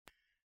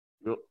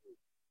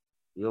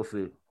You'll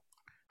see.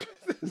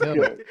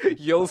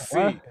 You'll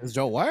see. Is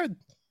Joe wired?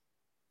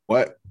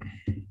 What?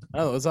 I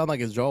don't know. It sounds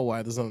like it's Joe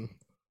wired or something.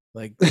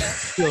 Like,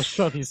 yo,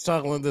 Sean, he's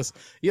talking like this.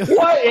 Yo,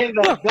 What in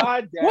the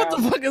goddamn? what the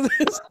fuck is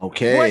this?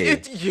 Okay.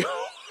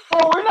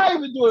 Bro, we're not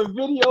even doing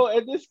video,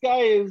 and this guy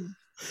is.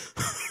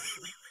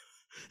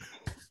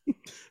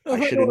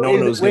 I should have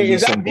known it was going to be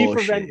Is that some V for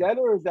bullshit. Vendetta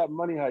or is that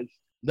Money Heist?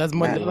 That's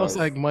money. Man, It looks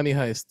no. like Money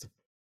Heist.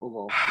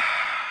 Hold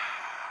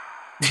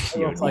It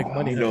looks like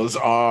Money He Heist. knows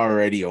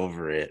already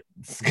over it.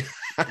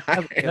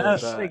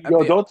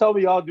 Yo, don't tell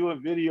me y'all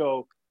doing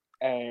video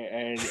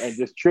and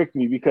just trick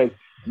me because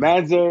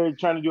man's there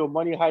trying to do a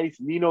Money Heist.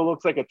 Nino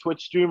looks like a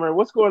Twitch streamer.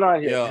 What's going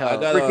on here? Yo,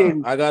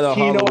 Freaking I got a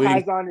Chino Halloween.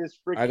 has on his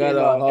freaking I got a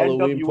Halloween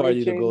NWA party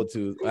to chain. go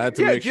to. I had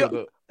to make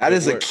sure That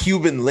is a works.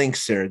 Cuban link,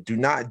 sir. Do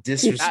not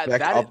disrespect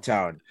That is-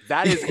 Uptown.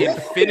 That is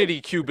infinity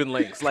Cuban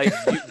links. Like,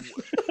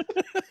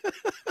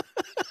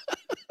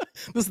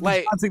 This is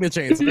Like- John Cena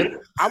chains. Man.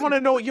 I want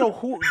to know, yo,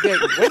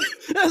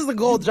 That's the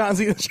gold John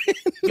Cena chain.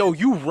 yo,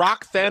 you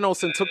rock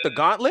Thanos and took the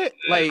gauntlet?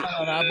 Like,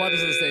 I bought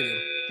this in the stadium.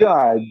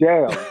 God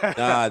damn.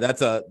 Nah,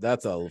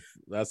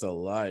 that's a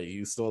lie.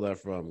 You stole that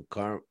from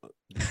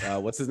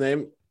what's his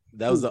name?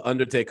 That was the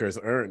Undertaker's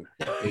urn.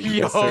 that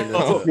you just turned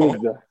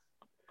into-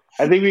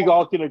 I think we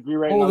all can agree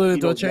right Hold now. it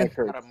into a Tito's chain. neck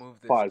hurts. Gotta move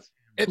this. Pause.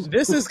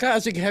 This is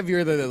actually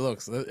heavier than it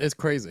looks. It's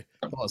crazy.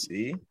 Pause.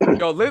 See?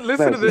 yo,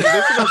 listen to this.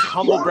 Listen to this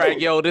humble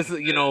brag. Yo, this is,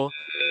 it's a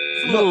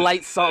little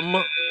light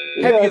something.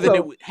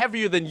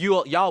 Heavier than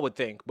y'all would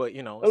think, but it's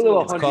A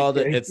little It's called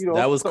 $100K,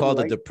 that was called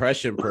a something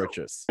depression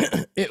purchase.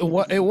 It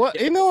was.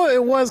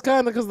 It was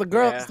kind of because the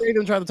girl at the Yeah.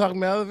 stadium tried to talk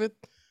me out of it.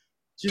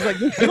 She's like,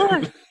 "You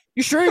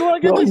sure you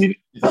want to Yo, get this?"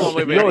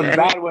 Wait, it's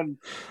bad when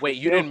Wait,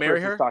 you didn't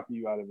marry her? talking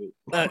you out of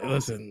it.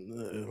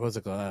 Listen, what's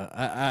it called?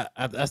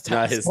 As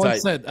Not his one type.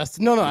 said, as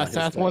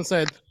one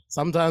said,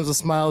 sometimes a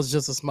smile is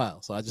just a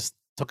smile. So I just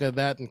took at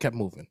that and kept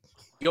moving.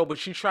 Yo, but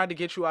she tried to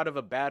get you out of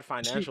a bad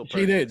financial.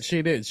 She did.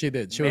 She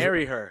was.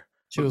 Marry her.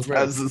 She was real.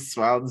 That's a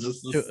smile.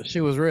 Just She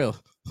was real.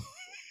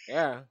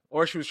 Yeah,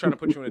 or she was trying to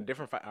put you in a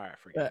different fight. All right,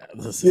 forget.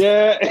 Listen.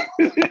 Yeah.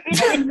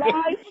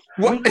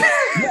 what?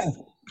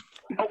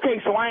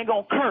 Okay, so I ain't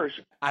gonna curse.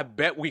 I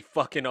bet we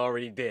fucking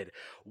already did.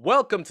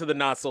 Welcome to the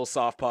Not So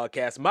Soft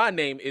podcast. My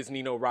name is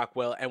Nino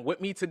Rockwell, and with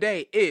me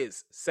today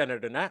is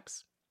Senator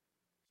Naps,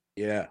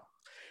 Yeah.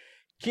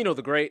 Kino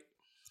the Great,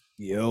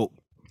 Yo.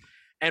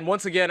 and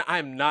once again,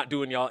 I'm not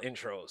doing y'all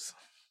intros.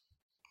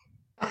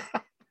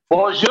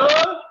 Bonjour.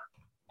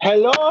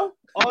 Hello.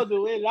 All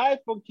the way live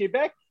from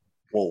Quebec.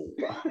 Whoa.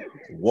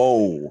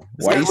 Whoa.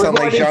 Why guy- you sound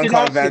we're like going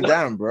Jean-Claude Van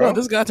international. Damme, Bro, bro?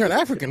 this guy turned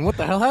African. What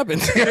the hell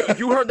happened?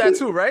 You heard that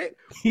too, right?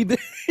 he did.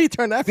 He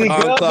turned The African.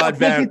 girls Jean-Claude are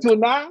Van- thinking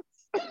tonight.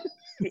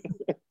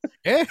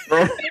 Yeah.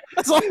 Bro,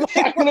 That's all.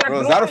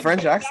 bro, is that a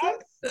French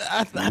accent?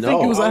 I think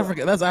No. he was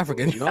African. That's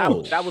African.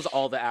 No. That was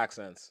all the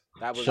accents.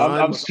 That was. Sean-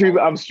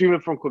 I'm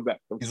streaming from Quebec.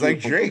 He's like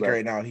Drake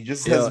right now. He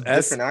just Yo,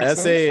 has different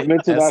accents. I'm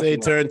international. SA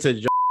turned to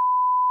John.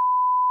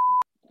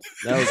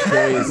 That was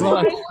crazy.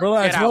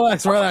 Relax, Get out.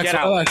 relax, relax, Get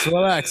out. relax,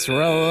 relax, Get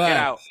relax.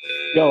 out.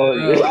 Yo,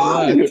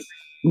 Relax.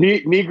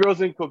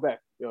 Negroes in Quebec.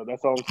 Yo,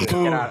 that's all I'm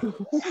saying. Get out.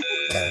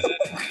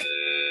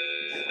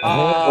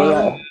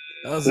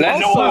 That was La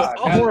Noire.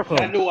 also-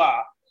 La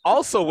Noire.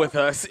 Also with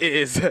us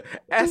is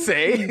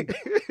SA.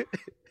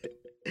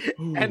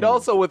 And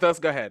also with us,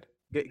 go ahead.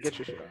 Get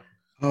your shit out.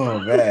 Oh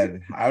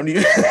man, I don't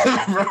even.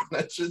 Bro,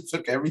 that shit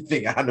took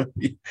everything out of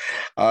me.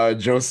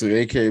 Joseph,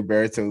 aka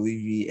Berto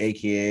Levy,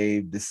 aka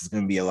this is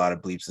gonna be a lot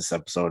of bleeps this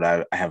episode.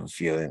 I have a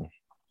feeling.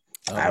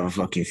 I have a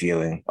fucking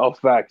feeling. Oh,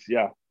 facts.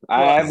 Yeah.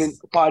 I haven't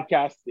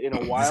podcasted in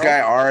a while. This guy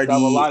so I have a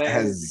lot already of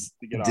has energy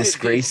to get off.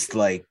 disgraced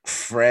like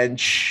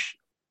French,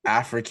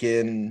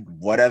 African,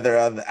 whatever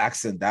other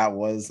accent that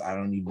was. I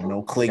don't even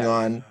know.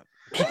 Klingon.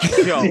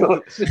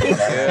 Yo.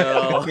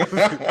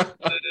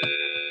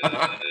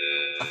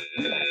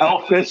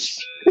 Elfish.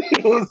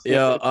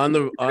 Yeah, on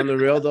the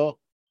real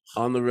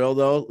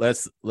though,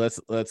 let's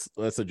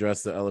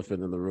address the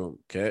elephant in the room.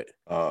 Okay.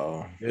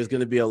 Oh, There's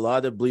gonna be a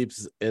lot of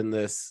bleeps in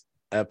this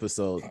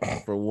episode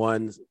for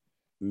one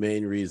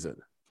main reason.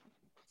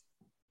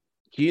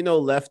 Kino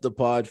left the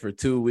pod for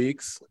 2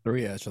 weeks,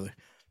 3 actually.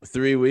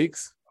 3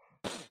 weeks,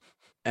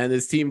 and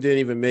his team didn't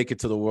even make it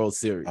to the World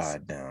Series.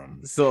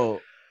 damn.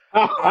 So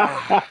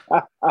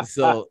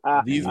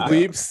these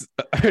bleeps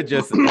are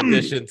just an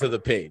addition to the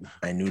pain.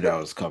 I knew that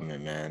was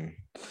coming, man.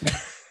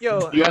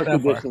 Yo, You have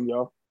that far. condition,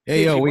 yo.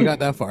 Hey, yo, we got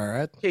that far,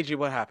 right? KG,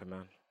 what happened,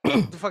 man?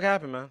 What the fuck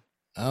happened, man?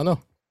 I don't know.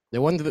 They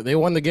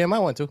won the game I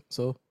went to,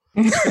 so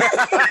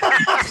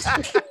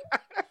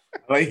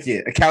Like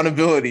it.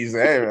 Accountabilities.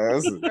 Hey,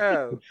 man.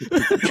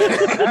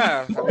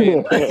 Yeah. I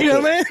mean, you know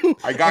what I mean?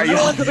 I got you.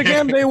 They went to the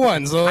game, they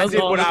won. So I that's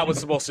did all. what I was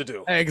supposed to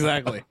do.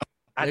 Exactly.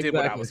 I did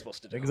what I Exactly. was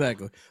supposed to do.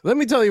 Exactly. Let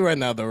me tell you right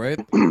now, though, right?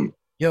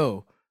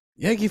 Yo,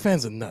 Yankee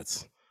fans are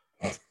nuts.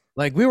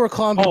 Like, we were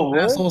calling people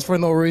really? assholes for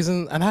no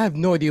reason, and I have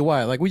no idea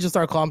why. Like, we just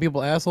started calling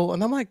people asshole,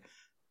 and I'm like,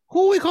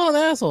 who are we calling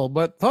asshole?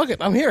 But fuck it,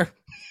 I'm here.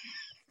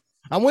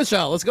 I'm with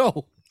y'all. Let's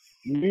go.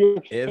 New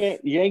York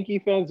If- Yankee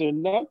fans are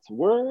nuts.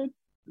 Word.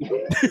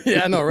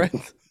 Yeah, I know, right?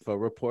 If a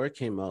report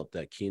came out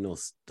that Keno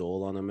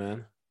stole on a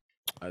man,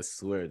 I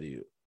swear to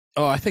you.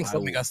 Oh, I think I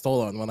something will- got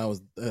stolen when I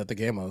was at the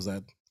game I was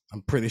at.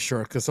 I'm pretty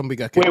sure because somebody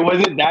got Wait, kicked. was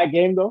it that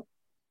game though?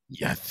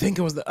 Yeah, I think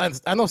it was.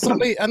 I know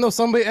somebody. I know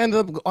somebody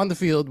ended up on the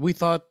field. We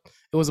thought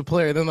it was a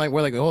player. Then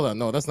we're like, hold on,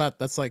 no, that's not.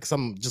 That's like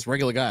some just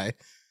regular guy.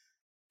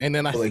 And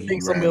then I Like he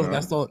think somebody else ran got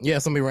on. stolen. Yeah,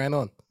 somebody ran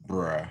on.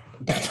 Bruh.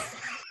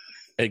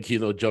 And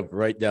Keno jumped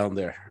right down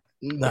there.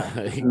 Nah,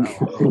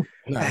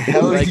 nah.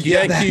 Hell Like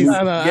yeah, Yankees,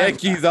 No, no,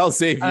 Yankees, I'll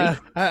save you. I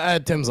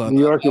had Tim's on.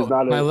 New York is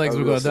not My a legs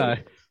were real gonna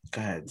place. die.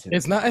 Go ahead, Tim.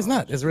 It's not. It's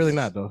not. It's really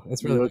not though.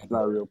 It's New really York's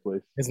not a real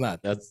place. It's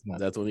not. That's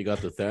when you got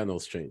the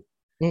Thanos chain.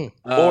 Mm.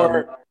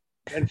 Or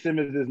Ben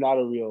Simmons is not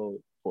a real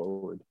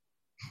forward.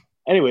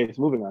 Anyways,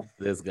 moving on.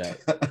 This guy.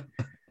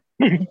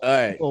 All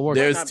right. Well, we're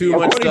There's not too being-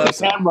 much According to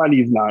stuff. Cameron,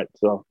 he's not.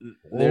 So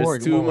There's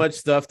Lord, too Lord. much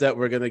stuff that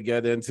we're gonna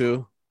get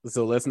into.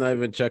 So let's not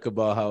even check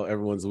about how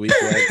everyone's week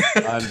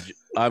went.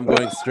 I'm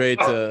going straight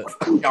to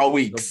Y'all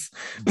weeks.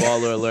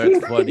 baller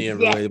alert, funny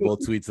and Exactly.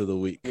 relatable tweets of the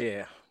week.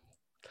 Yeah.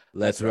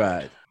 Let's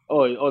ride.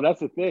 oh, that's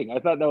the thing. I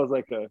thought that was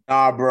like a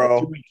Nah,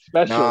 bro. 2-week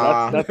special.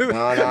 Nah, That's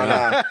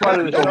nah. part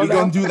of the Yo, show we now.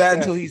 gonna do that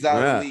until he's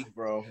out Yeah. of the league,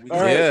 bro. We All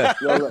right. Yeah.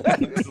 Yo, look.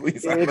 Until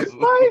he's out of It's the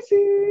league.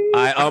 spicy.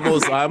 I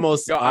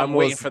almost Yo, I'm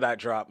waiting for that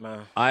drop,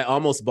 man. I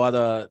almost bought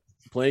a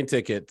plane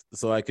ticket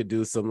so I could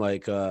do some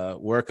like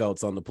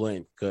workouts on the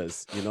plane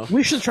because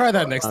We should try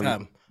that next Um,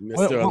 time.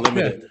 Mr. Well,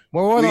 Unlimited.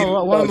 We're one Lead,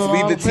 on one on the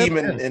lead the long team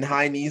trip. in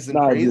high knees and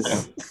Nah,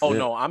 praise. Oh Yeah.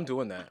 no, I'm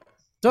doing that.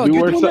 Dog, Do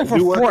you're work- doing that for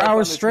do workouts 4 on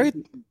hours the straight.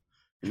 TV.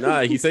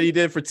 Nah, he said he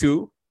did it for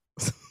 2.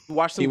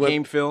 Watch some He went-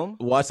 game film.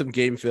 Watch some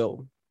game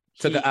film.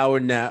 Took He- an hour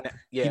nap.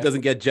 Yeah. He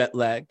doesn't get jet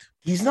lagged.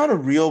 He's not a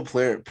real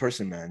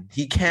person, man.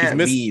 He can't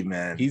He's be,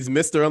 man. He's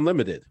Mr.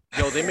 Unlimited.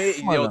 They made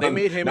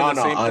him No, in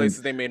the no, same place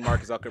as they made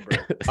Mark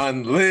Zuckerberg.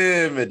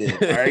 unlimited.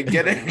 All right,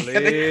 get it.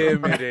 Get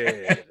it.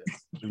 Limited.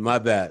 My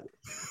bad.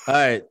 All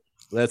right,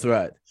 let's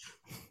ride.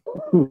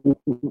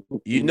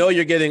 You know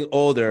you're getting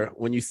older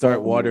when you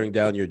start watering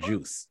down your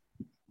juice.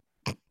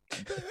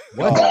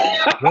 What?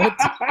 What?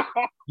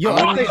 Yo, How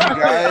I many think, of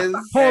you guys?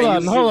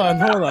 hold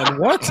on.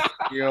 What?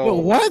 Yo,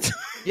 What?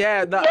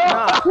 Yeah,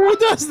 nah, Who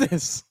does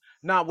this?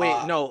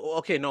 wait, no,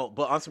 okay, no,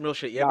 but on some real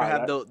shit. You ever Nah,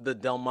 have the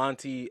Del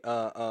Monte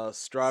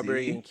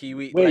strawberry See? and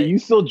kiwi? Wait, like- you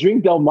still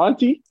drink Del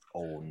Monte?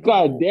 Oh, no.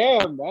 God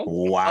damn, man.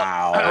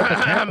 Wow.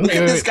 Wait, Look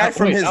at this guy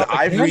from wait, his out the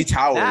ivory can?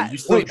 tower. That- You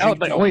still Wait, drink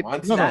Del wait,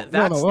 Monte? no, no.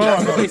 that's no.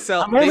 what they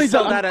sell. I'm They only,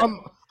 sell that at,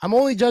 I'm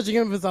only judging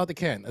him if it's out the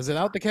can. Is it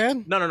out the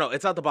can? no,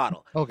 it's out the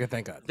bottle. Okay,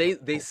 thank God.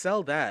 They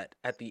sell that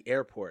at the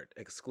airport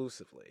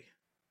exclusively.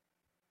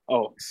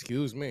 Oh,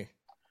 Excuse me.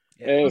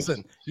 hey.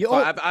 Listen, you So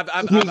I've had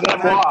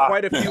Wow.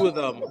 quite a few of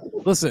them.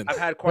 listen. I've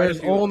had quite a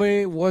There's few.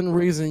 only one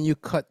reason you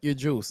cut your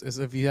juice is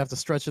if you have to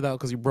stretch it out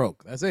because you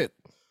broke. That's it.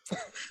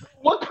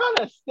 What kind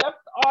of stepped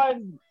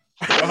on?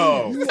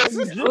 Yo.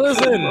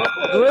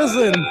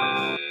 Listen.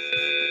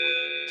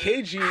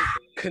 KG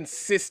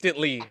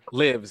consistently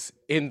lives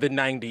in the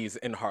 90s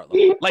in Harlem.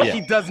 Like Yeah.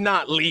 he does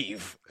not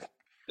leave.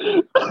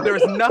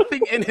 There's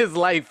nothing in his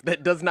life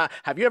that does not.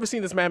 Have you ever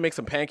seen this man make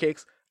some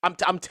pancakes?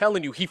 I'm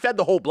telling you, he fed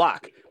the whole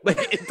block.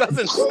 Like it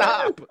doesn't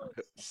stop.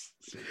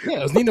 Yeah,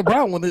 it was Nina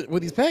Brown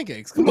with these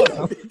pancakes. Come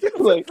on.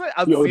 Like,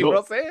 I yo, see what don't-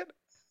 I'm saying.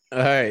 All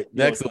right,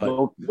 next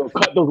one. Don't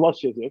cut those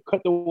lushes. Yeah.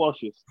 Cut the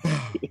lushes.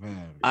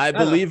 I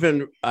believe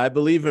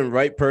in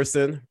right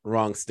person,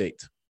 wrong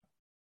state.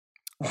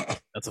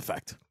 That's a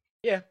fact.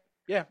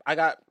 Yeah, I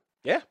got.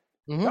 Yeah,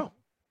 Mhm. no.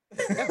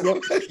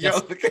 Yo,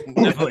 look at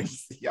Definitely.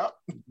 this. Yup.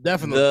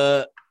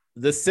 Definitely.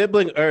 The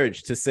sibling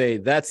urge to say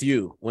that's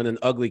you when an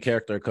ugly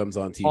character comes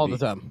on TV. All the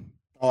time.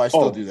 Oh, I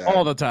still Oh, do that.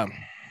 All the time.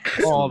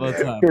 All the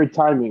time. Pure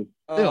timing.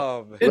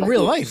 Oh, man. In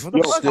real life. What the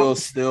Yo, fuck?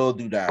 Still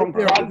do that, From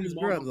bro. Cosby,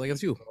 Like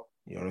it's you.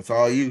 Yo, it's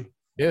all you.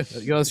 Yeah,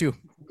 yo, it's you.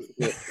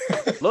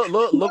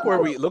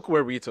 Look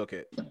where we took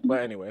it.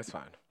 But anyway, it's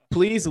fine.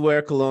 Please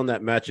wear cologne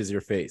that matches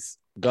your face.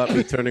 Got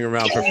me turning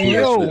around for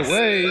Yo, foolishness.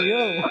 hey,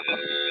 yo.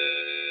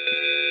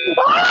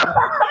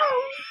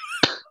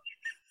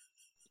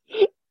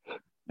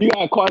 You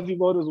got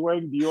Quasimodo's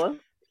wearing Dior.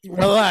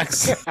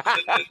 Relax.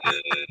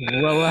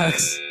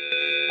 Relax.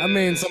 I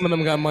mean, some of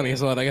them got money,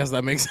 so I guess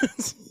that makes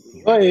sense.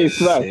 Hey,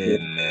 Slack.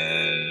 Shit,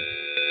 man.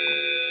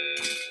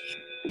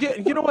 Yeah,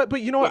 you know what?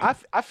 But you know what?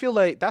 I feel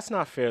like that's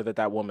not fair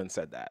that woman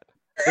said that.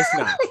 It's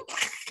not.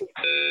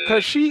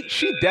 Cause she's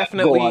Go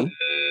definitely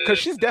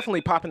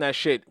on. popping that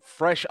shit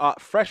fresh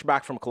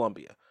back from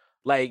Colombia.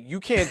 Like you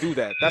can't do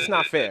that. That's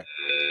not fair.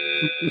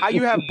 How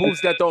you have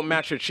boobs that don't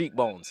match your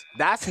cheekbones?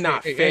 That's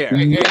not fair.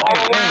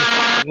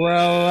 Relax.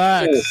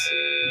 Relax.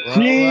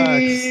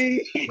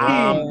 Gee.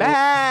 I'm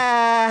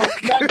back.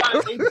 That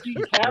got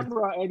HD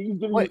camera and he's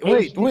doing Wait,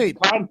 HD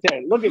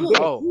content. Look at this.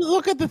 Oh,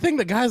 Look at the thing.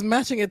 The guy's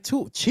matching it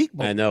too.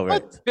 Cheekbone. I know,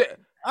 right?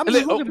 I'm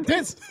just looking at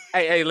this.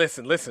 hey,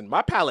 listen.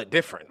 My palate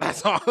different.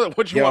 That's all.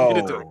 What you want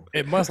me to do? Yo.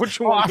 It must. What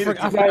you Oh, want I me to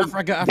forgot. do? I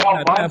forgot.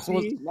 Now, Naps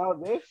was. Monty, now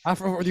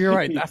this. You're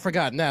right. I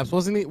forgot. Naps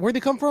wasn't he? Where'd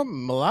he come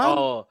from? Milan.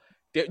 Oh,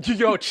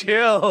 yo,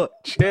 chill.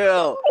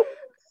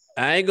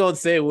 I ain't gonna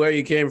say where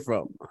you came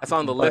from, That's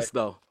on the but- list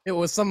though. It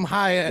was some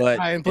high but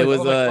end it place. was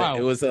I like, wow.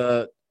 it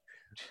was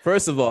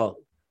First of all,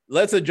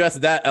 let's address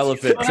that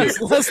elephant too.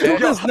 Let's do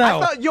this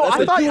now. I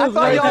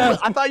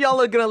thought y'all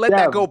were gonna let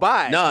that go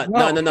by. No.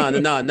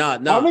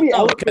 How many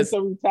elephants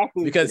are we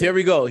tackling? Because here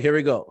we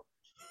go.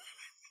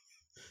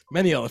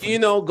 Many elephants.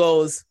 Eno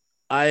goes,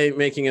 I ain't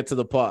making it to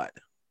the pod.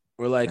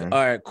 We're like, all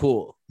right,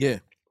 cool. Yeah.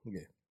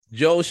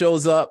 Joe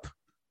shows up.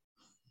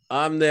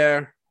 I'm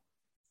there.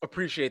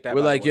 Appreciate that.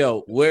 We're by the like, way.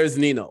 yo, where's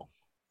Nino?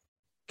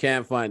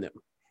 Can't find him.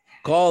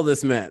 Call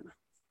this man.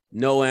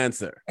 No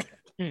answer.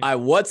 I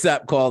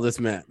WhatsApp call this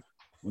man.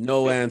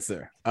 No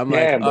answer. I'm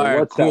like, all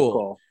right, cool.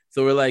 Call?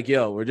 So we're like,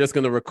 yo, we're just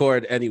gonna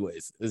record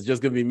anyways. It's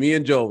just gonna be me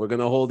and Joe. We're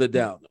gonna hold it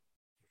down.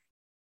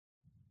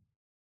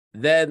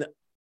 Then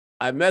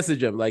I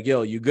message him like,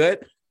 yo, you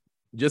good?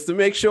 Just to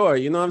make sure,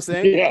 you know what I'm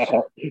saying? Yeah.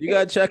 You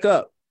gotta check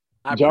up.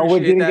 I John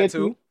Wick appreciate didn't that get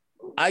too.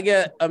 I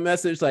get a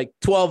message like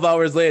 12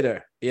 hours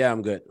later. Yeah,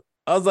 I'm good.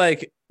 I was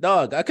like,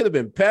 dog, I could have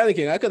been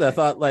panicking. I could have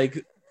thought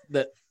like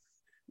that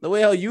the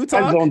way how you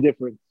Time talk, zone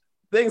difference.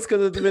 things could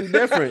have been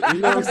different. You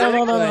know what I'm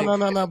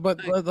saying? No. But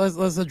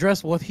let's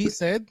address what he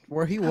said,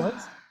 where he was.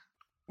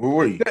 Where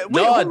were you? That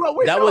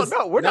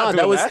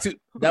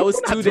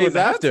was 2 days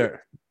that.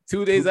 after.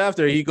 2 days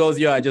after he goes,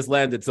 yo, I just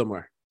landed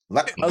somewhere.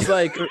 Like, I was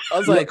like,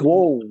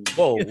 Whoa.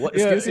 what?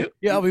 Excuse you?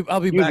 Yeah, I'll be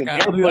He was back. in I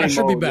airplane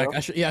should be mode, back. bro.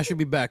 I should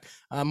be back.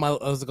 I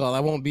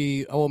won't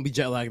be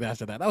jet lagged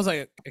after that. I was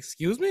like,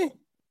 excuse me,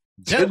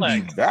 jet should be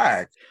lagged.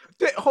 back.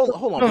 Hold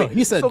on. No, wait.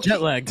 he said So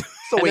jet lagged.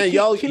 So And wait,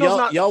 then Keno's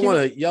not-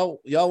 Keno-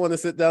 y'all want to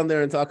sit down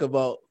there and talk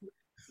about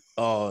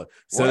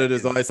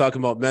senators always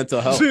talking about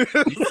mental health.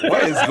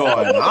 What is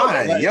going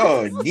on?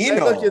 Yo,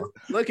 Nino.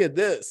 Look at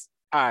this.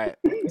 All right.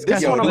 This This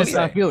guy's is what I'm gonna gonna miss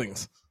our say.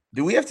 feelings.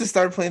 Do we have to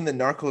start playing the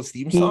Narcos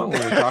theme song when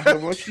we're talking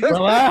about you?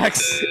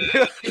 Relax.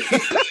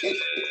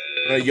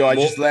 Yo, I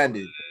just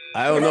landed.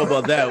 I don't know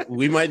about that.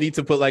 We might need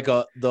to put like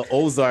the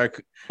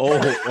Ozark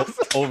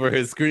over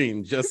his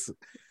screen. Just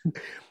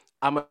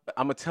I'm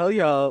gonna tell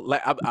y'all,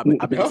 like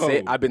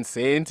I've been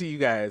saying to you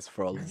guys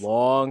for a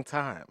long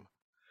time.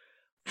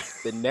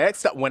 The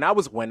next when I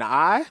was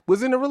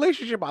in a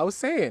relationship, I was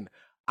saying,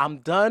 I'm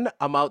done.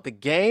 I'm out the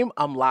game.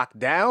 I'm locked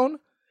down.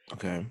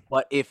 Okay.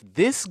 But if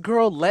this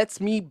girl lets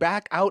me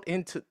back out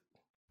into,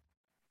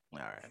 all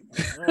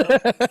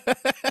right,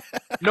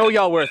 know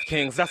y'all worth,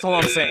 Kings. That's all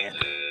I'm saying.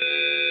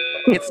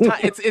 It's time.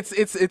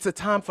 It's a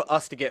time for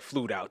us to get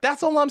flued out.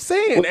 That's all I'm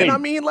saying. And I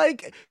mean,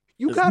 like,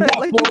 you gotta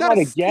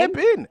skip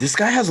in. This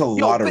guy has a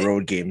lot of but-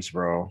 road games,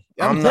 bro.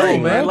 I'm I'm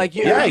telling not you, man. Like,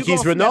 yeah, if you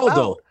he's gonna step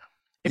Ronaldo. out-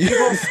 If you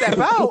gonna step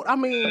out, I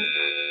mean,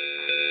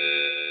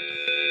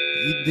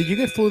 Did you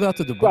get flued out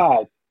to Dubai?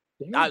 God.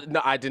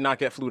 no, I did not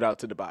get flued out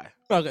to Dubai.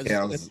 Okay,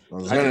 Yeah, I just,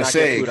 was I did gonna not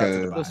say get flued out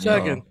to because just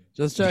checking.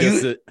 Just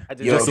checking. I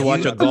did Yo, not just to get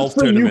watch flued a out. golf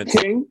For you, tournament.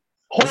 King.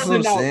 That's what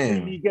Holding I'm out saying.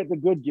 till you get the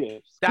good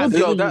gifts. That's- Good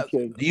yo, for you, that-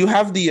 King. do you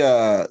have the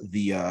Know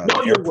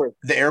your worth.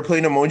 the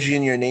airplane emoji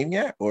in your name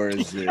yet, or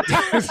is it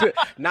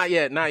Not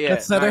yet. Not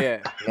That's yet.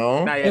 better.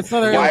 no? Not yet. It's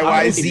not a-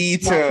 YYZ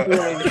to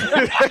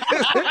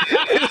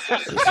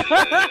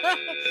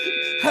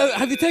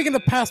Have you taken the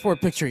passport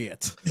picture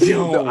yet?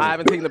 yo. No, I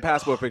haven't taken the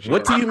passport picture.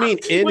 What yet. do you mean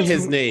in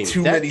his name?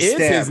 Too That many is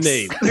his stamps.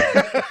 name.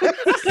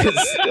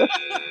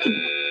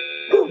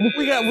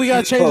 We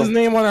got to change his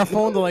name on our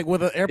phone to like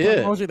with an airplane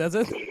Yeah. emoji. That's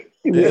it.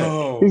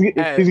 Yo.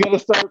 He's gonna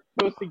start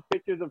posting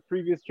pictures of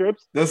previous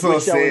trips. That's what I'm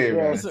Wish I was saying,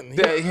 there. man. Listen,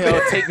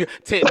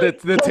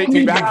 Take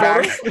me back.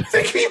 Back. photo.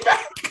 Take me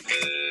back.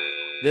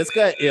 This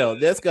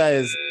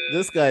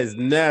guy is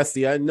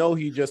nasty. I know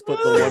he just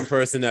put the one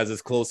person as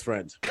his close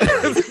friend.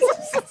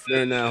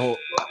 During that whole,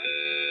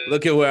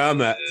 look at where I'm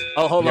at.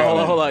 Oh, hold Yo.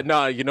 on.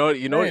 No, you know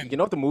Man.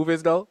 what the move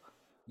is though.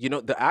 You know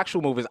the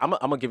actual move is. I'm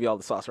gonna give you all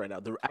the sauce right now.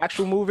 The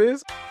actual move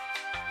is.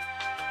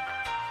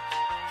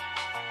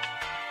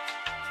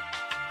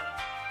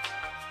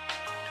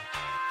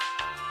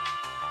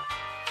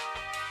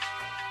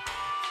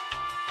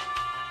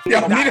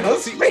 Yo,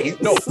 Nino's face.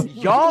 No,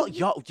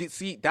 y'all, you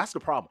see, that's the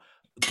problem.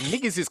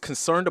 Niggas is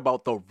concerned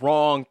about the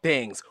wrong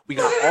things. We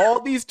got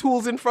all these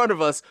tools in front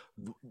of us.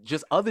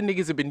 Just other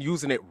niggas have been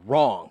using it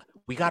wrong.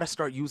 We got to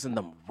start using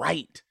them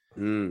right.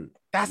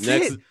 That's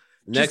Next it.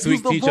 next Just week,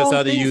 use the teach us wrong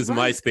how to things use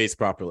right. MySpace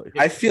properly.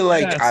 I feel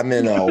like Yes. I'm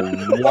in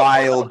a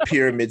wild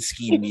pyramid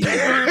scheme meeting. Yo,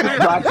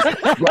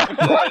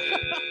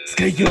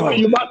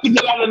 You're about to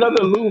get out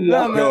another loom.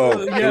 No, yo.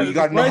 man. yo, Yeah, you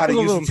gotta know right how to to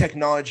the use loom. the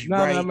technology, No,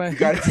 right? no, man. You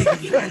gotta take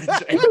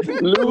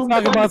advantage. We're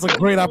talking about it's a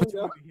great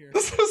opportunity here.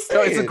 That's what I'm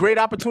So it's a saying. great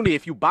opportunity.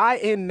 If you buy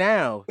in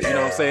now, you know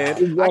what I'm saying? I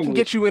can Exactly.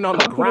 get you in on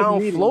the Come to the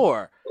ground meeting.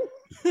 floor.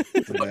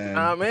 Man.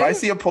 man. If I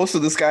see a post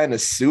of this guy in a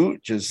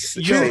suit, just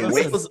Yo, say,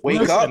 listen,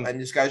 wake up, listen.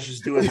 and this guy's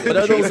just doing What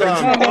are those,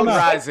 Grand No, no.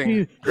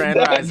 Rising. Grand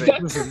Rising.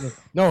 Listen,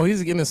 no,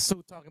 he's in a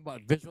suit talking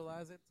about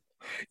visualize it.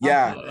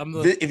 Yeah. I'm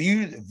the- If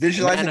you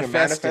visualizing a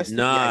Manifest it. manifest,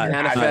 Nah, yeah, you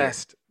have it.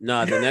 Manifest.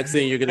 Nah, the next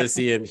thing you're gonna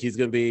see him, he's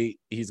gonna be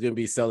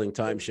selling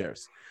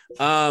timeshares.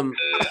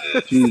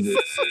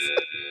 Jesus.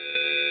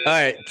 All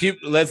right,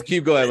 let's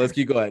keep going.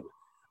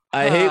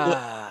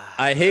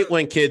 I hate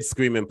when kids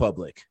scream in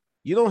public.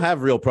 You don't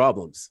have real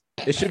problems.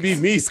 It should be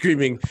me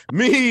screaming,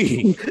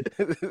 me.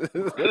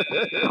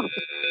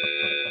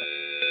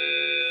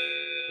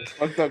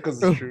 Fucked up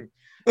because it's true.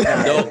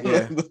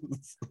 No,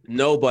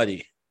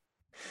 nobody.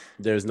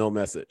 There's no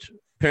message.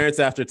 Parents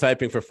after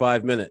typing for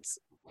 5 minutes.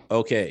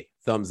 Okay,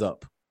 thumbs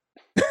up.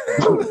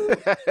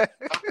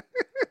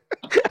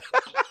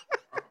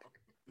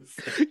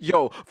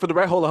 Yo, for the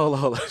right, hold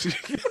on.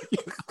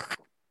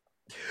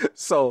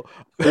 So,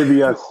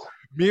 yes.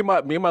 Me and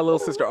my little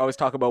sister always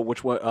talk about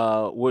which one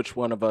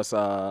of us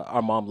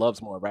our mom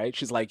loves more, right?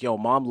 She's like, "Yo,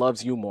 mom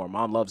loves you more.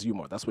 Mom loves you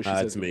more." That's what she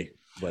says. It's me.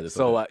 But it's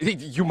so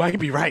you might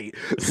be right.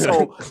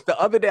 So the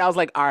other day I was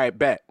like, "All right,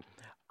 bet."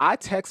 I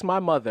text my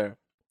mother,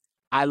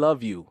 "I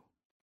love you."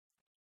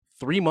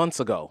 3 months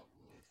ago,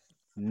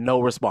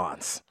 no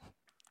response.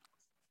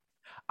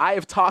 I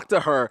have talked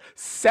to her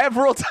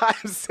several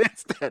times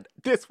since then.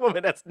 This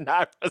woman has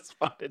not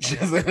responded. She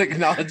doesn't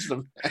acknowledge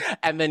them.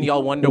 And then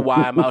y'all wonder why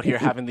I'm out here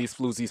having these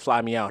floozies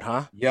fly me out,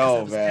 huh?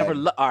 Yo,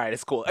 man. All right,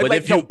 it's cool. But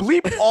like, if you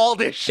bleep all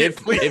this shit,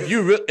 please. If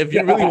you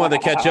really want to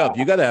catch up,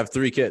 you got to have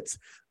 3 kids.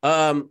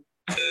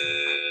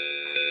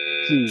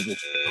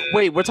 Jesus.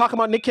 Wait, we're talking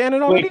about Nick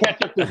Cannon already? Wait,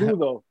 catch up to who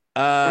though?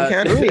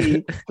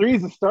 3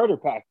 is a starter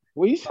pack.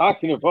 What are you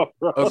talking about,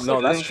 bro? Oh,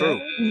 no, that's true.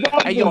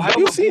 Hey, yo, have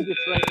you seen this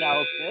right now?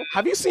 Okay?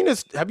 Have you seen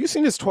his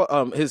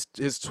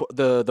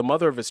the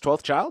mother of his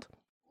 12th child?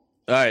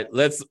 All right,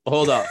 let's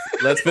hold up.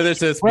 Let's finish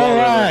this.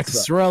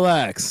 Relax. All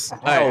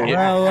right,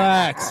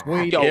 Relax.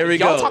 Here we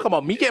y'all go. talking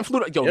about me getting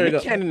flued. Yo,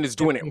 Nick Cannon is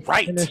doing it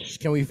right.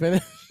 Can we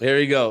finish? Here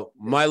we go.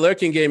 My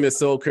lurking game is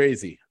so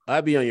crazy.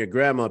 I'd be on your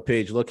grandma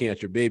page looking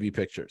at your baby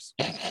pictures.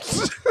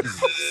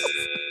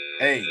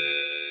 Hey.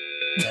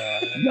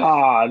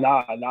 Nah.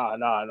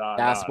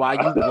 That's why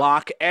you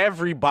block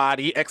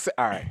everybody. All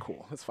right,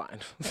 cool. It's fine.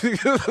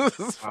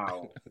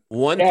 Wow.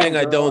 One thing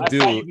I don't do.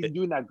 You've been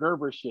doing that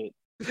Gerber shit.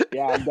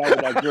 Yeah, I'm down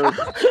with that Gerber.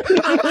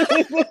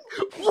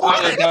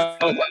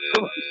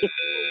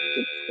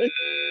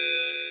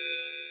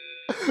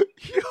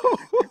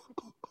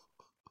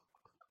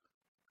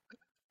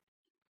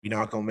 You're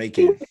not gonna make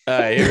it. All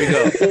right, here we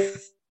go.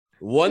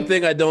 One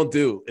thing I don't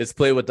do is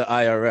play with the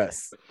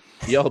IRS.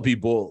 Y'all be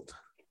bold.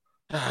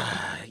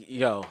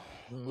 Yo,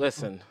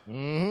 listen.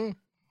 Mm-hmm.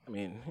 I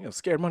mean,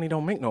 scared money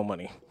don't make no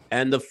money.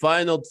 And the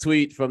final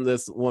tweet from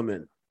this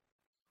woman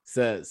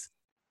says,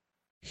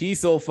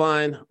 "He's so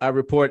fine. I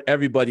report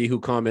everybody who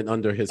comment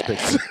under his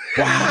picture."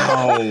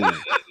 Wow.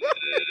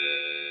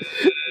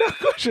 Now,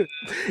 question: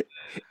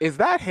 is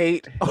that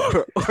hate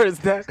or is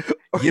that?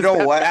 Or You know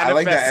that what? I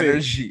like that manifesting?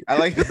 energy. I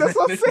like that. That's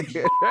what I'm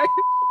saying, right?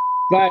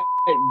 But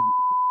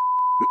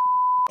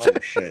Oh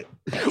shit.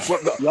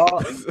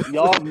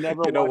 y'all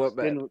never You know watched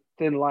what,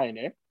 Thin Line,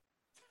 eh?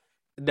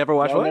 Never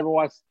watched Y'all what? never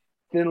watched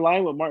Thin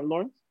Line with Martin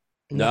Lawrence?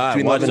 No, I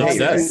Between watched Love and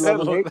Hate. Obsessed.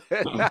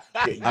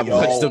 I've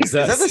watched Obsessed. Is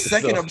that the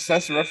second so-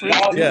 Obsessed reference?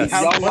 Yes.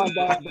 Y'all want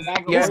that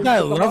This guy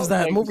loves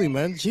that like, movie,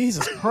 man.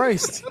 Jesus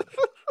Christ.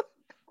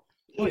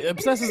 Wait,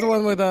 Obsessed is the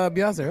one with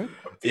Beyonce, right?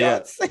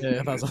 Yeah. Yeah,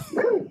 I thought so.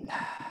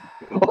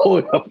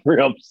 Oh, we're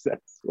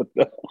obsessed with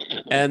that.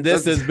 And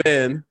this has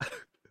been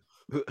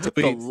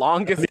The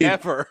longest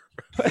ever.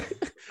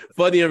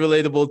 funny and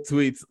relatable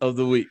tweets of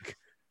the week.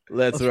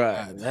 Let's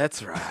ride.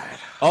 That's right.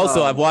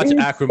 Also, I've watched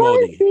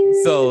Acrimony,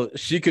 so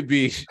she could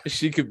be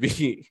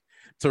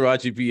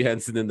Taraji P.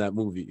 Henson in that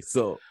movie.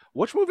 So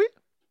Which movie?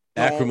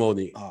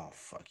 Acrimony. Oh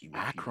fuck you.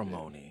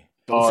 Acrimony.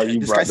 You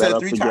This brought guy that said it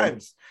up 3 again.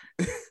 times.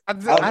 I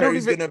Tyler don't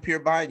Perry's even. gonna appear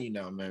behind you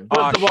now, man.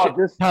 Oh, First of all,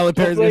 this Tyler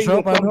Perry's gonna show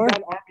up on door?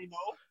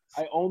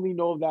 I only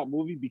know of that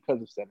movie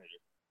because of Senator.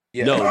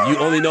 Yeah. No, you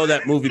only know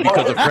that movie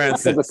because of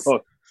Francis.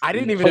 I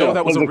didn't even know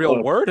that was a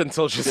real word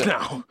until just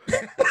now.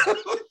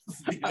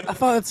 I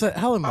thought it's a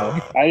Helen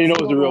movie. I didn't know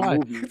it was a real Why?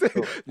 movie.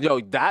 So. Yo,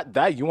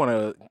 that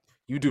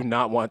you do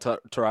not want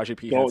Taraji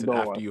P. Henson Don't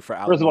after want. you for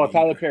First of all, alimony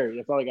Tyler either. Perry.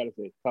 That's all I gotta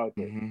say. Tyler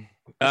Perry. Mhm.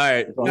 All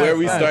right, That's where are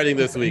we Guys, starting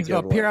this week? He's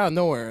gonna appear everyone? out of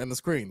nowhere on the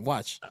screen.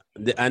 Watch.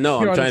 I know.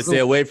 Appear I'm on trying the to stay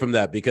Zoom. away from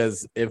that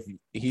because if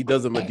he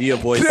does a Medea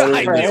voice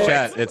I in know this it.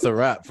 chat, it's a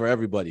wrap for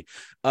everybody.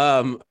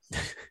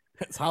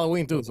 It's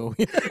Halloween too, so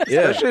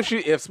Yeah.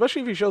 Especially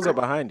if he shows up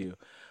behind you.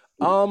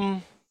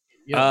 Where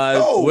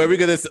are we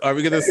gonna start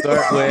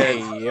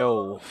with?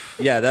 Yo.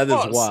 Yeah, that is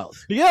Pause. wild.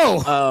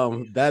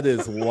 yo. That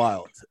is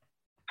wild.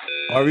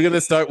 Are we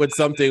gonna start with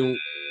something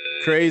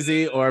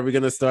crazy or are we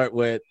gonna start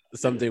with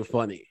something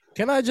funny?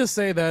 Can I just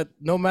say that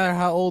no matter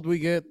how old we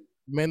get,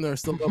 men are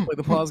still gonna play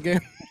the pause game?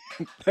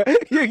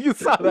 You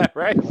saw that,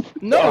 right?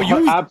 No,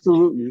 you.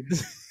 Absolutely.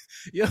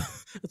 Yo,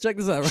 check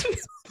this out. Right?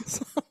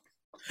 So,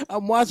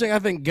 I'm watching, I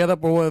think, Get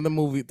Up or one of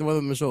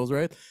the shows,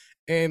 right?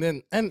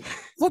 And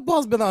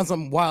football's been on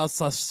some wild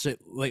sus shit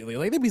lately.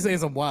 Like they be saying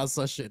some wild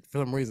sus shit for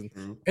some reason.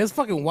 Mhm. It's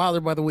fucking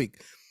wilder by the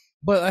week.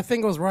 But I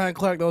think it was Ryan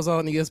Clark that was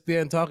on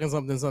ESPN talking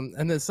something,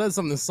 and it said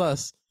something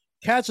sus.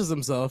 Catches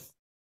himself,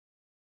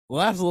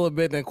 laughs a little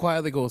bit, and then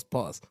quietly goes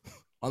pause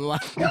on the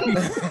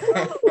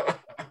live.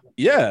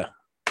 Yeah.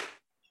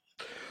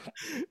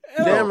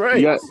 Damn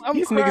right. Yes. I'm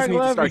These crying niggas need to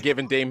laughing. start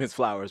giving Dame his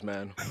flowers,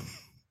 man.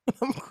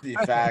 The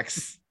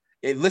facts.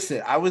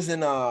 Listen, I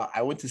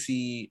went to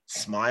see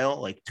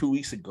Smile like 2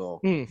 weeks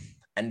ago.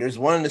 And there's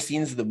one of the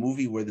scenes of the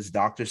movie where this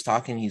doctor's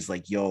talking. He's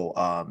like, "Yo,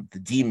 the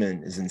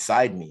demon is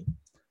inside me."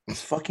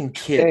 This fucking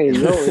kid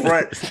in the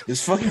front.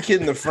 This fucking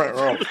kid in the front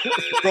row.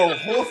 Bro,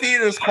 whole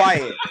theater's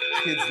quiet.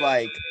 Kid's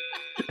like,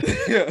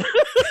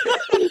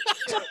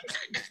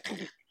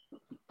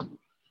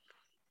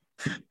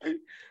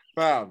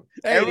 fam.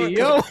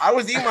 I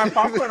was eating my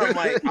popcorn.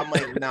 I'm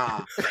like,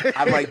 nah.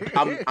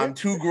 I'm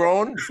too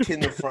grown. This kid in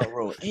the front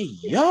row. Hey,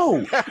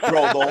 yo,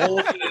 bro. The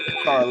whole thing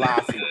started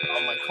laughing.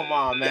 I'm like, come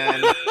on,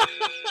 man.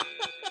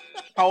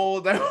 How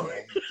old are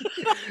we?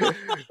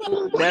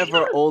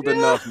 Never old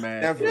enough,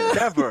 man.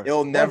 Never.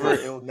 It'll never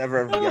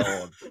ever get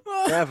old.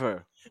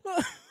 Never.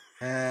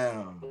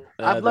 Damn.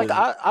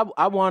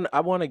 I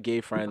want a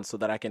gay friend so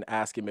that I can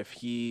ask him if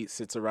he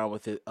sits around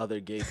with other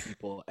gay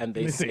people and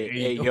they say,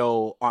 "Hey,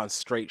 yo," on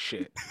straight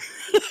shit.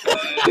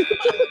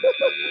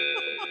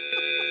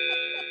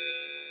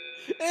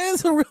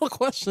 It's a real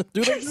question.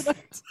 Do they do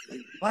that?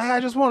 I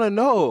just want to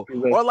know.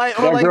 Or like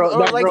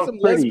some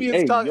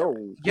lesbians talk. Yo.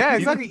 Yeah,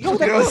 exactly. Yo,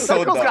 that girl's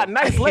got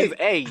nice legs.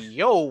 Hey,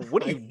 yo,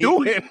 what are you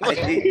doing?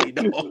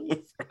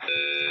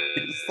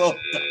 It's so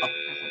dumb.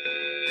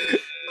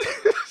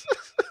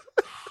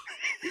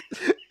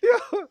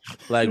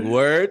 Like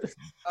word,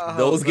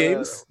 those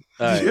games.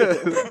 All right.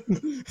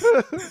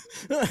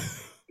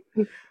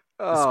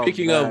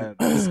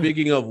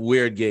 Speaking of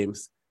weird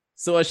games,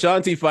 so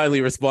Ashanti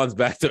finally responds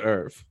back to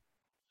Irv.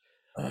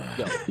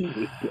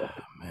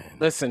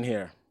 Listen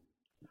here.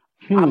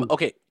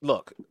 Okay,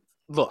 look.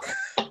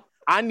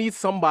 I need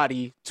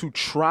somebody to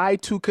try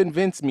to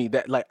convince me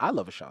that, like, I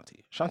love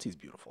Ashanti. Ashanti's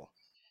beautiful,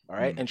 all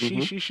right, and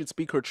she should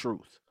speak her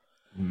truth.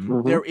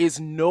 There is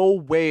no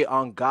way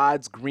on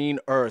God's green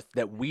earth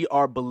that we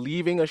are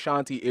believing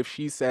Ashanti if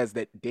she says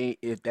that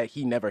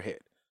he never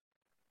hit.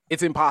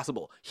 It's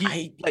impossible.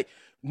 He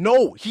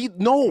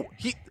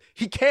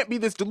can't be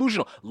this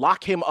delusional.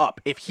 Lock him up.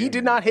 If he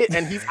did not hit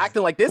and he's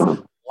acting like this,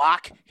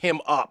 lock him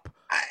up.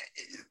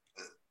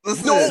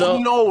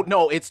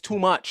 No, it's too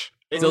much.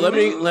 So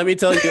let me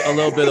tell you a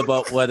little bit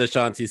about what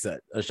Ashanti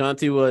said.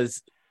 Ashanti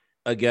was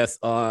a guest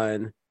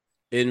on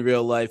In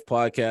Real Life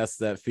podcast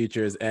that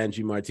features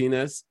Angie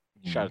Martinez.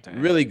 Shout out to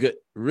Angie.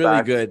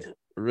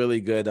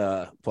 Really good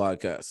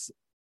podcast.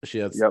 She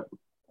has. Yep.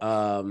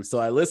 So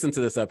I listened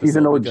to this episode. She's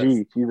an OG.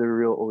 She's a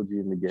real OG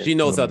in the game. She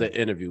knows how to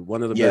interview.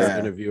 One of the best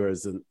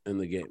interviewers in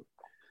the game.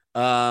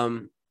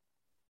 And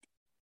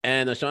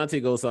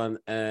Ashanti goes on,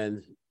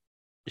 and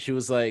she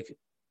was like,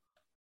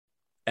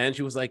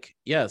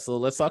 yeah, so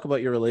let's talk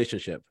about your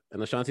relationship.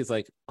 And Ashanti's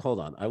like, hold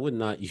on, I would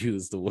not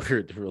use the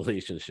word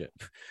relationship.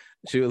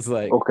 She was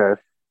like, okay.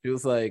 She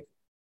was like,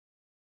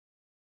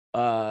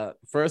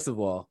 first of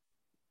all,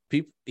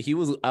 he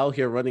was out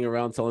here running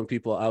around telling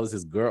people I was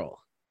his girl.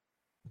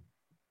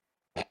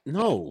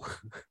 No,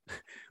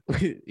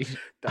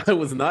 I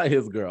was not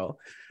his girl.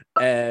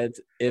 And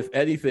if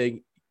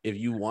anything, if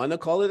you want to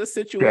call it a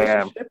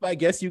situationship, I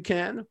guess you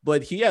can.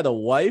 But he had a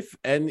wife,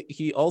 and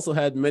he also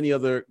had many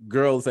other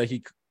girls that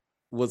he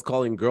was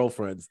calling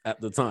girlfriends at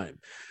the time.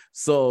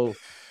 So,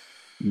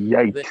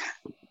 yikes!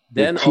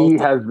 Then the tea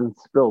has been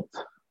spilt.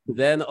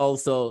 Then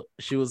also,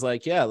 she was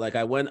like, "Yeah, like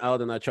I went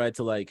out and I tried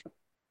to like,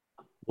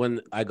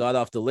 when I got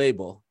off the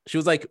label, she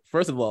was like,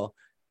 first of all,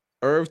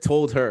 Irv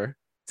told her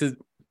to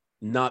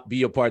not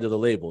be a part of the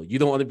label. You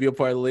don't want to be a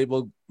part of the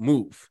label,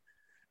 move."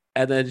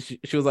 And then she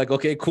was like,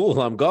 okay,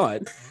 cool, I'm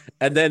gone.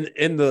 And then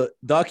in the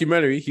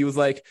documentary, he was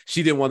like,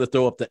 she didn't want to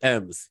throw up the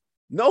M's.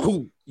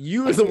 No,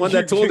 you were the one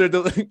that told her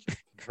to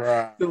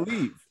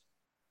leave.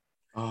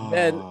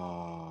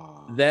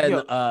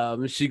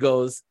 Then she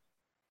goes,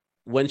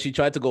 when she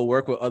tried to go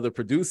work with other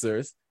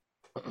producers,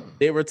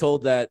 they were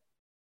told that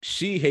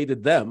she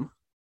hated them.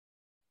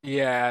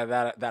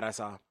 Yeah, that I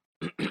saw.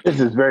 This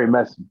is very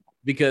messy.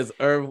 Because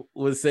Irv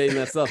was saying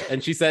that stuff.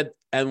 And she said,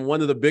 and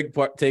one of the big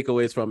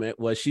takeaways from it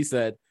was she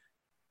said,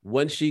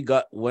 once she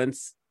got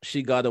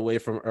away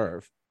from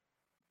Irv,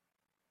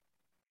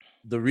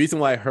 the reason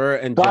why her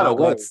and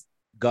Ja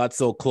got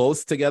so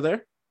close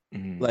together,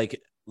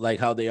 like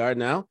how they are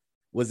now,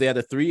 was they had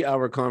a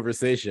 3-hour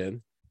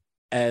conversation,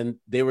 and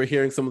they were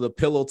hearing some of the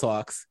pillow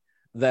talks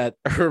that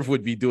Irv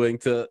would be doing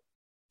to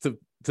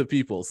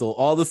people. So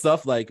all the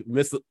stuff like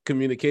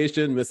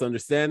miscommunication,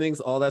 misunderstandings,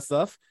 all that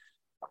stuff,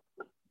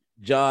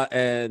 Ja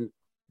and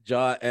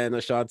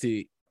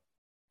Ashanti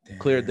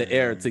cleared the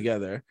air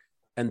together,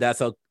 and that's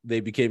how they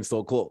became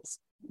so close.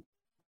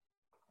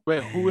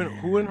 Wait, who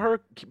and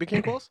her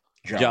became close?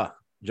 Ja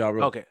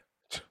Rule. Okay,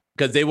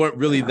 because they weren't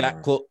really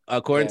that close.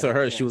 According to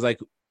her, she was like,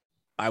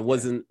 I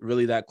wasn't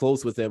really that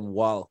close with him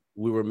while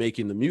we were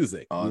making the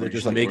music. We were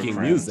just like making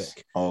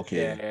music.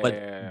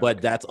 Okay,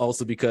 but that's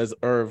also because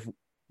Irv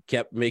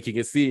kept making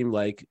it seem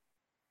like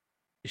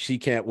she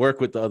can't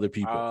work with the other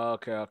people.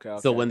 Okay.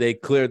 So when they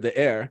cleared the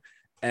air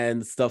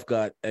and stuff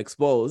got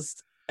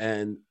exposed,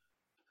 and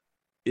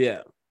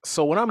yeah.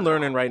 So what I'm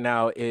learning right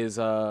now is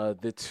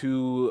the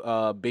two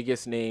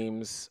biggest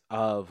names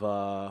of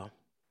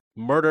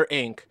Murder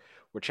Inc.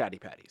 were Chatty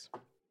Patties.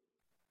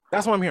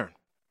 That's what I'm hearing.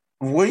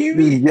 What do you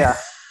mean? Yeah.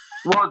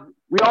 Well,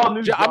 we all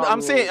knew.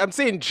 I'm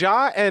saying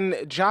Ja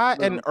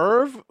and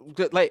Irv,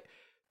 like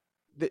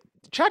the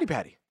Chatty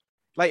Patty.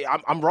 Like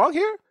I'm wrong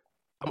here.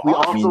 We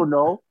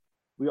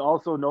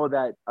also know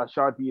that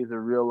Ashanti is a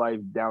real life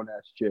down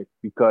ass chick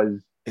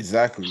because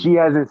Exactly. she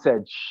hasn't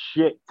said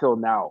shit till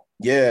now.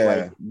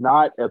 Yeah. Like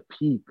not a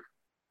peep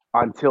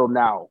until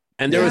now.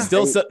 And there was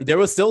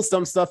still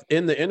some stuff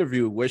in the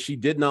interview where she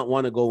did not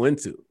want to go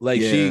into.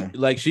 She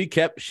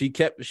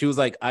was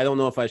like, I don't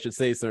know if I should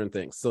say certain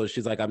things. So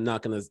she's like, I'm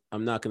not gonna say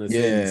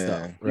any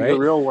stuff. Right. She's a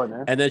real one,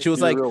 eh? And then she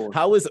was like,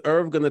 how is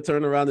Irv gonna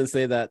turn around and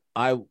say that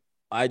I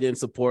didn't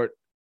support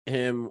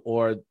him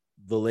or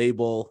the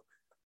label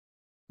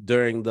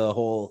during the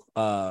whole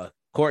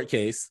court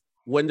case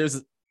when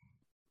there's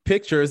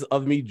pictures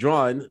of me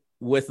drawn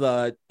with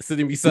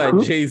sitting beside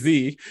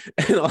Jay-Z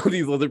and all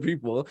these other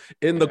people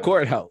in the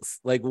courthouse.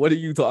 Like, what are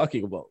you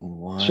talking about?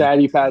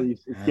 Chatty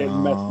Patties. It's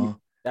getting messy.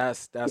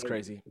 That's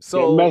crazy.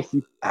 So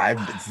messy.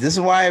 This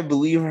is why I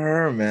believe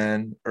her,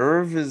 man.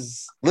 Irv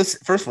is listen.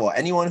 First of all,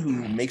 anyone who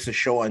makes a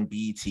show on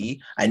BET,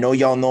 I know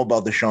y'all know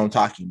about the show I'm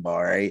talking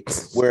about, right?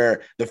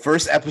 Where the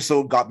first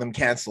episode got them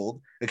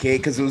canceled, okay,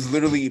 because it was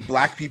literally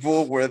black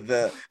people were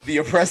the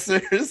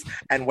oppressors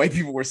and white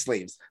people were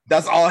slaves.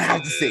 That's all I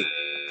have to say.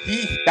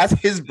 That's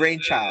his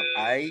brainchild.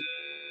 All right.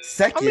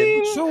 Second,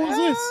 what show was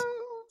this?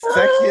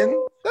 Second,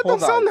 that don't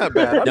sound that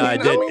bad. No,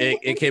 it did.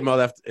 It came out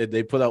after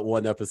they put out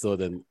one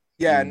episode and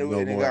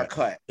it got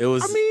cut. It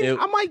was.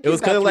 I might. It was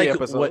kind of like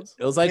episodes.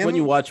 It was like when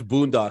you watch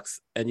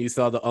Boondocks and you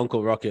saw the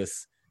Uncle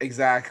Ruckus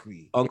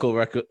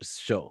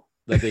show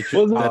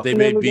that they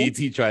made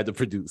BET tried to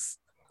produce.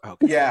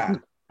 Okay. Yeah.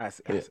 I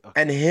see. Okay.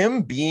 And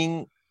him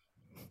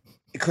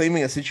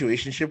claiming a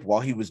situationship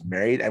while he was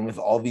married and with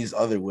all these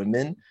other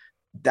women.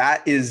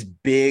 That is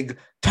big.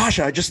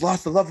 Tasha, I just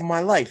lost the love of my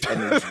life.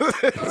 And it's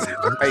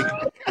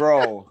like,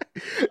 bro,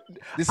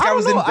 this guy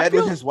was in bed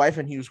with his wife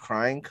and he was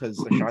crying because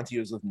Ashanti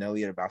was with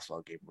Nelly at a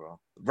basketball game, bro.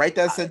 Write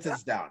that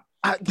sentence down.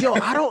 I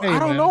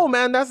don't know,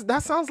 man.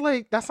 That sounds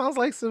like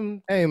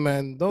some. Hey,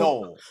 man,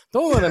 don't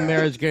let a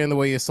marriage get in the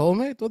way of your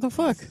soulmate. What the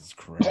fuck? It's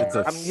crazy.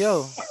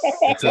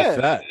 It's a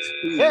fact.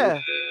 Yeah.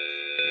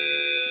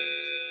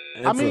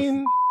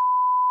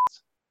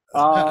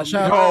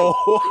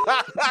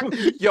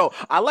 Yo,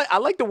 I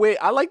like the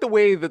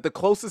way that the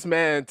closest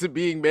man to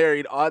being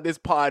married on this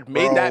pod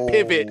made that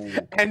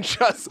pivot and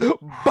just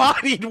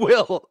bodied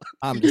Will.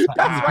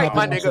 That's right,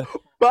 my nigga.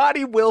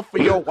 Body Will for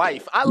your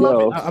wife. I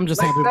love it. I'm just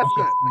happy that's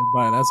good.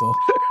 Bye. That's all.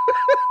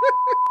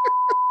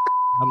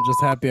 I'm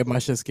just happy at my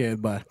shit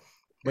scared by.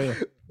 But yeah.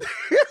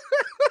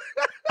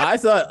 I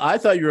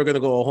thought you were gonna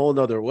go a whole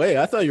nother way.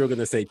 I thought you were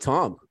gonna say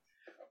Tom.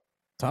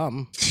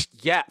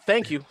 Yeah,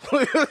 thank you.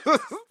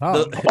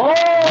 Don't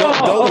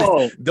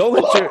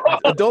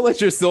let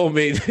your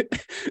soulmate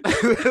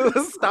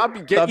stop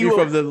you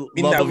from the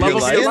love of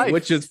your life,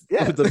 which is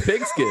the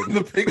pigskin.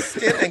 The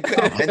pigskin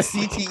and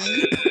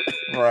CTE.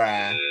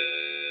 Bruh.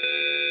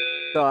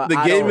 So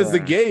the game is the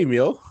game,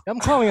 yo.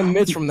 I'm calling him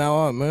Mitch from now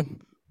on,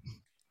 man.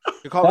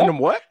 You're calling him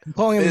what? I'm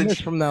calling him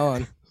Mitch from now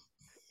on.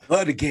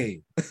 Love the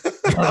game.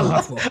 I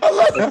love it.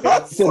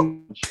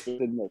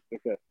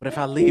 But if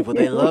I leave, will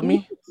they love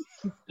me?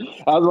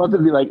 I was about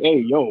to be like,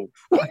 hey, yo.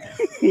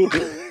 He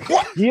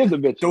is a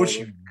bitch. Don't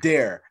you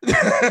dare.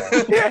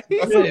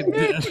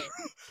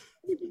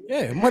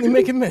 Yeah, money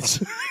making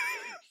Mitch.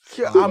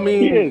 I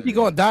mean, he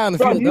gonna die on the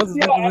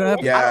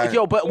field.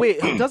 Yo, but wait,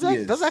 does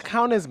that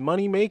count as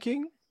money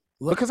making?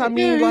 Because I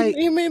mean, like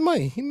he made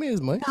money. He made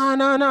his money.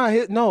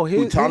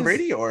 No. Tom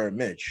Brady or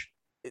Mitch?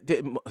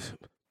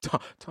 Tom,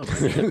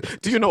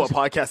 do you know what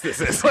podcast this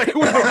is? Like,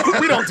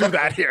 we don't do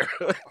that here.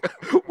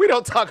 We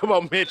don't talk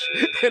about Mitch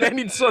in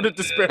any sort of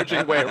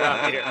disparaging way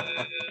around here.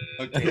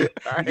 Okay.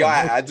 Right.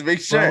 I had to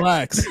make sure.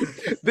 Relax.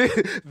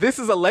 This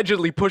is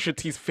allegedly Pusha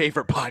T's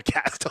favorite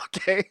podcast.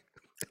 Okay.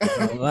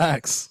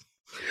 Relax.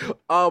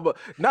 But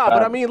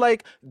I mean,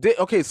 like,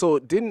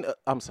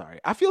 I'm sorry.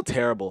 I feel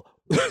terrible.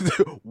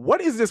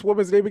 What is this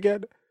woman's name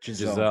again?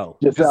 Giselle.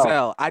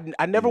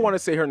 I never want to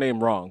say her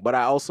name wrong, but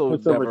I also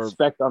put some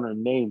respect on her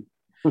name.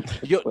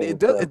 Yo,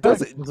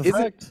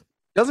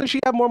 doesn't she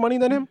have more money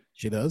than him?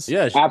 She does.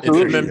 Yeah,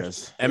 absolutely.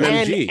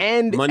 MMG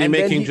and money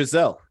making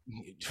Giselle.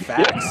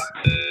 Facts.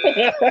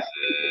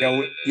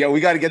 we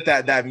got to get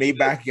that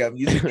Maybach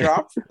music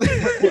drop.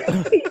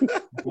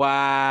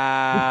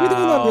 Wow.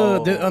 Was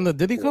she doing on the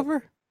Diddy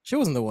cover? She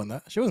wasn't the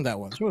one. She wasn't that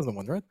one. She wasn't the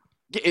one, right?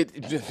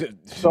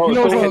 So you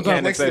know which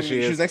one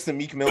she was next to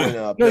Meek Mill.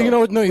 You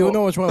know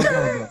which one I'm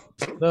talking about.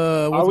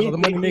 The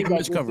money making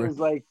Mitch cover.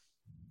 Like,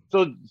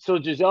 so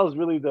Giselle's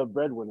really the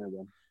breadwinner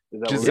then.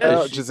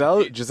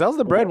 Giselle's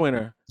the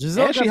breadwinner. She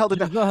held it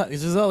down.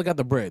 Giselle got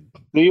the bread.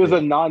 So he was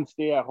a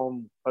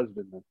non-stay-at-home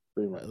husband then,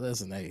 pretty much.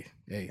 Listen, hey.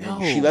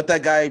 She let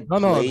that guy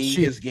play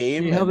his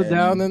game. She held it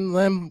down and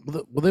let him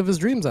live his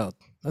dreams out.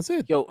 That's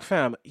it. Yo,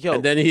 fam.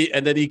 And then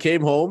he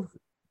came home,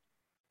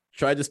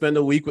 tried to spend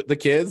a week with the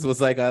kids.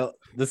 Was like,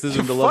 this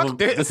isn't the love.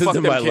 This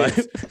isn't my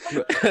life.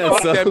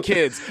 Fuck them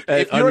kids.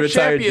 If you're a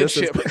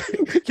championship,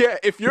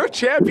 if you're a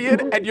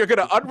champion and you're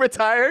gonna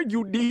unretire,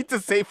 you need to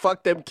say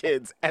 "fuck them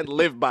kids" and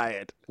live by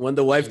it. When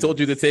the wife told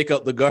you to take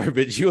out the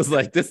garbage, she was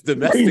like, "This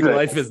domestic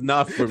life is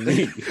not for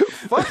me."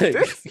 Fuck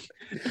this.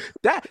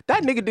 That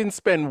nigga didn't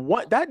spend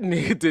one. That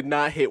nigga did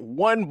not hit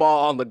one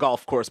ball on the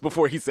golf course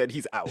before he said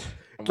he's out.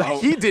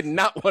 Like, he did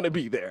not want to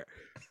be there.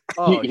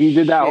 Oh, he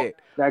did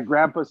that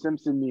Grandpa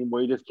Simpson meme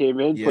where he just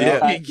came in.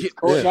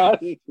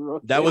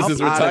 That was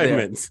his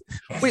retirement.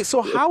 Wait,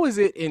 so how is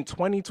it in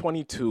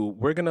 2022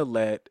 we're gonna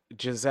let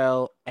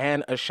Giselle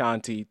and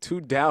Ashanti, two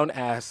down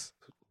ass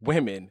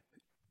women,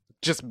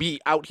 just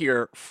be out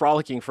here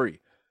frolicking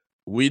free?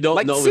 We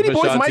don't know City if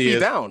Boys Ashanti might be is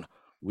down.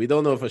 We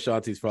don't know if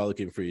Ashanti's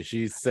frolicking free.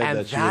 She said And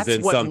that she was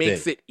in what something.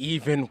 makes it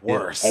even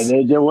worse.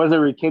 And there was a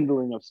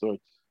rekindling of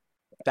sorts.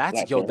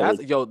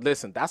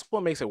 Listen, that's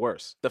what makes it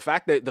worse. The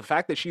fact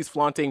that she's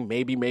flaunting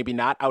maybe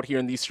not out here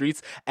in these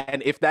streets,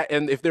 and if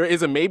there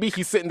is a maybe,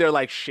 he's sitting there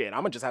like, shit, I'm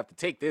gonna just have to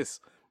take this.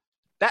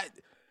 That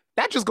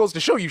just goes to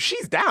show you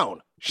she's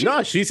down.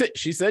 She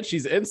said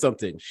she's in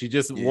something. She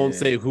just won't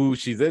say who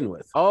she's in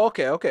with. Oh,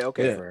 okay.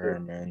 For her,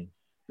 man.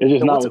 It's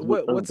just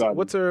what's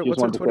her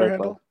Twitter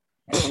handle?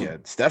 Yeah,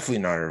 it's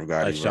definitely not Irv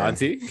Gotti.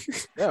 Ashanti?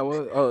 Yeah,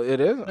 well, it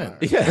is?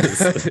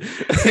 Yes.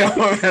 They'll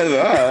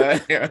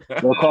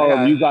call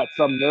him, you got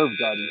some nerve,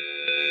 Gotti.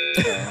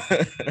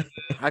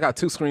 I got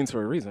two screens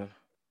for a reason.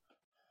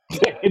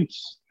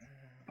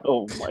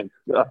 Oh my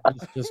God.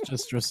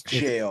 Just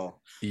jail.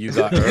 You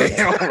got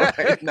her.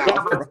 Right now,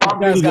 bro. You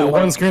guys got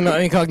one screen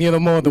on incognito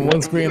mode and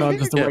one screen on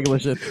just the regular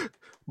shit.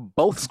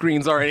 Both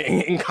screens are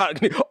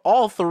incognito.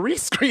 All three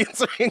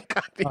screens are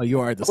incognito. Oh,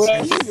 you are the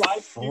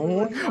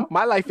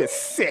My life is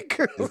sick.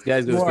 This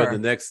guy's gonna spend the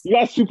next. You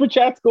got super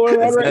chats going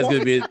on right now?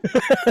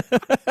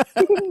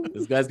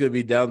 This guy's gonna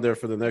be down there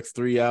for the next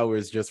 3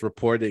 hours just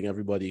reporting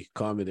everybody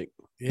commenting.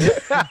 Yeah.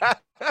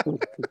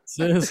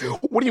 Seriously.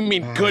 What do you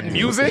mean, good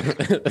music?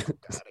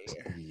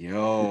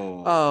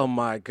 Yo. Oh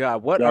my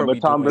God, what are we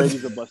Tom doing?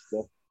 Brady's a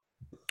buster.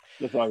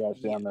 That's all I gotta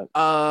say on that.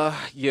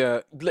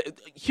 Yeah.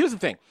 Here's the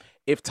thing.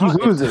 If He's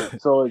losing,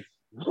 so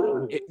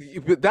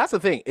that's the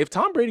thing. If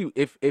Tom Brady,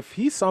 if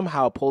he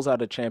somehow pulls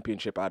out a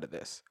championship out of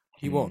this,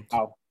 he won't.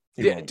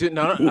 You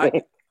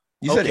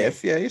said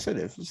if. Yeah, you said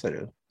if.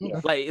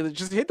 Yeah. Like,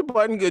 just hit the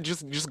button.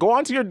 Just go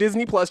onto your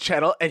Disney Plus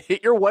channel and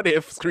hit your what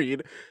if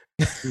screen.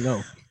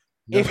 No.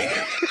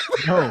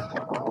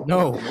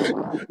 No.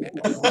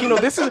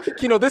 This is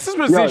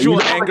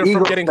residual anger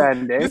from getting.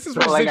 This is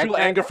residual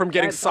anger from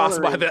getting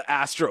sauced by the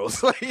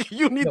Astros. Like,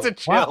 you need to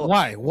chill.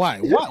 Why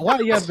do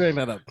you have to bring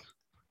that up?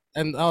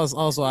 And I was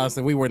also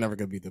asking, we were never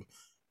gonna beat them.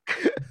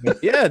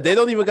 Yeah, they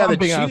don't even gotta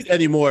cheat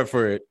anymore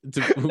for it.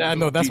 I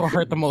know that's what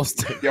hurt the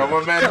most. Yo,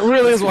 my man, that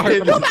really is what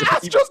hurt the most. The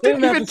Astros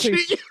didn't even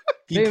cheat.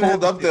 He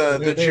pulled up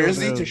the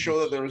jersey to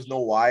show that there was no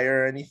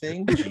wire or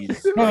anything.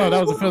 Jesus. No,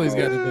 that was the Phillies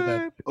guy that did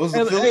that. It was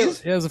the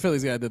Phillies? Yeah, it was the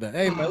Phillies guy that did that.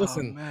 Hey, man,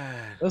 listen,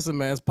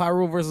 man, it's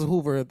Pyro versus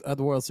Hoover at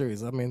the World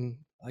Series. I mean,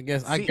 I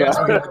guess we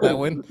got that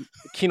win.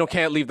 Keno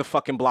can't leave the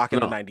fucking block in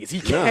the 90s. He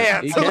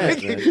can't. He can't.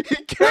 He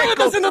can't.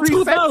 That's in the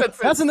 2000s.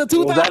 That's in the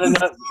 2000s.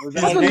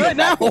 That's in right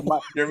now.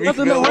 That's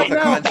in the right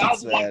now.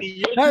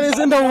 That is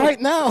in the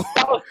right now.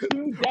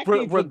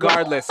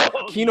 Regardless,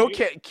 Keno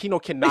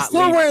cannot. He's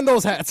still wearing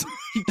those hats.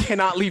 He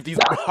cannot leave these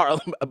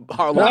Harlem.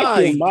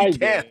 He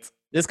can't.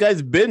 This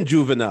guy's been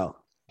juvenile.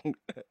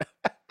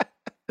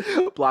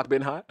 Block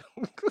been hot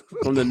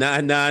from the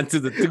 99 to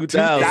the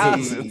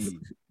 2000s.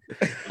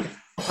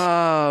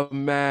 Oh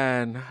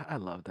man, I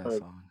love that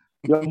song.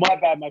 Yo, my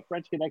bad. My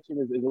French connection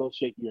is a little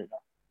shaky right now.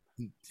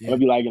 I'll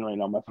be lagging right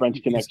now. My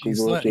French connection is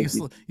a little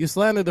shaky. You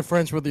slandered the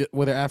French with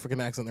their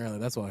African accent earlier.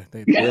 That's why.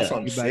 That's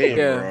what I'm saying,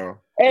 bro.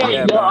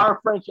 Hey, there are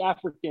French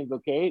Africans,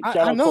 okay?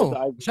 I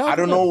know. I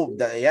don't know.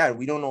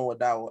 We don't know what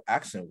that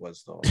accent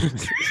was, though.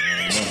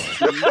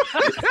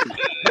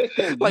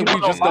 Like,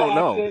 we just don't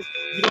know.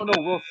 You don't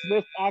know Will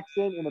Smith's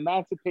accent in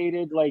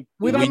Emancipated. Like,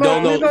 we don't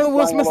know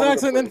Will Smith's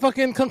accent in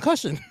fucking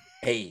Concussion.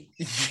 Hey,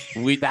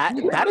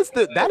 that is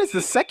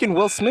the second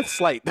Will Smith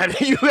slight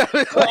that you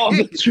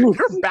you're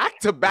back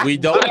to back. We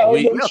don't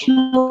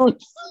know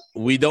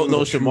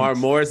Shamar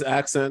Moore's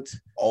accent.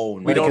 Oh,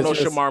 no. We don't know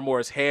Shamar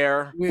Moore's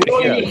hair.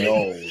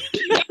 No.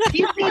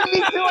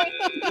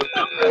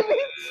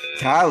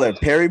 Tyler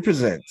Perry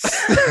presents.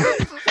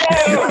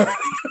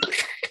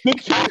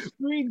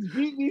 Screens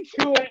beat me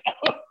to it.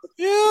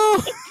 Yeah.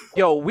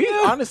 Yo, we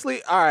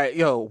honestly, all right.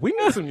 Yo, we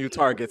need some new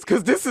targets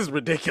because this is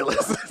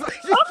ridiculous.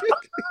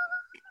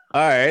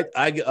 All right,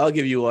 I'll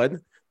give you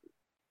one.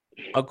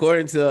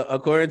 According to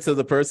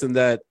the person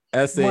that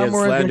essay and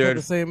slandered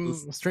the same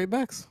straight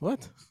backs.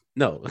 What?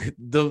 No,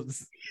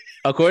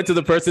 according to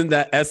the person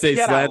that essay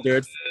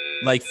slandered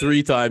like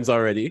 3 times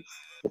already.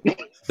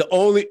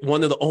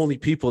 One of the only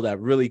people that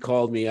really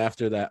called me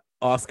after that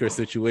Oscar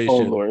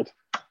situation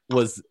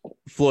was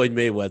Floyd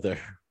Mayweather.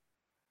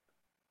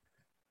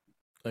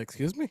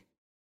 Excuse me?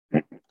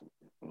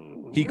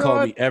 He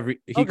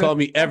called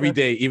me every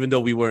day, even though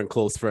we weren't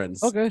close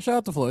friends. Okay, shout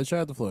out to Floyd.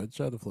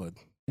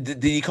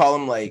 Did he call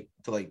him like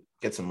to like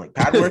get some like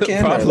pad work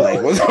in, or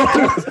like what's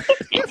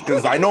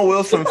because I know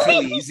Will's from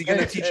Philly. Is he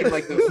gonna teach him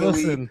like the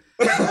Philly? Listen,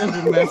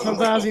 man.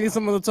 Sometimes you need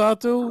someone to talk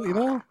to. You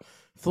know,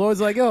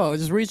 Floyd's like, yo,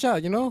 just reach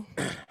out. You know.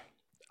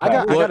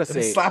 I gotta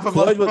say,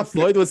 Floyd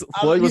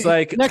was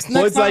like, next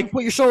Floyd's time, like,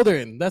 put your shoulder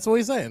in. That's what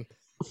he's saying.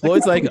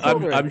 Floyd's like,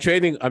 I'm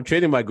training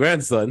my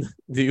grandson.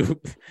 Do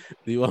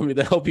you want me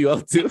to help you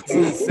out too?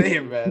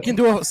 Same, man. You can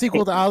do a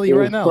sequel to Ali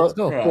right now. Let's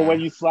go. So when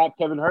you slap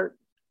Kevin Hart?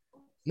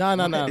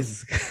 No.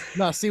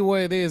 See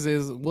what it is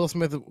Will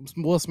Smith.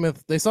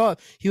 He saw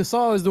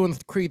I was doing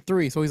Creed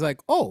 3, so he's like,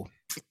 oh,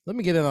 let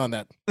me get in on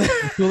that.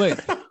 It's too late.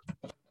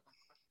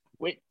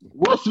 Wait,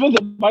 Will Smith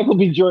and Michael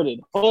B. Jordan.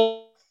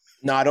 Oh.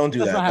 No, don't do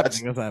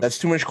that. That's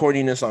too much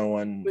corniness on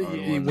one.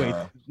 Wait,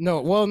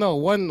 no.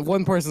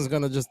 One person's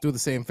gonna just do the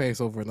same face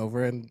over and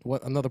over, and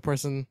another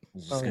person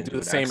do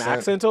the same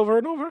accent over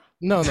and over.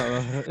 No.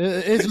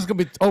 It's just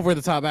gonna be over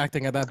the top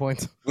acting at that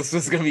point. This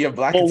is gonna be a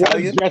black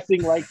Italian one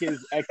dressing like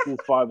his ex's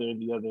father, and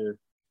the other.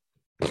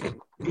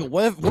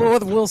 What if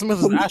Will Smith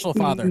is the actual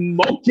father?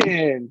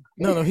 Smoking.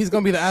 No, he's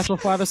gonna be the actual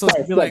father, so it's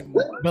gonna be like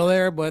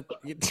Bel-Air, but.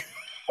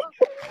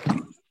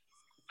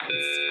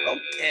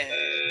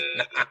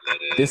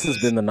 This has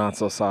been the Not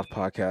So Soft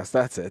podcast.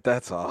 That's it.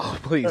 That's all.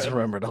 Please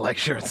remember to like,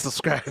 share, and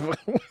subscribe. We're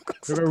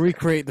gonna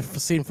recreate the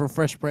scene from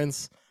Fresh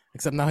Prince,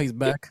 except now he's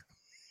back,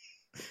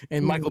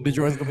 and Michael B.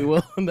 Jordan's gonna be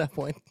Will at that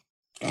point.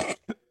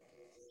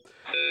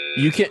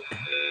 You can't.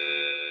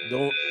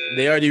 Don't.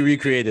 They already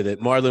recreated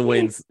it. Marlon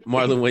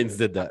Wayans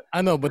did that.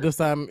 I know, but this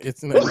time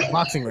it's in a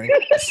boxing ring.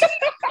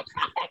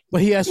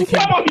 But he actually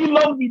came. He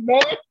loves me,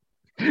 man.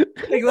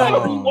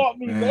 Exactly. You want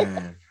me,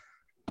 man.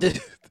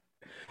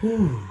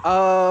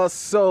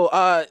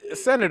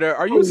 Senator,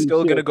 are you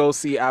still gonna go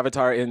see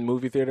Avatar in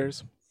movie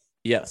theaters?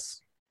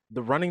 Yes.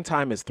 The running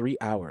time is 3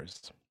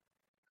 hours.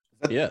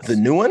 Yes. The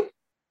new one?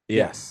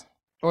 Yes.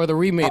 Or the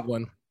remade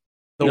one.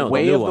 The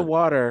Way of the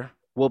Water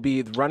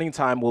the running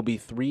time will be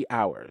 3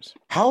 hours.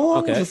 How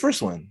long was the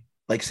first one?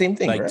 Like same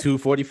thing, like right?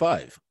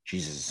 2:45.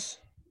 Jesus.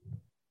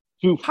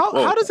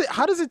 How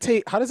does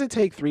it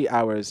take 3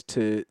 hours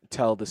to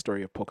tell the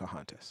story of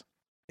Pocahontas?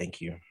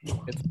 Thank you.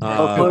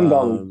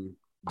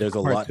 There's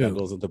a lot that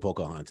goes into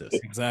Pocahontas.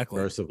 Exactly.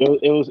 First of all,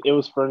 it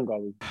was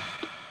Ferngully.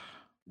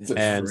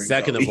 And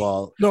second of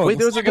all,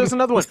 there's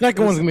another one. The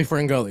second one's gonna be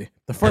Ferngully.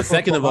 The first.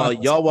 Second of all,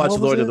 y'all watch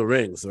Lord of the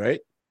Rings, right?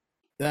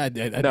 I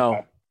did.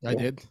 I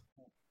did.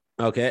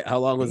 Okay, how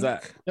long was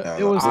that?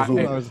 It was 2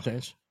 hours to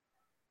change.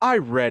 I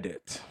read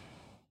it.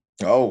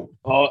 Oh.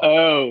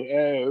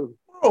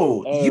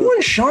 Bro, you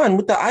and Sean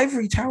with the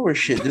Ivory Tower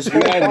shit. This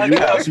whole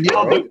podcast,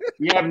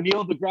 we have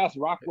Neil deGrasse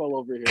Rockwell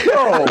over here. We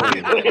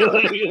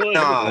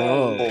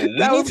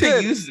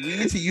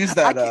need to use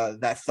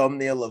that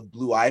thumbnail of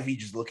Blue Ivy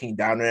just looking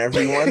down at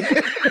everyone.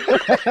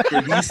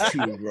 For these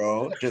two,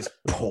 bro, just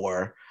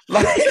poor.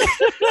 Like,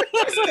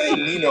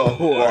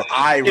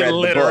 I read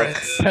the book.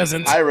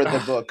 Peasants. I read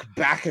the book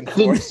back and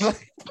forth.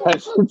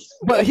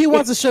 But he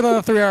wants to shit on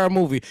a 3-hour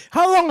movie.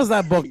 How long is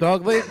that book,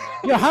 dog? Like,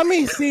 how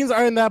many scenes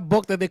are in that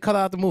book that they cut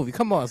out the movie?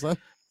 Come on, son.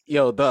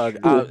 Yo, Doug,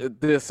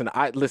 listen.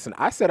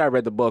 I said I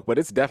read the book, but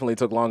it's definitely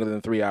took longer than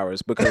 3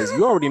 hours because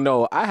you already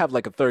know I have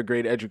like a 3rd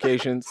grade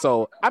education.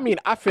 So I mean,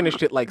 I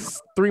finished it like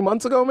 3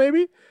 months ago,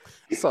 maybe.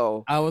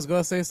 So I was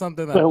gonna say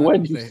something. I prefer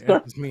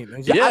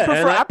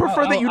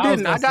that you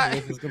didn't.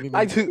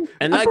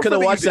 I could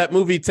have watched that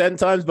movie 10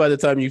 times by the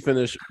time you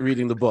finish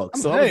reading the book.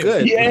 So I'm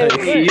good.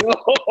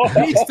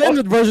 The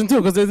extended version too,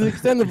 because there's an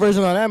extended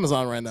version on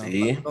Amazon right now.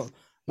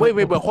 Wait,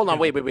 hold on,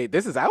 wait.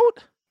 This is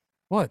out?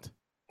 What?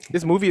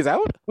 This movie is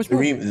out? Which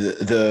movie?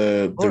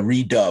 The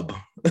redub.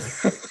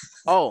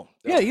 Oh,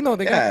 yeah.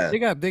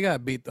 They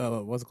got beat.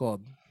 What's it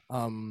called?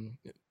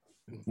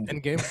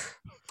 Endgame.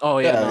 Oh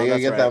yeah, they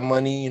gotta get that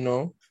money,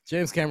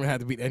 James Cameron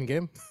had to beat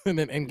Endgame, and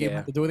then Endgame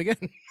had to do it again.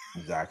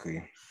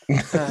 Exactly.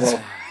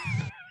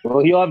 Well,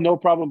 he'll have no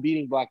problem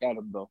beating Black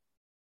Adam, though.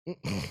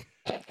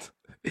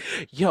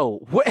 Yo,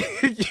 what?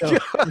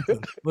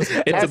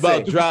 It's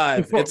about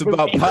drive. It's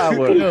about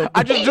power.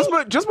 I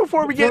just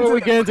before we get into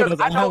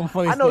it,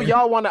 I know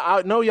y'all want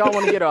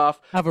to get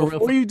off.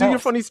 Before you do your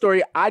funny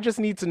story, I just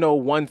need to know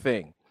one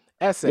thing.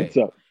 Essay.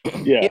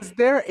 Yeah. Is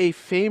there a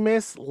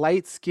famous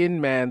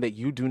light-skinned man that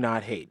you do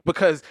not hate?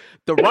 Because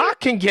The Rock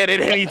can get it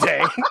any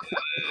day.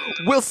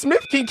 Will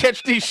Smith can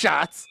catch these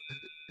shots.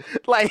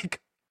 I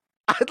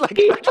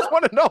just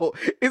want to know: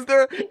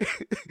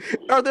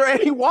 are there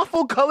any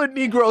waffle-colored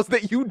Negroes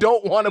that you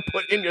don't want to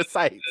put in your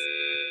sights?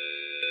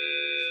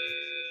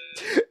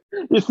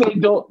 You say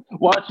don't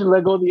watch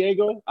Lego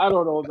Diego? I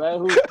don't know,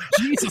 man.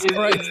 Jesus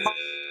Christ.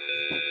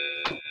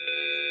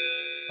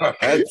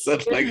 I'm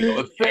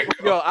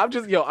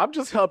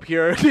just up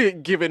here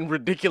giving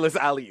ridiculous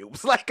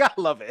alley-oops. Like, I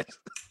love it.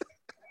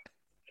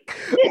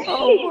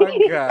 Oh my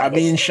god! I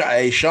mean,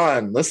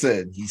 Sean,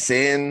 listen, he's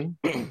saying,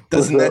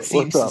 doesn't that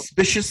seem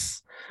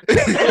suspicious? Where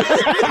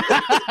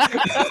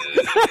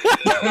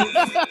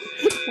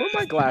are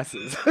my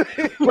glasses?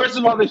 First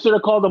of all, they should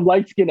have called him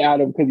light skin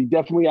Adam because he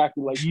definitely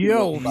acted like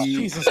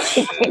Jesus.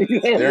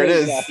 There it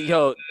is.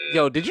 Yo,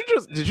 did you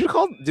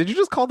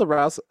just call the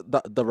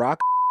Rock?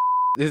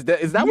 Is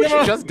that what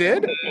you just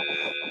did?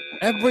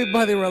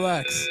 Everybody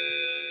relax.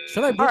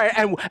 Should I? All right,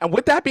 and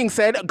with that being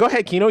said, go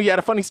ahead, Kino. You had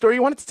a funny story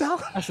you wanted to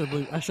tell? I should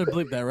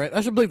bleep that, right?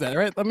 I should bleep that,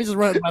 right? Let me just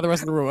run it by the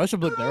rest of the room. I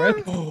should bleep that,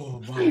 right?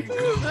 Oh my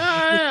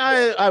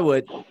god. I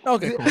would.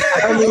 Okay, cool.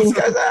 I mean,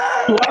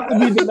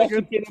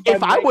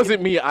 If I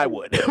wasn't me, I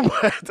would.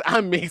 But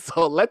I'm me,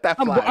 so let that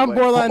fly. I'm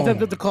borderline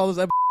tempted to call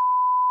this,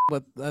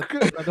 but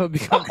that would be.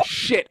 Oh,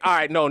 shit. All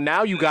right, no.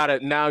 Now you got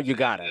it.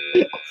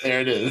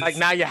 There it is. Like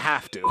now you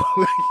have to.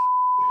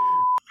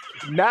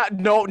 Now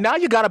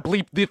you gotta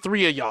bleep the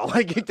three of y'all.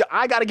 Like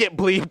I gotta get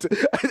bleeped.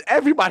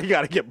 Everybody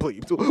gotta get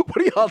bleeped. What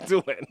are y'all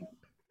doing?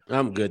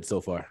 I'm good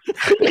so far.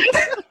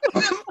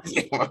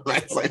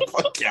 That's like,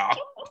 fuck y'all.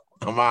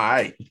 I'm all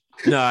right.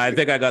 No, I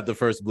think I got the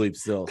first bleep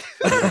still.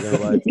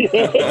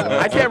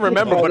 I can't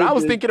remember, but I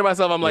was thinking to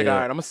myself, I'm like, Yeah. all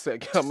right, I'm gonna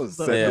set this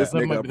That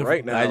nigga might up be the-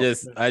 right now. I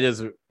just,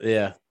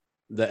 yeah,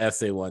 the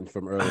essay one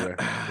from earlier.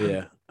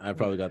 Yeah, I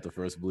probably got the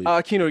first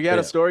bleep. Kino, you had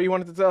Yeah. a story you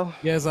wanted to tell?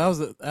 Yes, I was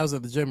at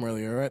the gym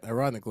earlier, right?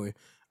 Ironically,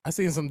 I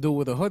seen some dude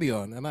with a hoodie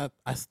on, and I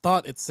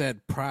thought it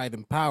said Pride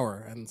and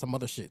Power and some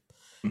other shit.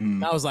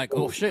 And I was like,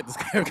 oh shit, this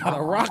guy got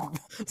a rock.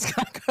 This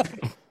guy got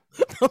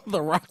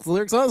the Rock's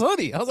lyrics on his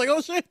hoodie. I was like,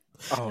 oh shit.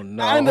 Oh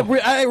no.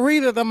 I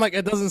read it. I'm like,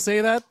 it doesn't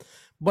say that.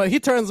 But he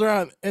turns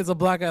around, it's a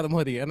Black Adam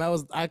hoodie, and I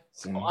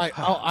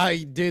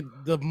did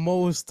the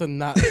most to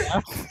not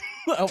laugh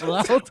out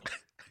loud.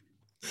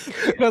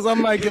 Because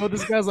I'm like, yo,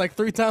 this guy's like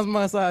 3 times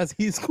my size.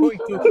 He's going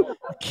to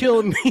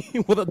kill me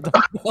with a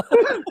double.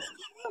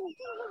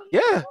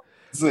 Yeah.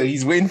 So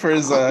he's waiting for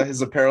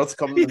his apparel to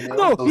come in the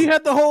mail.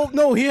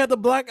 He had the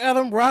Black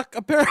Adam Rock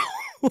apparel.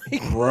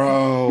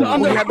 Bro.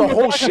 He had the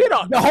whole shit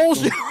on. The whole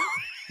shit.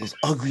 Those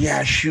ugly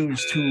ass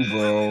shoes too,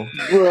 bro.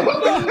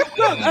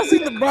 I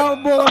seen the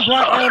brown ball and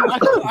Black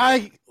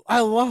Adam. I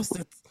lost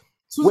it.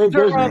 Wait,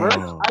 there's Turn merch?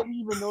 around. I didn't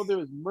even know there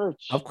was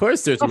merch. Of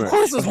course, there's Of merch.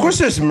 course, Of course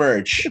there's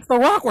merch. it's the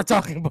Rock we're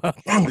talking about.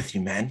 What's wrong with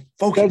you, man? Does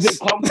Focus. it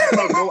come with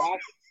like no acting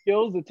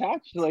skills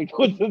attached? Like,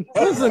 what's the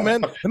Listen,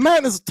 man, the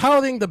man is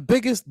touting the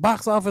biggest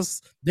box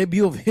office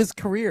debut of his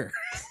career.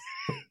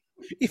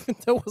 Even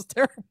though it was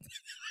terrible.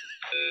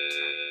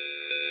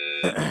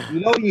 You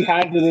know he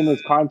has it in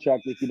his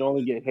contract. He can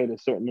only get hit a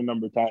certain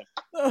number of times.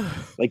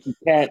 Like he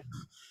can't.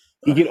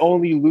 He can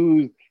only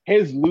lose.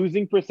 His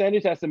losing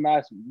percentage has to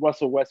match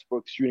Russell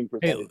Westbrook's shooting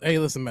percentage. Hey,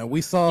 listen, man. We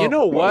saw. You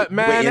know what,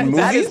 man? in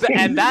That's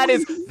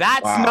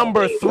Wow.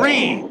 number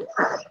 3.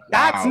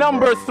 That's Wow,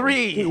 number bro.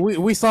 3.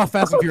 we saw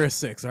Fast and Furious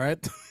 6. All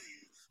right.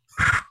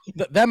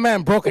 That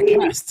man broke a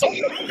cast.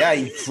 Yeah,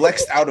 he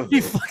flexed out of He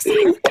it. flexed.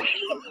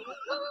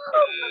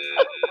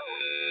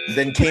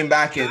 Then came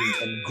back and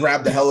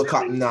grabbed the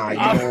helicopter. Nah, you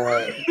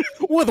know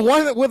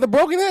what? with a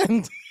broken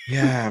end.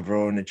 Yeah,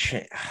 bro. And the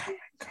chain. Oh my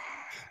god.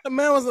 The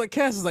man was in the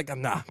cast. Is like,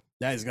 nah,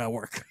 that is gonna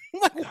work.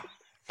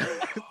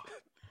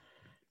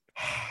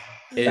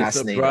 It's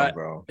Fascinating, about,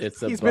 bro. it's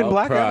He's about been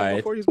Black Adam pride.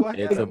 before he's Black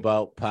It's Adam.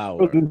 about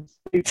power.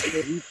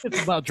 It's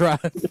about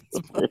drive.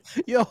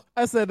 Yo,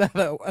 I said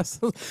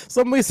that.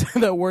 Somebody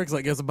said that works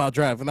like it's about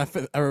drive, and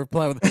I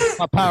replied with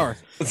about power.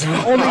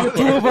 Only the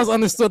 2 of us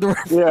understood the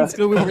reference. Yeah. 'cause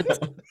we were,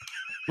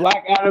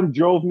 Black Adam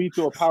drove me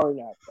to a power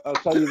nap. I'll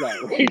tell you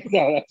that. Right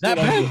now, that's that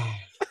what I bad?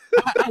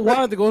 I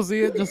wanted to go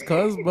see it just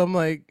cause, but I'm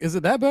like, is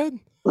it that bad?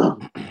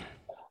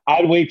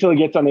 I'd wait till it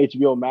gets on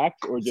HBO Max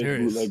or just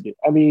Serious. bootleg it.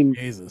 I mean,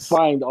 Jesus.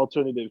 find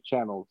alternative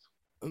channels.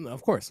 No,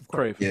 of course.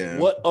 Crave. Yeah.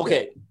 What?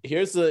 Okay,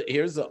 here's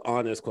the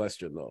honest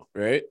question though,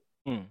 right?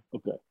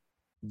 Okay.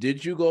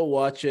 Did you go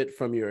watch it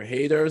from your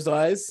hater's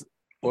eyes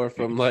or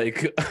from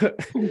like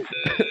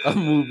a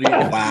movie?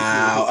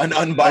 Wow, an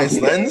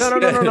unbiased lens.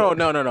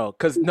 No.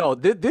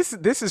 Because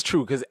this is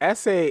true. Because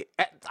essay,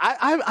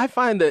 I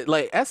find that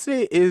like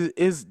essay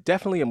is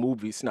definitely a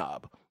movie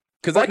snob.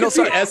 Because I can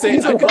see essay.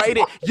 He's a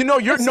writing.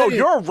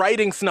 You're a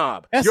writing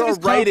snob. You're a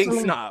Essay's writing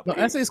costume- snob. No,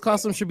 Essay's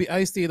costume should be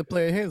Ice-T to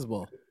play a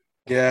handsball.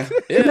 Yeah.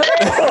 Yeah.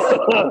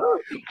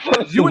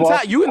 You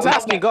and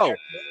Tasky go.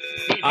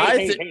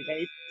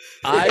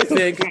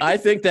 I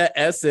think that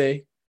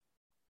essay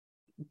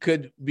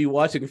could be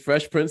watching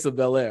Fresh Prince of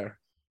Bel-Air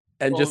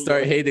and just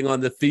start hating on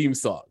the theme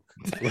song.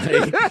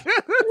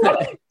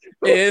 Like,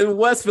 in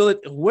West Village,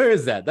 where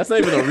is that? That's not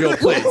even a real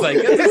place. Like,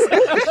 get this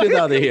shit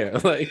out of here.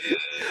 Like,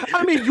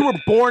 I mean, you were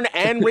born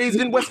and raised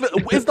in West.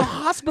 Is the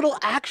hospital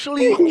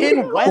actually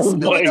in West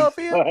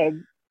Philadelphia?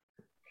 God.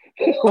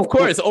 of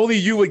course, only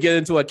you would get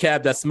into a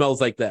cab that smells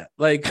like that.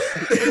 Like,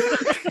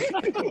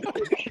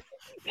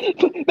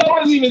 That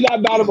wasn't even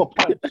that bad of a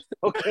punch.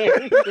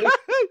 Okay.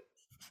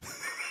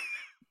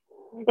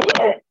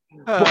 But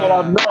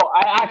no,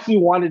 I actually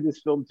wanted this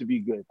film to be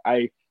good.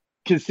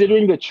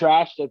 Considering the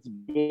trash that's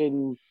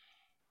been.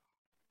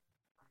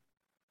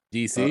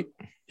 DC,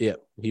 yeah,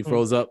 he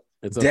froze up.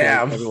 It's okay,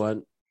 Damn.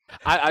 everyone.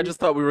 I just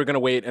thought we were gonna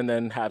wait and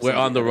then have. We're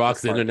somebody on the edit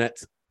rocks this part. internet.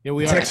 Yeah,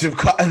 we are.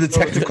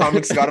 Detective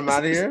Comics got him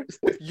out of here.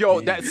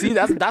 Yo, that's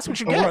what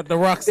you get. The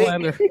Rock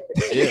slander.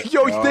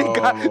 Yo,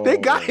 they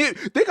got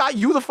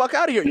you the fuck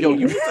out of here. Yo,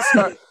 you need to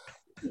start.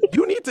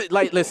 You need to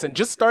listen.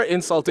 Just start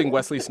insulting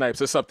Wesley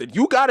Snipes or something.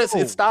 You gotta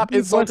stop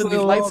insulting these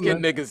light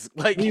skinned niggas.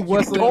 Like you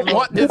don't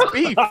want this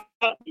beef.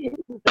 You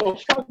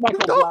don't.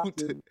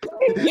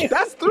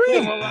 That's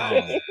 3.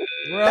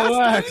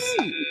 Relax.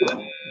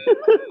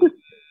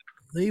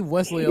 Leave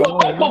Wesley alone.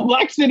 Michael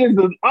Blackson is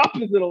the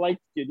opposite of light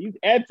skin. He's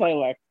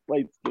anti-light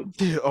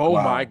skin. Oh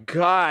my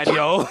god,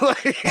 yo!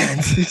 You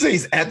say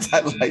he's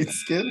anti-light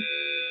skin?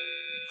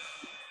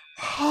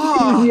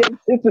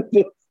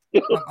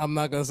 I'm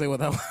not gonna say what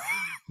that was.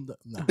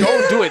 No.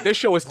 Don't do it. This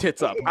show is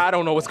tits up. I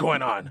don't know what's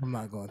going on. I'm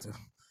not going to.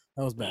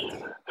 That was bad.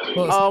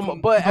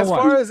 But as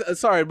far as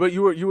sorry, but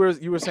you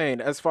were saying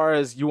as far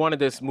as you wanted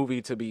this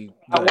movie to be good.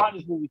 I want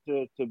this movie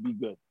to be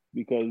good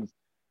because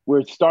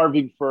we're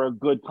starving for a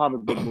good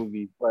comic book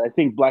movie, but I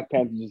think Black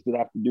Panther just did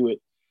have to do it.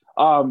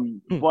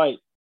 But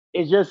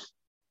it's just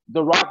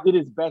The Rock did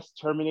his best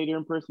Terminator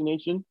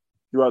impersonation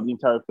throughout the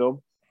entire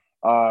film.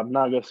 I'm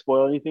not gonna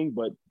spoil anything,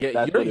 but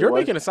you're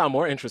making it sound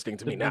more interesting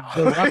to me now.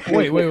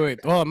 Wait.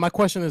 Well, my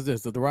question is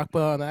this: did The Rock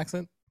put on an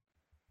accent?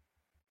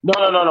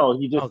 No.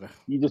 He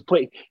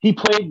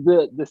played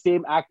the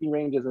same acting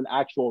range as an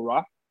actual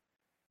Rock.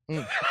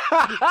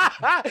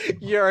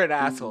 You're an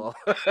asshole.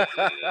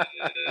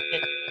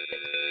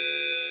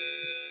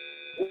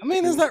 I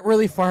mean, is that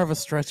really far of a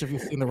stretch if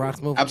you've seen The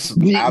Rock's movie?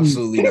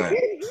 Absolutely not.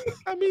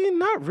 I mean,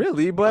 not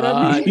really, but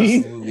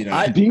absolutely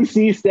not.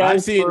 DC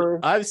stands for.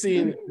 I've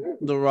seen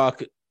The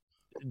Rock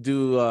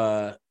do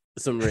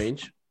some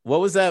range.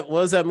 What was that? What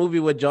was that movie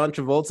with John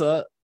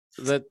Travolta?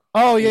 Yeah.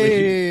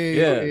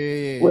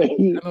 Wait,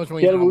 he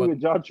had a movie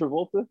with John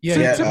Travolta.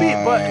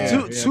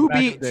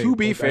 To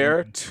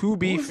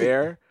be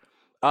fair,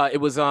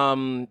 it was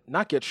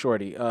not Get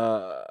Shorty.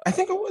 I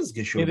think it was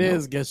Get Shorty. It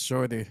is Get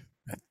Shorty.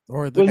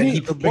 Or he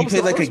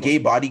played like a gay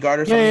bodyguard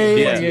or something.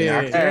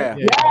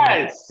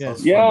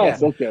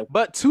 Yes. Okay.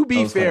 But to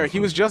be fair, he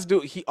was just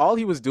all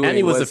he was doing, and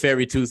he was a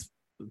fairy tooth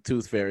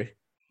fairy.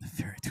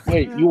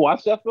 Wait, you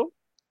watched that film?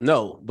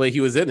 No, but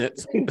he was in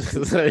it.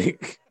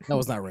 Like, that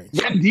was not range.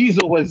 Vin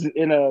Diesel was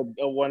in a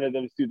one of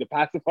them too. The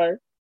Pacifier.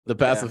 The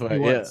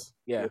Pacifier,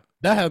 yeah.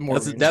 That had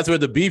more. That's where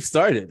the beef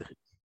started.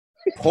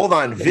 Hold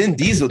on, Vin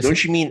Diesel.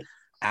 Don't you mean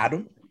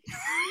Adam?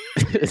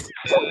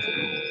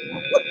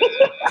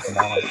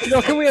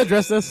 Can we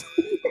address this?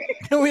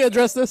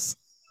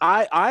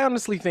 I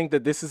honestly think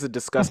that this is a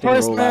disgusting. The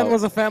first man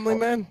was a family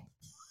man.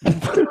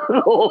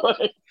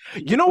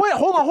 You know what?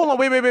 Hold on.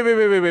 Wait.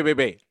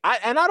 I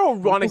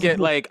don't want to get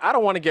I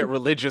don't want to get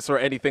religious or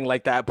anything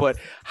like that. But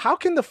how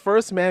can the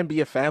first man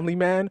be a family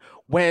man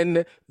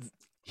when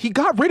he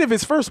got rid of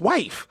his first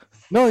wife?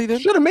 No, he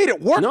didn't. Should have made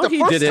it work the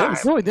first time.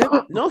 No, he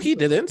didn't. No, he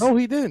didn't. No,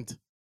 he didn't.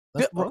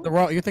 That's the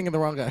wrong. You're thinking the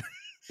wrong guy.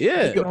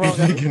 Yeah, You're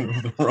thinking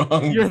the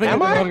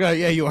wrong guy.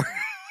 Yeah, you are.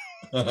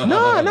 No.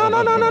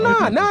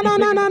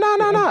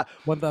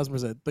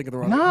 1000% thinking the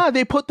wrong. Nah,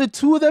 they put the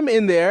two of them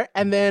in there,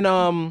 and then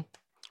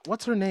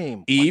what's her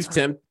name? Eve.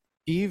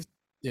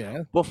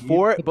 Yeah.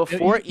 Before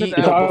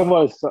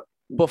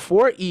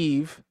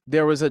Eve,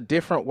 there was a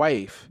different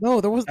wife. No,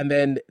 there was. And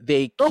then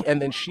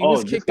she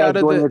was kicked out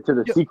of into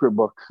the secret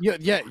book.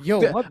 Yeah.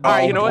 Yo. All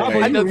right, you know what?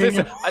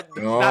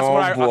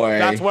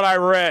 That's what I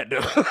read.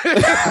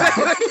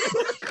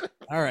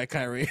 All right,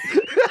 Kyrie.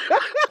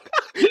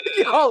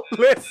 Yo,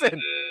 listen.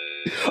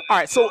 All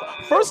right, so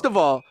first of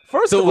all,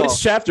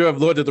 which chapter of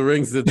Lord of the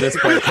Rings did this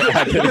part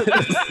happen?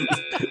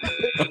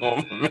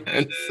 Oh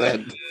man,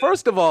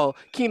 first of all,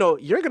 Kino,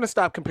 you're gonna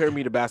stop comparing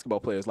me to basketball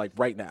players like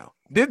right now.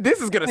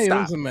 This is gonna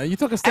stop. Listen, man, you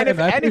took a step.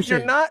 And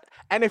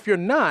if you're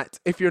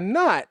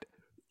not,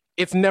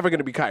 it's never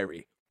gonna be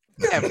Kyrie,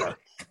 ever.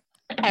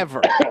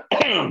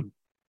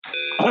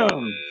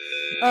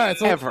 All right,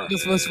 so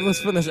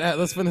let's finish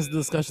the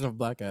discussion of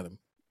Black Adam.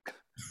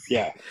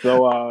 Yeah.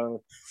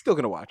 So still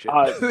gonna watch it.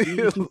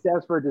 DC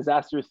stands for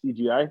disastrous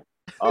CGI.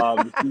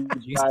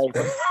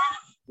 CGI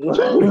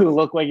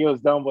looked like it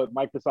was done with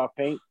Microsoft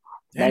Paint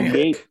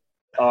 98.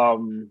 That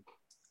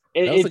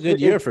was a good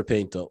year for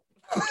Paint, though.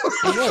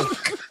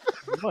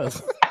 It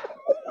was.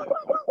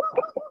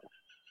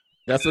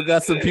 That's what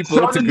got some people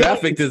into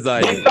graphic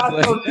design.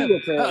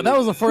 That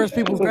was the first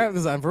people's graphic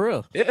design for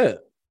real. Yeah.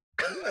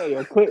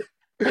 Quick.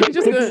 Was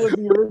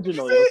the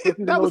original.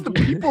 That was the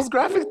people's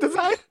graphic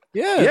design.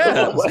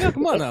 Yeah.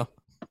 Come on now.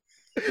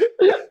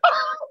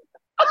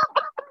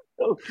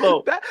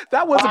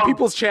 That was a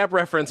People's Champ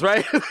reference,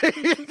 right?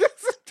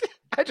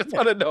 I just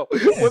want to know,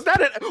 was that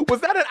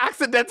an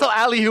accidental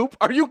alley oop?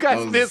 Are you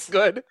guys this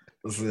good?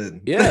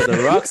 Yeah,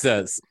 The Rock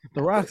says.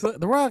 The Rock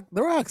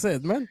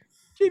says, man.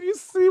 Can you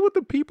see what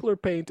the people are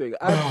painting?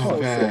 I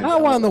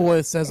want to know what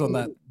it says on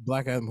that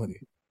Black Adam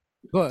hoodie.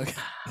 Look,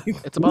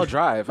 it's about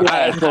drive.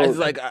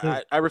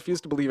 I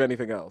refuse to believe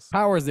anything else.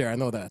 Power's there. I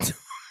know that.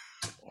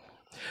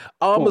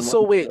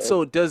 So wait.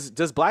 So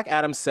does Black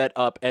Adam set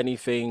up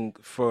anything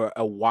for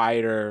a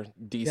wider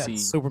DC? Yeah,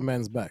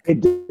 Superman's back.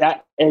 It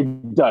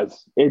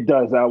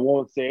does. I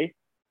won't say,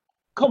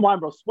 come on,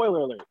 bro.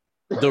 Spoiler alert.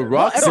 The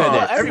Rock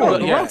said it.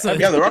 Everyone, The Rock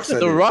said it.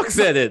 The Rock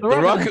said it. The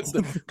Rock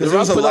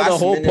put out a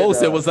whole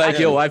post and was like,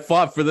 "Yo, I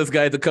fought for this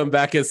guy to come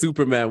back as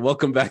Superman.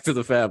 Welcome back to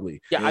the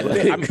family." Yeah,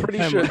 I'm pretty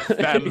sure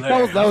family.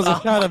 That was a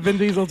shot at Vin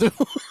Diesel too.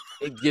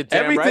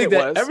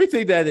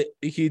 Everything that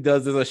he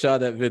does is a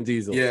shot at Vin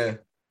Diesel. Yeah.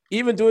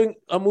 Even doing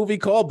a movie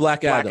called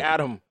Black Adam. Black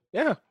Adam.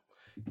 Yeah.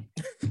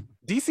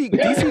 DC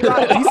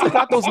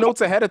got those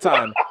notes ahead of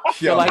time.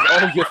 They're like,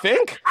 oh, you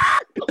think?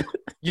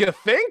 You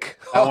think?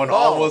 That one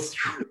almost.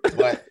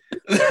 What?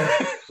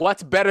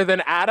 What's better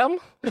than Adam?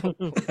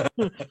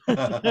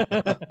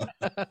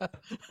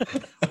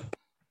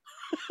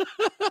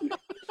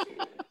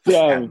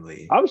 Yeah,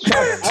 I'm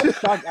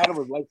shocked Adam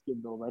was light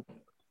skinned though, man.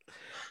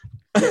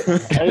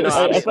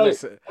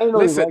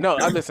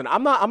 Listen.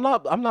 I'm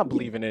not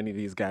believing any of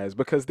these guys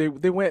because they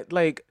went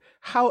like,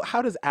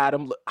 how does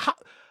Adam look?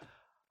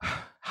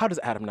 How does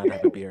Adam not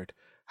have a beard?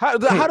 How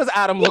does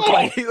Adam look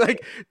like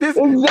this?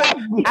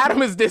 Exactly.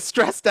 Adam is this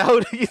stressed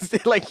out.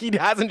 He's like he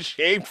hasn't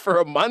shaved for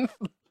a month.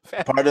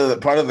 Part of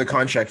the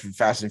contract for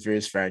Fast and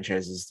Furious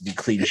franchise is to be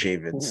clean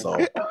shaven. So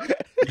it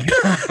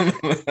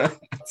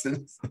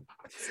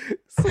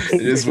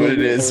is what it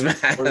is,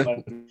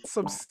 man.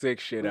 Some sick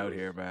shit out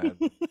here, man.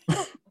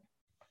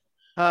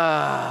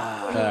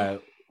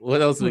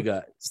 What else we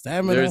got?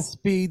 Stamina,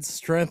 speed,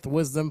 strength,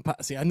 wisdom.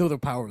 See, I knew the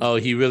power. Oh,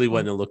 he really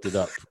went and looked it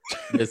up.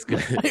 It's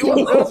good. It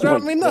was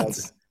driving me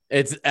nuts.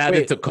 It's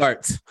added to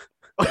carts.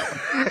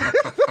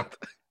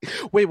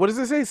 Wait, what does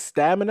it say?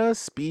 Stamina,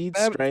 speed,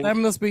 strength.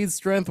 Stamina, speed,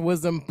 strength,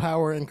 wisdom,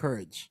 power, and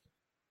courage.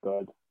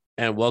 God.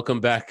 And welcome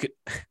back,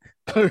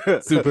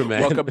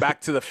 Superman. Welcome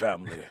back to the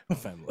family.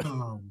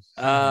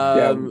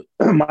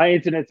 My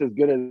internet's as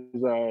good as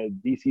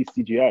DC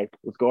CGI.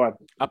 Let's go on.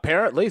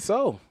 Apparently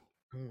so.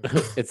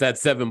 It's at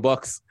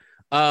 $7.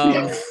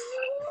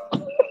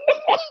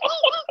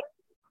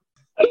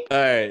 All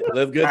right,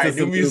 let's get to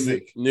some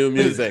new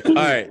music. All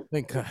right.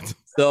 Thank God.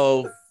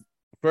 So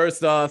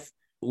first off,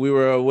 we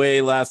were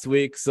away last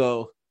week,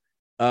 so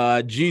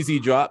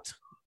Jeezy dropped.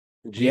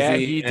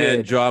 He did.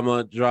 And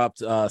Drama dropped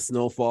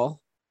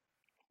Snowfall.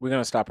 We're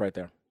gonna stop right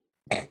there.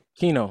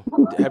 Kino,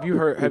 have you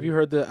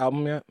heard the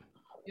album yet?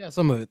 Yeah,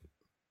 some of it.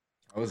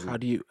 How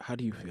do you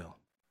feel?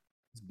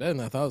 It's better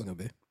than I thought it was gonna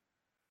be.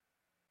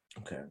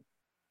 Okay.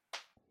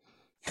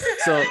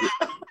 So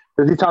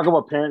does he talk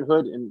about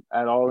parenthood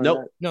at all?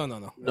 Nope.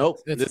 No.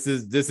 This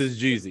is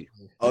Jeezy.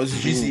 Oh, this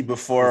is Jeezy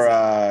before.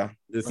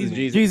 This is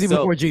Jeezy. Jeezy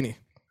before Genie.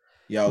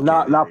 Yeah, okay.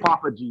 Not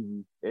Papa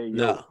Jeezy. Hey,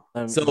 no.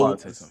 So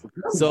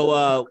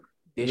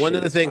one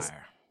of the things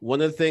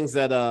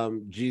that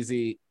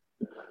Jeezy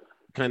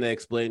kind of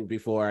explained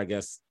before, I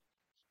guess,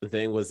 the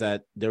thing was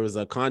that there was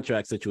a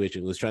contract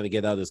situation. He was trying to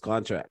get out of his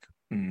contract.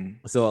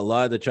 Mm-hmm. So a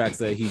lot of the tracks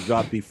that he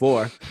dropped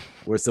before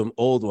were some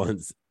old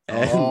ones.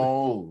 And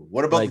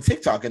what about the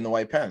TikTok in the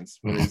white pants?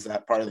 Is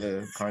that part of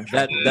the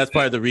contract? That's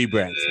part of the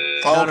rebrand.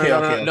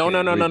 Okay.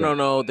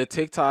 No. The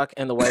TikTok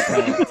and the white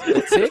pants.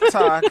 The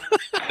TikTok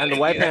and the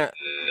white pants.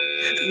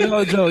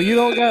 Yo, Joe, you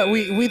don't got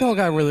we don't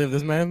got to relive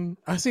this, man.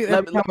 I see it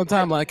every time on the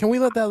timeline. Can we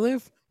let that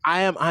live?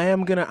 I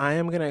am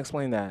gonna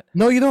explain that.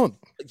 No, you don't.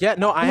 Yeah,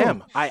 no, I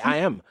am. I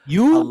am.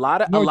 You a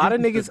lot of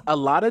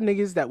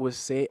niggas that were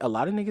saying a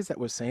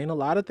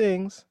lot of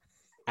things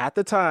at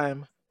the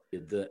time.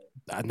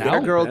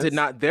 Their girl did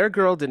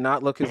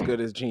not look as good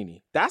as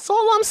Jeannie. That's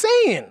all I'm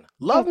saying.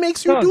 Love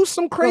makes you do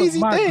some crazy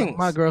things.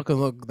 My girl can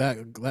look that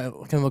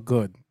can look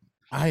good.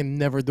 I ain't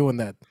never doing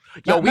that.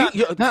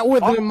 Not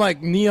with them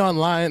like neon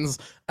lines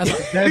as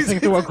I'm dancing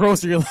through a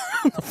grocery line.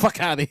 The fuck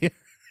out of here.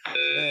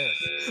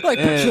 Like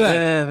picture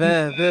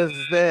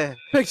that.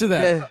 Picture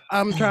that.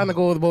 I'm trying to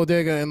go to the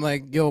bodega and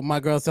like, yo, my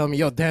girl's telling me,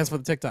 yo, dance for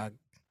the TikTok.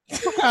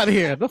 Fuck out of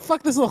here. The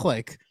fuck this look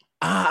like?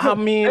 I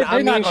mean,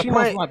 they're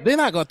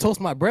not gonna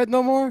toast my bread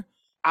no more.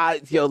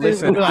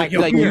 Listen,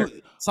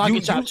 soggy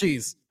chopped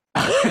cheese.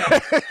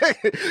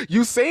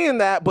 You saying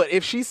that, but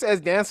if she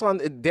says dance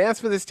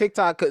for this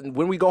TikTok,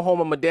 when we go home,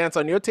 I'm gonna dance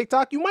on your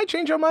TikTok, you might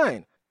change your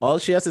mind. All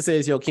she has to say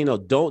is, yo, Kino,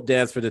 don't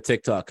dance for the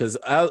TikTok, because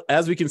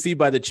as we can see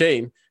by the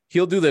chain,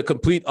 he'll do the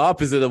complete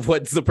opposite of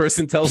what the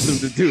person tells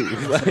him to do.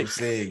 Like, I'm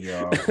saying,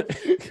 yo.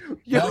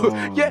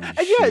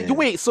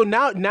 Wait, so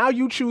now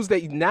you choose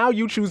that. Now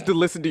you choose to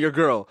listen to your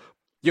girl.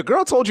 Your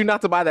girl told you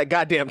not to buy that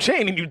goddamn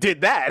chain, and you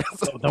did that.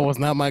 That was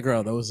not my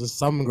girl. That was just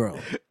some girl.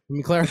 Let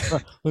me clarify.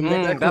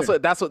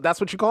 That's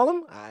what you call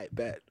him. I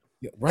bet.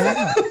 Yo,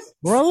 relax.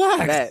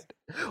 Bet.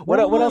 What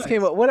else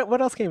came out?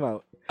 What else came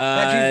out?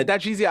 That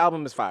Jeezy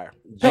album is fire.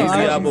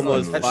 Jeezy album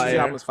was fire. Jeezy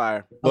album was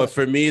fire. But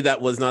for me, that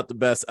was not the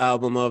best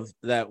album of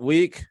that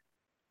week.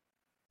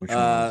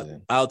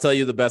 I'll tell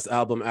you the best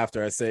album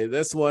after I say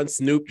this one.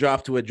 Snoop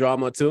dropped to a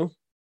Drama too.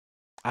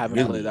 I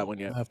haven't played that one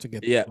yet. I have to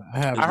get. Yeah,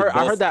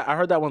 I heard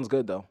that one's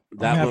good though.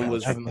 That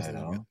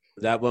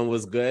one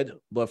was good.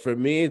 But for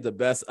me, the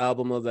best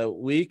album of that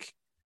week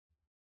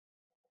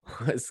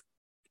was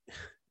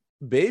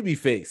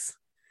Babyface.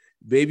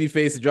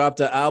 Babyface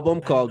dropped an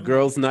album called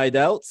Girls Night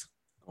Out.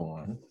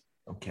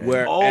 Okay.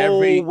 Where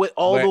with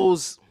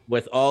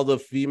all the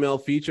female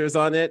features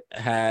on it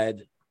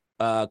had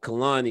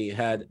Kalani,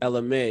 had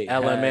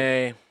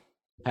LMA,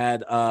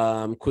 had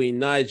Queen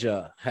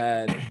Naija,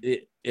 had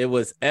it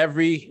was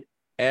every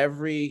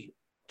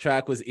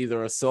track was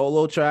either a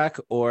solo track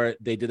or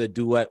they did a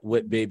duet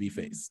with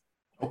Babyface.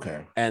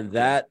 Okay. And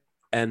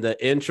the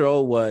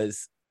intro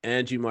was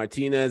Angie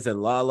Martinez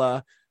and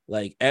Lala,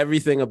 like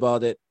everything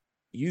about it.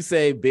 You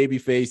say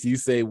Babyface, you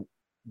say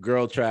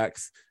girl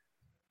tracks,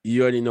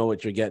 you already know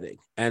what you're getting.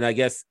 And I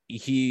guess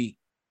he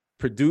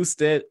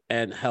produced it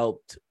and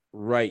helped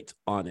write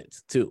on it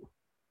too.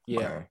 Yeah.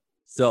 Okay.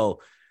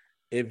 So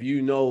if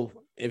you know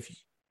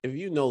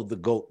the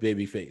GOAT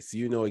Babyface,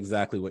 you know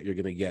exactly what you're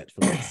gonna get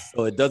from it.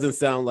 So it doesn't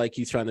sound like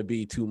he's trying to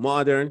be too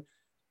modern.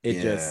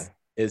 It's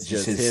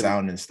just his him.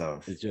 sound and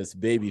stuff. It's just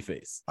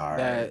Babyface. All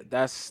right.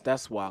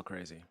 That's wild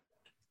crazy.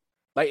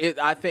 Like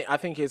I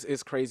think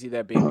it's crazy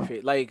that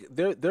Babyface, like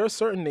there are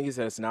certain niggas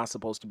that's not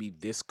supposed to be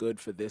this good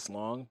for this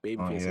long.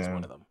 Babyface is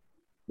one of them.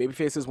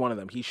 Babyface is one of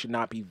them. He should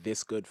not be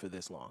this good for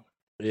this long.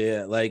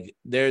 Yeah, like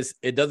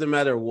it doesn't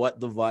matter what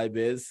the vibe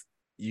is.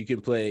 You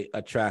can play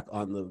a track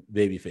on the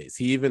Babyface.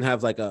 He even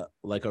has like a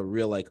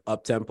real like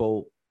up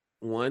tempo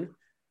one,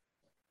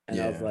 and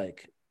I was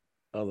like,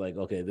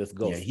 okay, this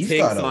goes. Yeah,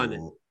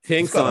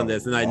 Tink's on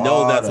this, and I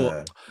know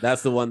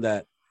that's the one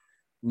that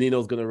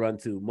Nino's gonna run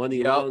to.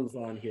 Money Long's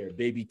on here.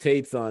 Baby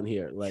Tate's on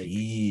here. Like,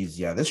 jeez,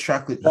 yeah, this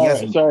track.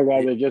 Sorry,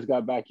 guys, I just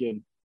got back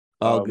in.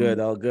 All good.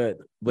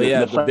 But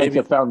yeah, the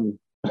Baby found me.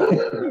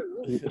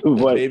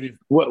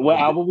 What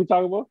album we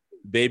talking about?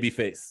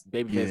 Babyface.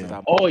 Babyface's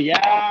album. Oh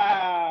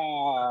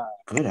yeah,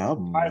 good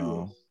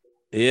album.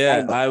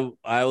 Yeah,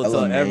 I will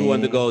tell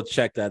everyone to go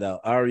check that out.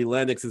 Ari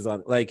Lennox is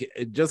on. Like,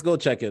 just go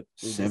check it.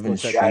 He's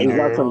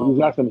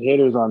got some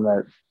hitters on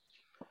that.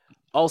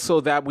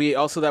 Also that week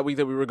that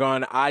we were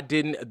gone,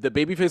 the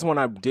Babyface one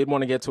I did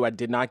want to get to. I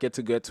did not get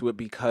to it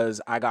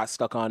because I got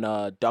stuck on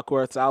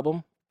Duckworth's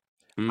album.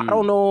 I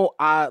don't know.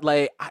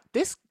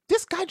 This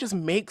guy just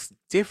makes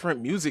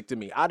different music to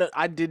me. I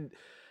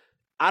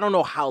don't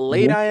know how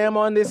late I am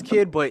on this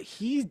kid, but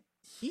he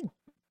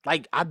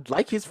like, I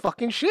like his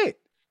fucking shit.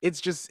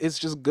 It's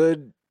just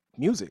good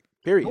music.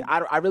 Period.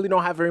 I really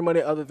don't have very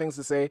many other things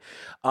to say.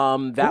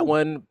 That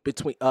one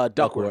between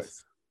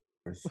Duckworth.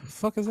 What the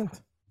fuck is it?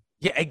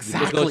 Yeah,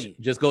 exactly.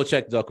 Just go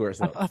check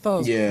Duckworth out. I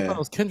thought it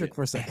was Kendrick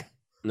for a second.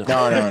 No.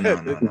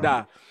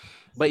 Nah.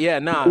 But yeah,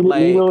 nah.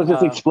 Nino was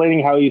just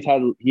explaining how he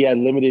had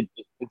limited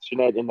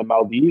internet in the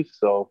Maldives,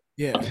 so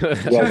yeah.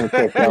 He hasn't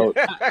checked out.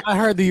 I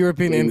heard the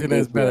European internet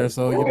is better,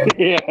 so you know.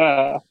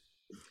 Yeah.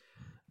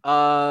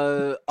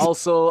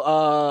 Also,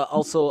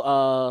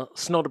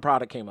 Snow the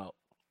Product came out.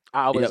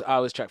 I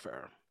always check for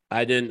her.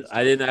 I didn't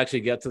actually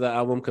get to the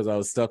album because I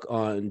was stuck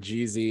on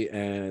Jeezy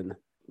and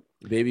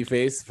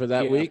Babyface for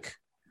that week.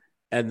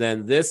 And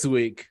then this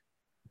week,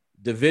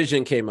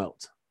 Division came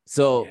out.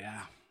 So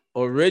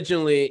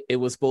originally it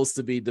was supposed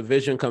to be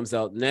Division comes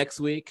out next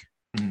week,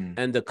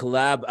 and the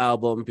collab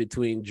album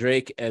between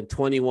Drake and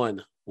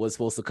 21 was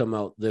supposed to come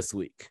out this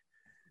week.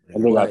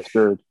 And they got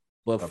scared.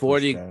 But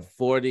 40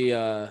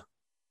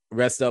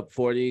 rest up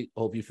 40,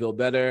 hope you feel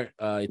better.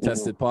 He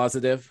tested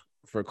positive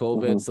for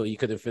COVID, so he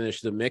couldn't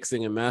finish the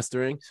mixing and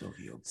mastering.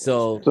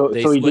 So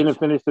he didn't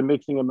finish the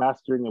mixing and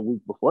mastering a week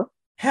before?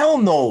 Hell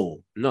no.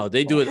 No,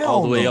 they do it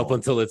all the way up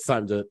until it's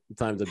time to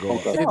go.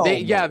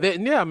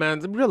 Man.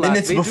 Realize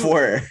minutes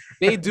before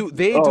they do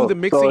the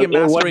mixing and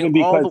mastering. It wasn't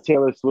because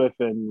Taylor Swift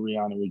and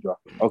Rihanna were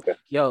dropping. Okay,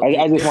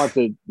 I just want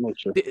to make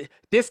sure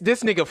this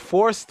nigga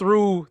forced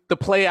through the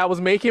play I was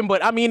making,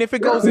 but I mean, if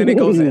it goes in, it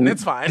goes in.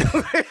 It's fine.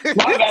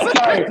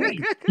 Sorry,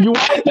 you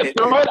wanted to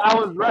throw it. I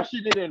was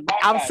rushing it in.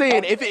 I'm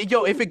saying if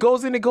it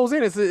goes in, it goes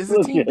in. It's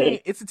a team game.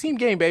 It's a team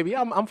game, baby.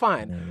 I'm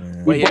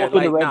fine. But yeah,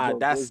 like nah,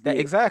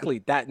 exactly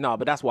that. No,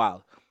 but that's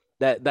wild.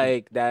 That.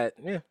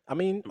 Yeah, I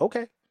mean,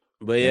 okay.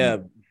 But yeah,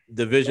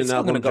 Division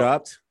album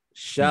dropped.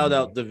 Shout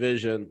out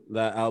Division,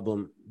 that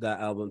album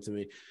to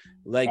me.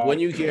 Like when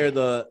you hear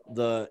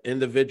the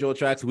individual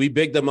tracks, we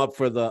bigged them up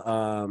for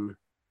the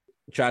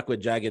track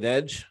with Jagged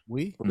Edge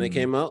when they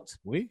came out.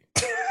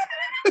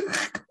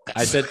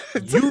 I said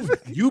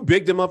you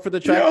bigged him up for the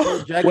track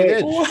with Jagged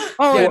Edge.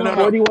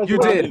 You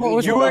did.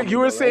 You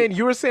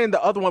were saying the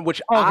other one,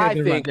 which I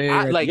think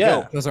I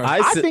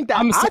think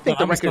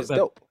the record is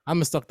dope. I'm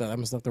gonna stuck that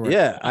record.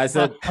 Yeah, I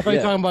said. I thought you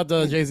were talking about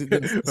the Jay-Z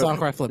song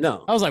 "Cry Flip."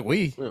 No, I was like,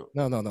 No.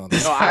 I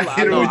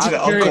get it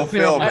to Uncle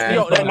Phil,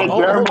 man.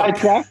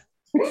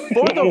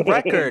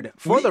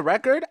 For the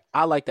record,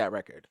 I like that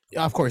record.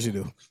 Yeah, of course you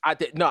do. I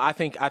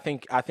think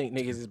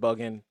niggas is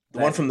bugging. The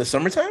one from the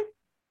summertime.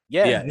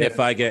 Yeah. If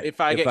I get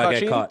caught.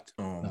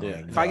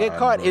 If I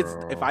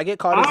get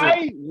caught,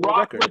 I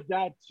rock with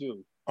that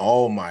too.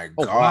 Oh my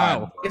god!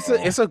 Wow. It's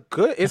a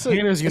cool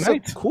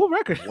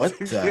record. What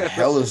the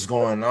hell is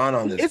going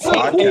on this it's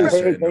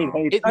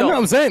podcast? I know what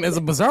I'm saying. It's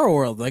a bizarre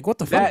world. Like what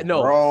the fuck?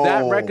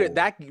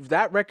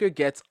 That record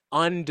gets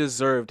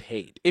undeserved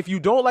hate. If you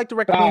don't like the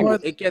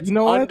record, it gets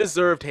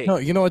undeserved hate. No,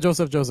 you know what,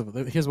 Joseph?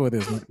 Here's what it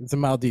is. Man. It's the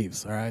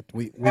Maldives. All right,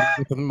 we live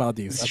in the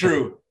Maldives. It's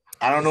true.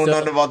 I don't know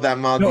nothing about that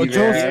Mount No,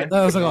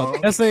 Diver.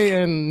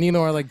 Essay and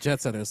Nino are like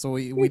jet setters, so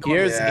we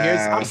Here's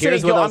I'm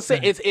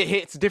saying it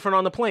hits different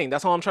on the plane.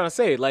 That's all I'm trying to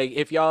say. Like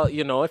if y'all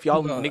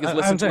niggas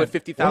listen to it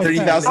 50,000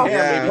 30,000.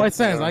 Yeah. White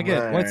Sands, I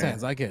get. White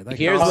Sands, I get.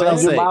 Here's what I'll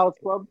say.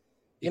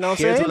 You know what I'm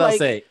saying? Here's what I'll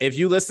say. If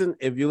you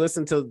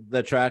listen to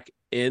the track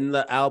in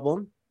the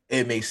album,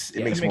 it makes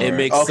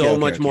so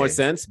much more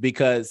sense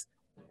because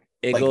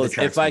it like goes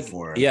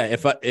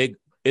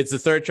it's the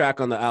third track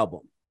on the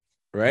album,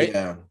 right?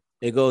 Yeah.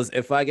 It goes,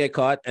 if I get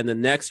caught, and the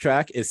next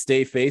track is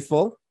Stay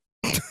Faithful.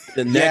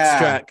 The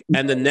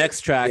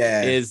next track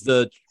is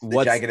the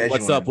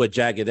what's up with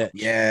Jagged Edge.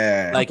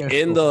 Yeah. Like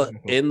in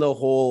the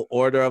whole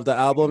order of the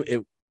album,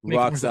 it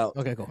rocks out.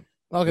 Okay, cool.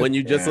 Okay. When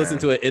you just listen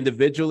to it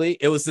individually,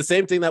 it was the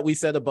same thing that we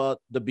said about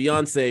the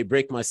Beyonce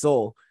Break My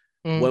Soul.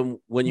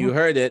 When you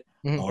heard it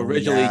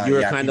originally, you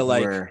were kind of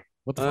like,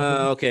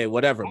 okay,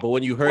 whatever. But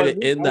when you heard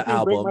it in the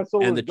album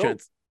and the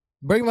trends.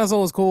 Break My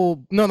Soul is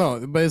cool.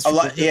 No, but it's a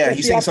lot. Yeah,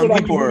 he's saying some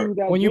people are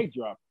when you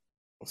drop.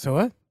 So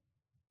what?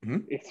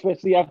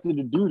 Especially after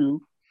the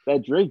doo-doo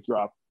that Drake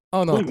dropped.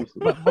 Oh no,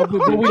 but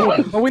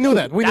we knew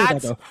that. We knew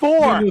that though.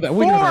 Four.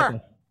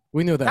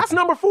 We knew that. That's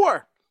number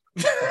 4.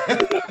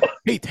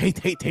 Hate.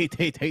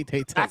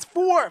 That's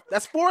 4.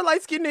 That's 4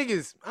 light skinned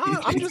niggas.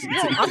 I'm just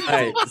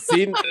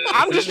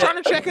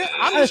trying to check it.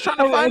 I'm just trying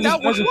to find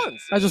out which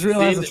ones. I just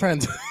realized the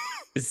trend.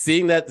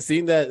 Seeing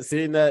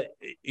that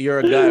you're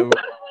a guy.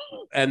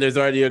 And there's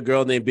already a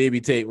girl named Baby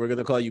Tate. We're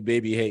gonna call you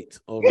Baby Hate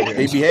over here.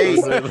 Baby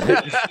Hate.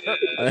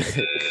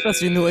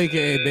 That's your new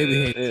AKA,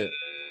 Baby Hate.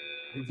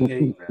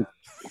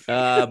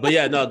 Yeah. But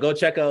yeah, no, go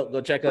check out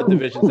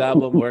Division's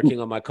album, Working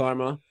on My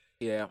Karma.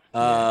 Yeah.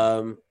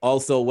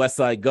 Also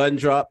Westside Gunn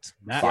dropped.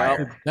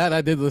 Fire. That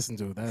I did listen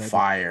to.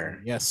 Fire.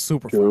 Yeah,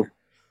 super fire.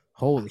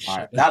 Holy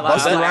shit. That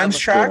Busta Rhymes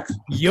track.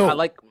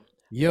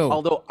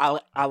 Although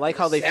I like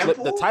how they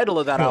flipped the title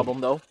of that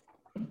album though.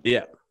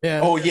 Yeah.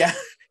 Oh yeah.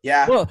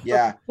 Yeah,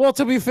 Well,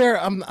 to be fair,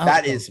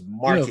 that is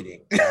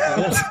marketing.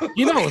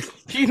 He knows.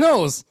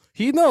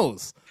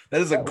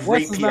 That is a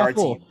great PR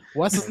team.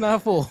 Wes is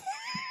not full.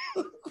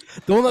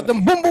 Don't let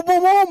them boom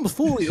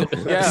fool you.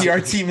 Yeah. PR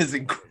team is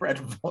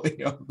incredible.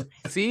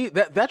 See,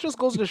 that just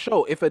goes to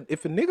show if a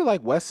nigga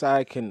like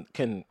Westside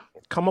can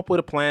come up with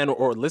a plan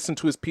or listen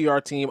to his PR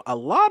team, a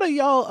lot of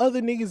y'all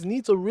other niggas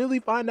need to really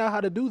find out how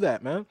to do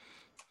that, man.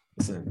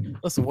 Listen,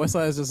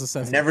 Westside is just a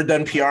sense. Never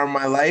done PR in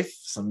my life.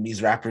 Some of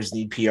these rappers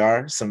need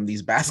PR. Some of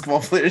these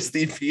basketball players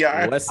need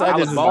PR. Westside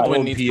is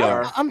Baldwin needs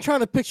PR. I'm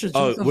trying to picture.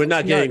 We're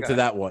not getting to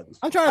that one.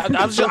 I'm trying to.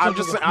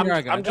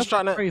 I'm just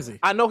trying to. Crazy.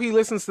 I know he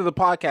listens to the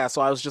podcast,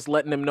 so I was just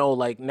letting him know.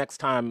 Like next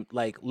time,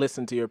 like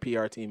listen to your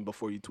PR team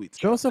before you tweet.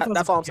 Joseph,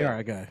 that's all I'm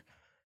saying. Guy.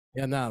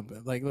 Yeah,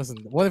 like listen.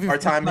 What if you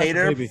part-time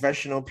hater,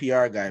 professional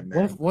PR guy,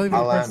 man? What if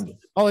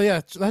oh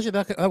yeah,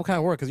 that would kind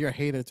of work because you're a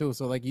hater too.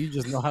 So like you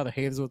just know how to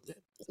hate is with.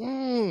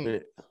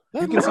 You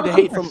can see the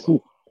hate from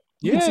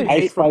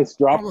Ice Spice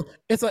drop.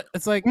 It's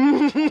like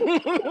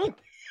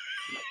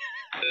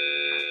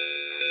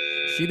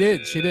she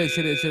did.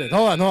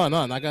 Hold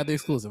on. I got the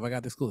exclusive.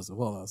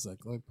 Hold on a sec.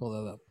 Let me pull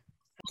that up.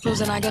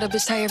 Frozen, I get a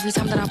bitch tired every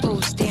time that I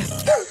post. Damn.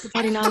 The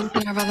party now,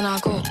 I'd rather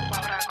not go.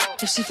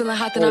 If she feeling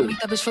hot, then I make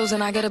that bitch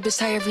frozen. I get a bitch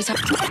tired every time.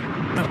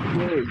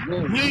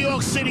 New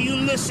York City, you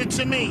listen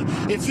to me.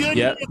 If you're in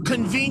a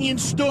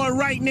convenience store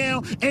right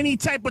now, any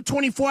type of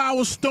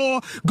 24-hour store,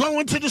 go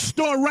into the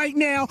store right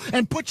now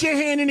and put your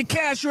hand in the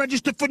cash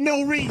register for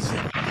no reason.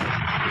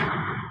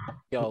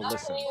 Yo,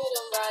 listen.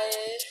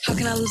 How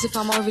can I lose if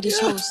I'm already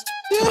chose?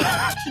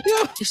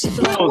 If she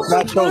feeling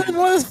hot,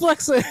 what is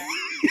flexing?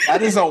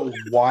 That is a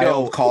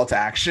wild call to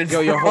action.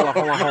 Yo, hold on.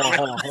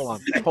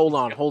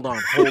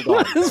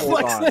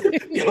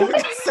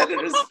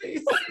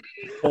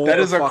 That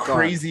is a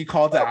crazy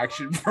call to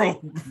action,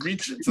 bro.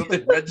 Reach into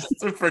the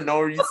register for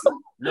no reason.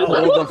 No,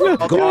 hold the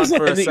fuck on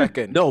for a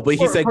second. No, but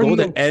he said go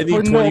to any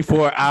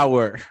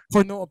 24-hour.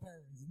 For no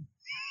apparent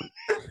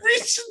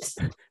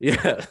reason.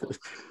 Yeah.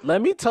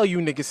 Let me tell you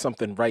niggas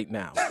something right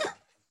now.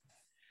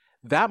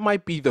 That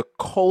might be the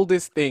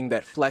coldest thing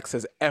that Flex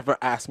has ever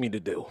asked me to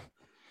do.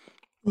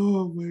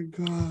 Oh my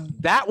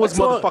god. That was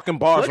motherfucking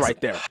bars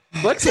right there.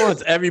 Flex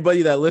wants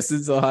everybody that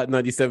listens to Hot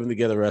 97 to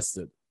get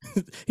arrested.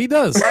 He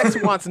does. Flex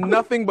wants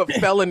nothing but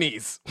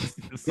felonies.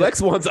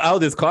 Flex wants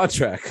out his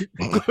contract.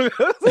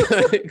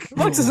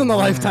 Flex is in the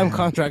lifetime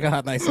contract at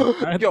Hot 97.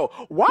 Right? Yo,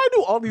 why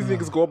do all these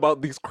niggas go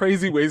about these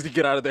crazy ways to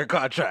get out of their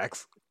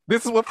contracts?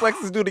 This is what Flex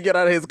is doing to get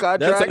out of his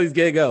contract. That's how he's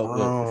getting out.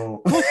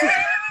 Oh.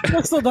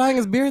 Flex still dyeing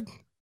his beard?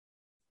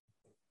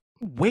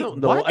 Wait,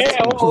 no, what? Why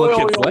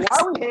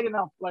are we hating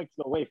on Flex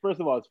though? Wait,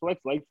 first of all, is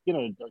Flex light skin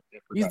or dark skin?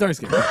 He's dark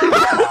skin.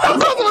 I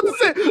was about to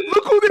say,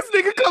 look who this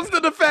nigga comes to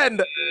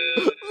defend.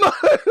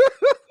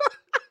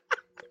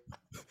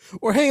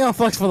 We're hanging on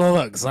Flex for the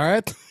looks, all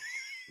right?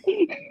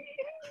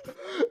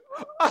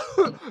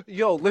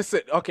 Yo,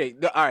 listen. Okay,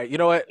 all right. You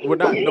know what? We're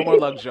not. No more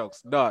lug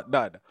jokes. None.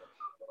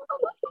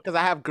 Because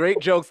I have great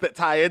jokes that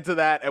tie into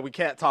that, and we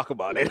can't talk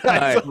about it. All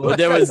right. Well,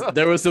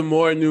 there was some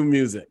more new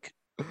music.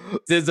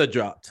 SZA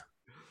dropped.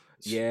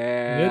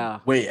 Yeah.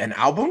 Wait, an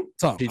album?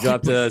 Song. She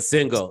dropped a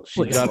single.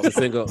 She Please. dropped a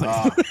single.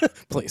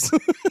 Please.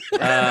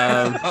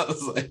 I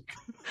was like,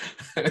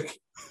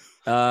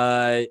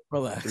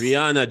 Relax.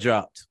 Rihanna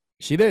dropped.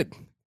 She did.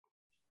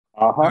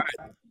 Uh-huh.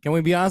 Can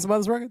we be honest about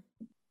this record?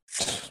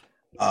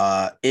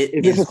 it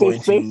Is this is a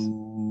going safe space?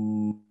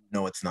 to.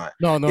 No, it's not.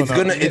 No. It's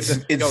gonna.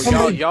 It's.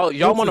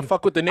 Y'all want to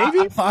fuck with the Navy?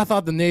 I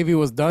thought the Navy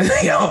was done.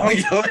 I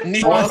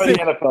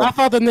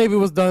thought the Navy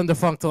was done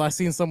defunct till I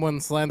seen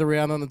someone slander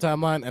Rihanna on the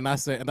timeline, and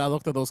I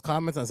looked at those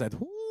comments. And I said,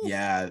 "Ooh,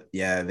 Yeah.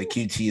 The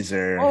QTs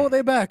are. oh,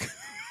 they back.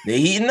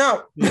 They heating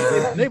up.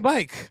 they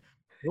bike.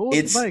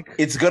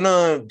 It's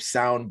gonna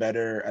sound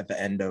better at the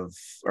end of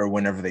or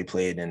whenever they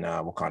play it in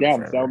Wakanda. Yeah,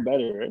 Forever. sound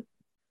better, right?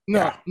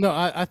 No,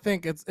 I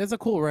think it's a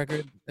cool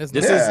record. This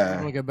is I'm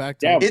gonna get back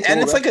to it. And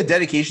it's like a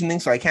dedication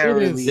thing, so I can't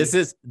really. This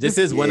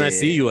is when I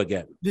see you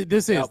again.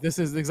 This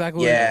is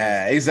exactly what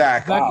Yeah, it is.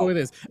 exactly. Exactly what it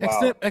is.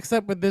 Wow.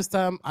 Except with this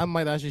time, I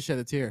might actually shed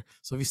a tear.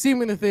 So if you see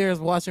me in the theaters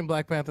watching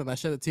Black Panther and I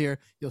shed a tear,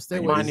 you'll stay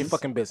away. Mind your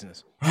fucking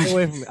business. Stay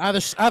away from me. Either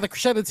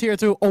shed a tear or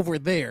two over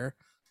there,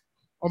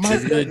 or my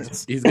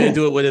business. He's gonna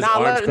do it with his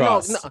arms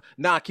crossed.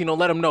 Kino,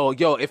 let him know.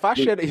 Yo, if I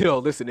shed,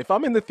 listen, if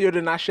I'm in the theater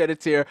and I shed a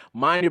tear,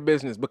 mind your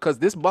business because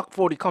this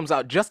 $140 comes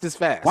out just as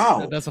fast.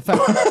 Wow, that's a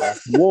fact.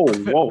 Whoa.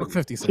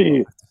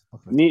 $150.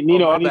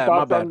 Nino, any my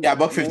thoughts bad. on? Yeah,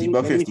 $150, any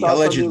thoughts on the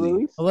allegedly.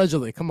 release?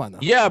 Allegedly, come on now.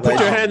 Yeah, put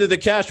your hand in the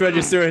cash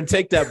register and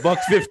take that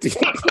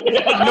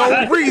 $150.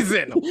 No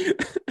reason.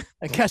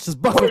 And cash this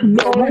bucket.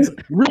 No reason.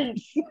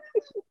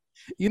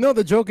 You know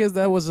the joke is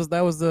that was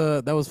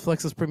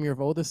Flex's premiere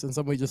of Otis, and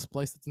somebody just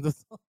spliced it into the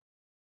song.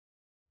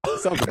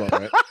 Sounds about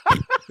right.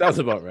 That's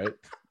about right.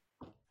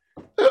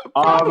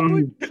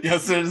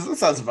 Yes, it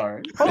sounds about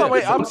right. Hold on,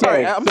 wait. I'm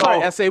sorry.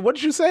 Essay. What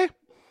did you say?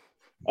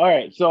 All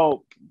right,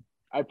 so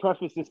I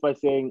preface this by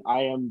saying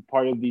I am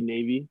part of the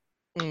Navy.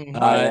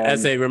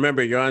 Essay.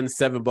 Remember, you're on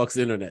 $7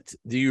 internet.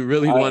 Do you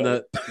really want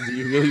to?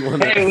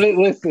 Hey,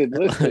 listen.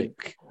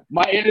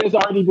 My internet's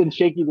already been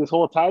shaky this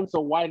whole time,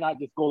 so why not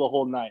just go the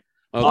whole night?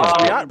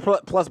 Okay.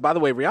 Plus, by the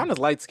way, Rihanna's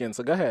light skinned,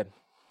 so go ahead.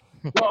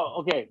 Well,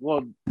 okay.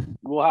 Well,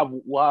 we'll have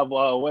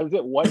what is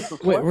it? One for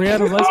Wait,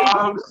 Rihanna's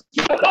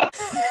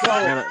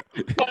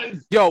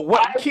Yo,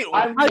 what?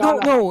 I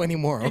don't know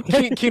anymore.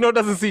 Okay? Kino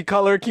doesn't see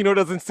color. Kino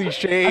doesn't see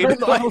shade. I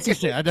don't see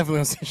shit. I definitely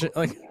don't see shit.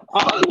 Like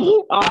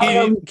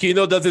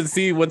Kino doesn't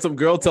see when some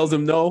girl tells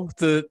him no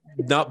to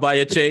not buy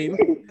a chain.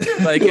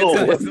 Like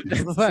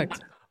it's a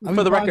fact.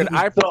 For the record,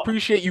 I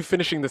appreciate you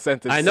finishing the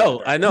sentence. I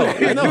know.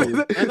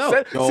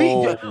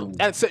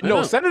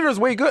 Senator's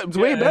way good. It's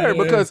way better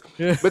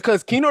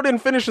because Kino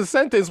didn't finish the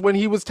sentence when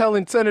he was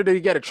telling Senator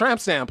to get a tramp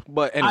stamp.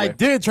 But anyway, I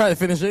did try to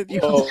finish it.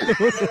 Y'all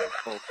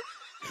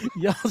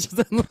just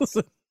didn't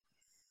listen.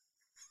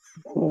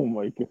 Oh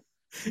my god!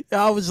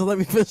 Y'all would just let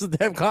me finish the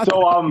damn contract.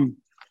 So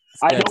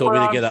I told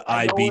me to get an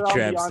IB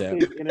tramp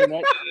stamp.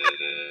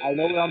 I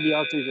know we're on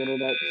Beyonce's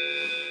internet.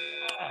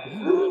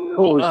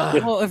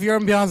 Well, if you're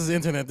on Beyonce's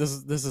internet, this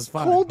is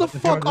fine. Hold the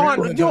fuck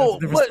on, yo!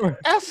 But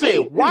Essay,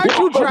 why'd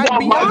you drag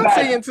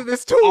Beyonce into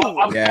this too?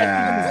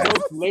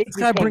 This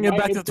guy bring it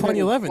back to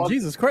 2011.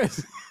 Jesus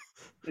Christ!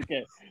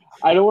 Okay,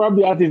 I know we're on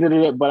Beyonce's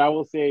internet, but I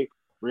will say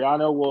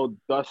Rihanna will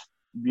dust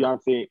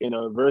Beyonce in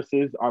her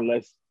verses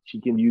unless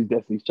she can use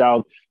Destiny's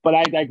Child. But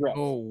I digress.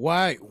 Oh,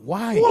 why?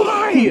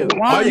 Are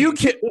you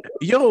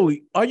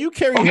Are you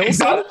Carrie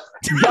Hilson?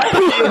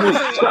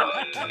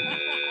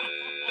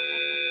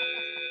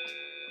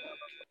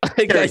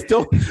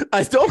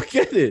 I don't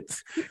get it.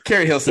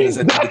 Carrie Hilson is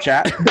in the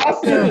chat.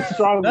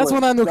 That's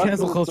when I knew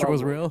cancel culture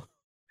was real.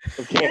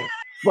 Okay,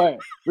 but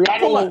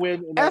Rihanna will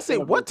win. Essay,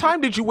 what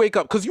time did you wake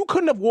up? Because you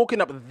couldn't have woken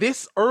up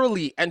this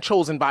early and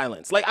chosen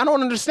violence. Like, I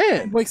don't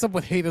understand. He wakes up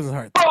with hate in his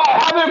heart. Oh, I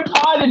haven't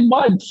potted in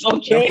months.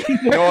 Okay,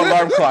 no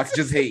alarm clocks,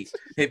 just hate.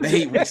 The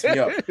hate wakes me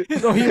up.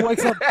 No, he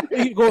wakes up.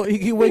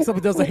 He wakes up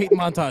and does a hate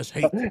montage.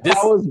 Hate.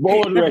 I was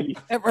born ready.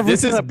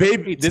 This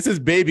is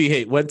baby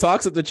hate. When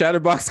talks at the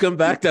Chatterbox come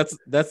back, that's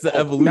the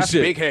evolution. That's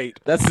big hate.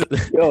 That's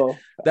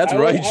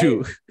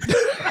Raiju.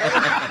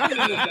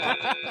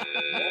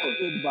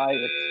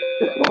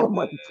 Oh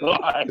my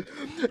god!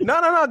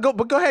 No.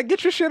 Go ahead.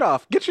 Get your shit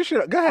off. Go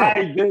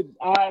ahead.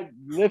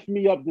 Lift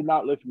Me Up did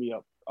not lift me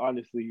up.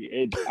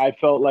 Honestly, I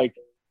felt like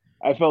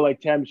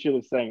Tam should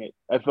have sang it.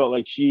 I felt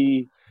like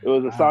it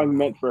was a song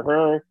meant for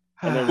her,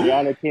 and then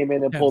Rihanna came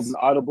in and pulled an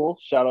audible.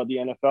 Shout out the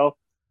NFL,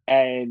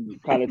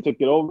 and kind of took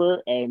it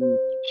over, and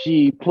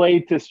she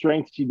played to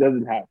strengths she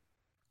doesn't have.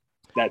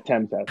 That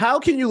Thames has. How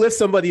can you lift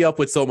somebody up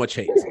with so much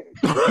hate?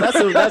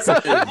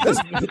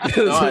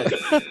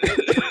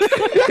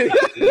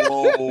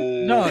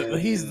 No,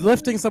 he's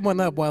lifting someone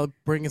up while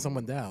bringing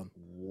someone down.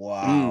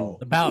 Wow.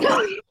 The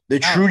balance. The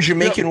true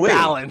Jamaican way.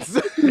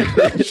 Balance.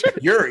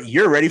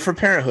 You're ready for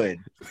parenthood.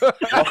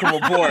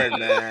 Welcome aboard,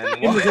 man.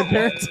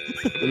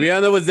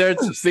 Rihanna was there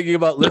singing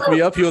about Lift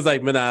Me Up. He was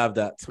like, man, I have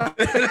that.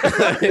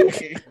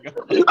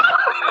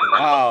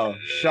 Wow.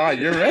 Sean,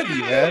 you're ready,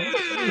 man.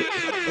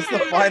 It's the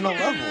final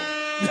level.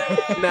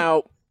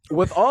 Now,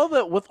 with all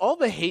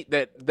the hate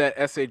that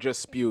Essay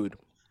just spewed,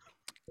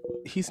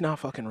 he's not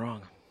fucking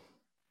wrong.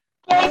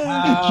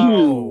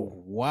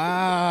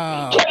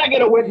 Wow. Can I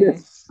get a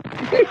witness?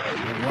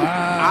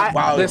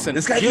 Wow. Listen,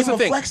 this guy here's gave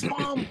the him a thing. flex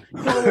bomb.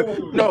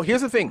 No,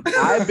 here's the thing.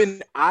 I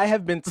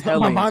have been My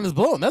telling. mind is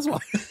blown. That's why.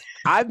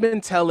 I've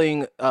been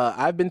telling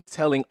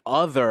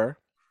other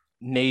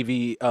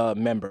Navy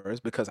members,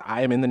 because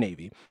I am in the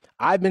Navy.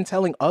 I've been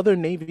telling other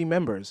Navy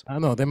members. I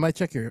don't know. They might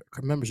check your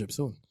membership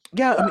soon.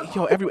 Yeah, I mean,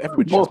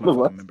 everybody checks my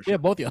fucking membership. Yeah,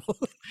 both y'all.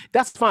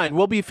 That's fine.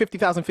 We'll be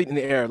 50,000 feet in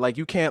the air. Like,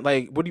 you can't,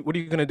 like, what are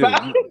you gonna do?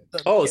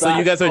 Oh, so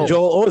you guys are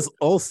Joel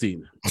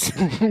Osteen.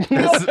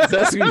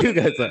 That's who you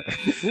guys are.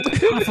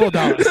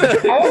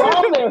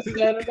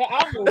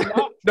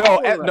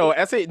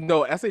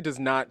 SA does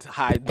not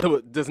hide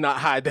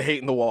the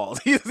hate in the walls.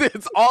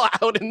 It's all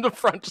out in the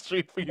front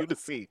street for you to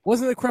see.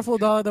 Wasn't it Creflo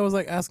Dollar that was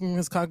like asking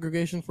his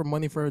congregation for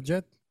money for a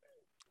jet?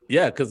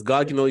 Yeah, because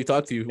God can only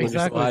talk to you when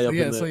Exactly. you're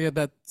so high up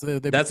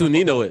in the... That's who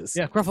Nino is.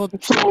 Yeah, Creflo.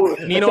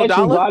 Nino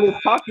Dollar. God is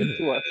talking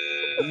to us.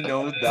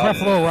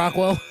 Creflo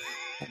Rockwell.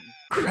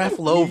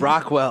 Creflo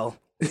Rockwell.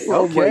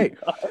 Okay,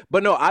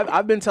 but no,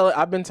 I've been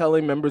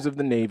telling members of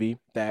the Navy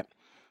that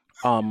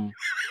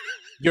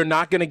you're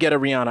not gonna get a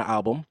Rihanna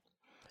album,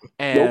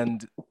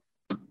 and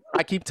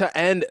I keep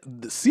and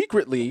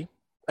secretly,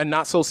 and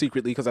not so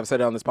secretly because I've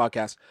said it on this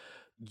podcast,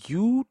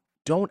 you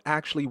don't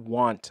actually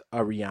want a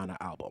Rihanna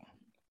album.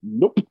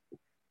 Nope.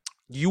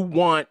 What you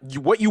want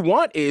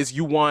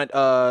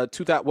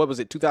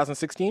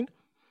 2016?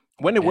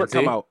 When did Work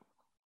come out?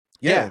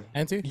 Yeah.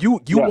 Auntie? You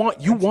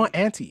want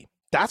Auntie.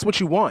 That's what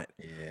you want.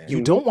 Yeah.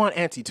 You don't want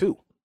Auntie 2.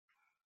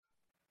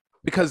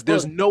 Because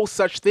there's no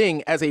such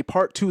thing as a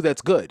part 2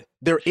 that's good.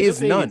 There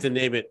is none. To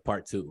name it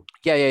part 2.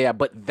 Yeah.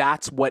 But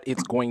that's what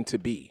it's going to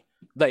be.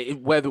 Like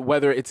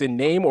whether it's in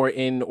name or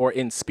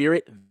in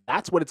spirit,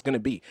 that's what it's gonna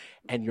be.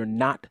 And you're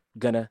not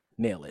gonna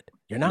nail it.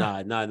 You're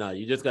not. Nah.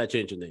 You just gotta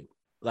change the name.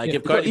 Like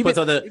if Cardi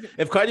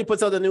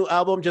puts out a new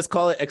album, just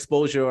call it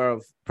Exposure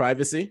of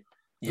Privacy.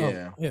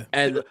 Yeah.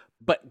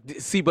 But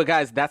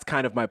guys, that's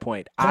kind of my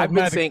point. I've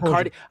been saying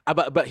Cardi,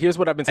 but here's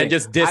what I've been saying.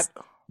 And just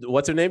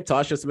what's her name?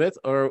 Tasha Smith,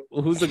 or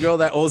who's the girl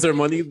that owes her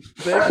money?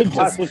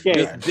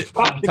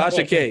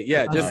 Tasha K.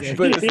 Yeah, just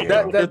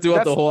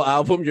throughout the whole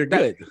album, you're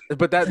good.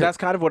 But that's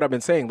kind of what I've been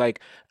saying. Like,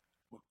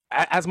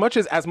 as much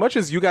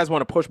as you guys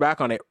want to push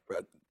back on it,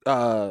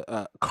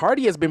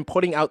 Cardi has been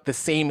putting out the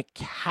same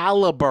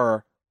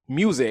caliber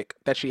music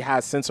that she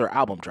has since her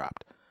album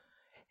dropped.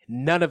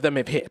 None of them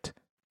have hit,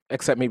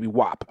 except maybe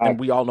WAP, and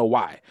we all know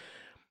why.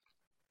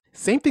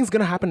 Same thing's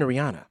gonna happen to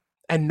Rihanna,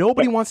 and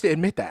nobody wants to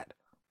admit that.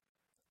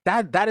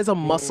 That is a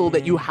muscle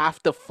that you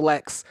have to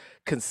flex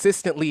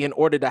consistently in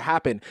order to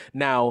happen.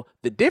 Now,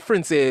 the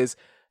difference is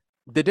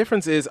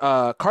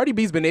Cardi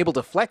B's been able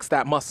to flex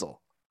that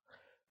muscle.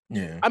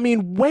 Yeah. I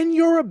mean, when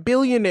you're a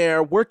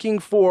billionaire working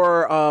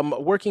for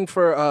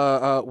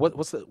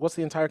what's the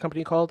entire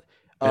company called?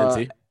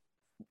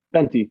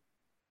 Fenty.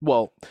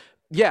 Well,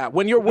 yeah,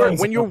 when you own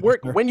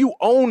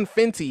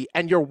Fenty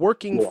and you're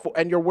working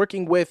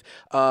with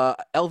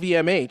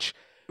LVMH,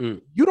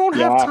 you don't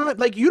have time.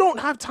 Like, you don't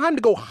have time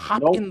to go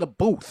hop in the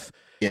booth.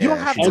 Yeah. You don't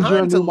have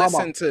time to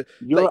listen to.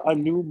 You're a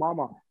new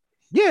mama.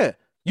 Yeah,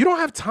 you don't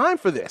have time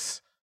for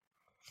this.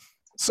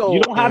 So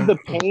you don't have the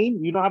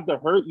pain. You don't have the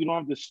hurt. You don't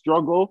have the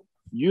struggle.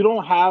 You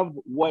don't have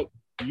what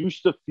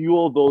used to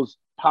fuel those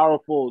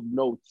powerful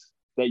notes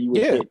that you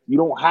would hit. You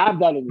don't have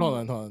that anymore.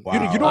 Hold on. Wow. You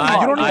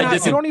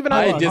don't even.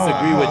 I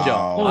disagree with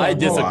y'all. I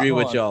disagree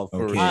with y'all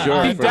for sure.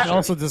 I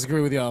also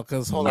disagree with y'all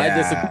because I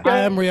disagree. I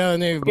am Rihanna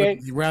Navy, but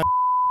Rihanna.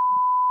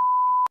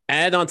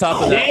 And on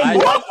top of that,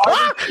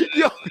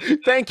 yo,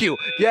 thank you.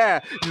 Yeah,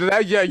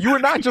 you were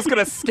not just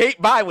gonna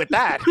skate by with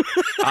that.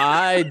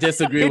 I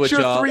disagree with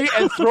y'all. Hit your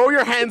 3 and throw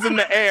your hands in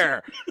the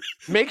air.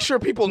 Make sure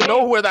people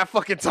know where that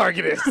fucking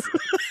target is.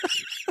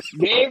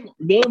 Name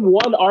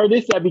one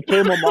artist that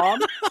became a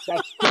mom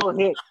that still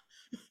hit.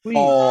 Please.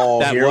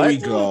 Oh, here we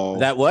go.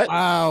 That what?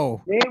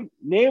 Wow.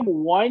 Name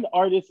one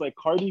artist like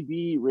Cardi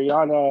B,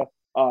 Rihanna,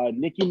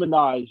 Nicki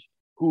Minaj,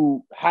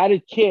 who had a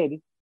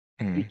kid,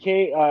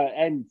 became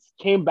and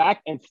came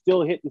back and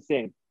still hit the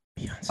same.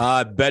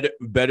 Better.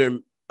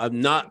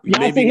 Not Beyonce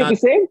maybe hit not the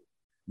same.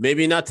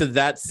 Maybe not to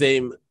that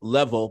same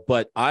level,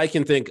 but I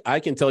can tell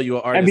you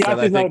an artist And that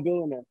I Beyonce's not a think.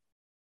 billionaire.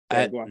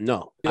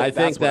 No, Yeah, I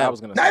think that I was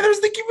gonna say. Neither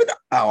is Nicki Minaj.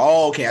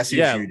 Oh, okay. I see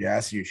Yeah. what you did. I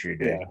see what you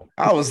did.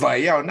 I was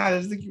like, yo, neither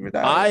is Nicki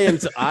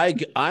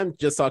Minaj. I'm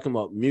just talking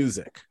about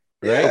music,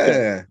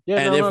 right? Yeah.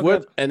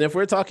 And if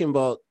we're talking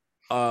about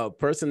a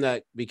person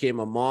that became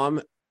a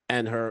mom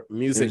and her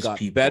music got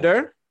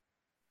better,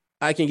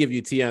 I can give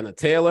you Tiana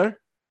Taylor.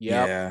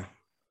 Yeah.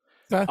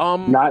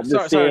 Not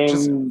the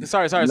same.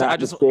 Sorry.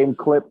 Not the same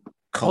clip.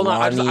 Hold on.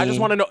 I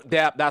just want to know.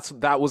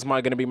 That was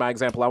going to be my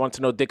example. I want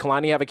to know. Did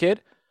Kalani have a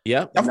kid?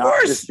 Yeah, of Not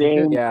course. The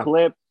same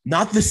clip.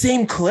 Not the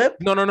same clip.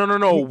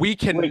 No. We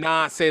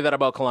cannot say that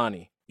about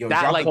Kalani. Yo,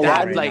 that drop like Kalani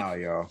that right like now,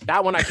 yo.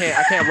 that one I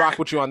can't rock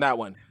with you on that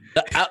one.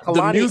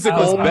 The music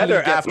was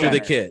better after the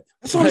kid.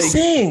 That's what I'm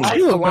saying.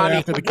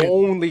 Kalani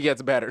only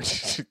gets better.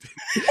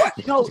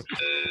 Yo.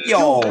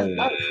 Does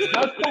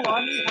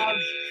Kalani have?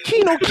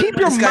 Kino, keep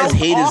your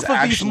mouth off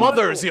of these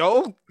mothers,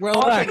 yo.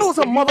 Well, Kino's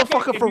a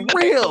motherfucker for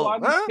real.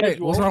 Huh? Hey,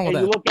 what's wrong with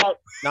that? You look at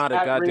Not a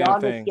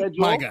goddamn thing. schedule,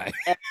 My guy.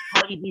 and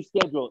Cardi B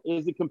schedule.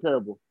 Is it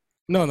comparable?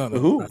 No.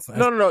 Who?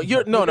 No.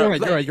 You're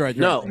right.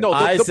 No,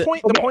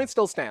 the point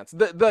still stands.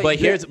 But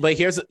here's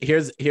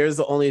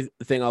the only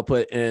thing I'll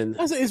put in.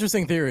 That's an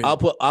interesting theory. I'll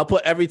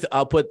put everything.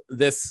 I'll put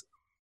this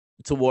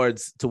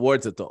towards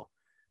it though.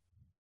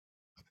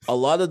 A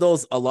lot of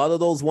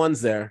those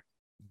ones there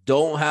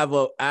don't have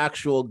an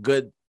actual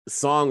good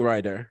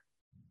songwriter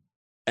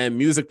and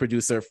music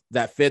producer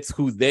that fits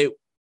who they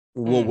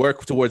will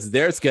work towards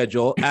their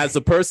schedule as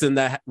a person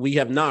that we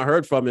have not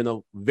heard from in a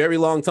very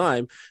long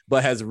time,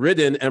 but has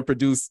written and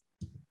produced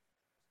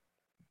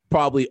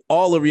probably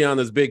all of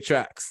Rihanna's big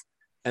tracks.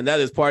 And that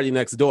is Party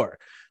Next Door.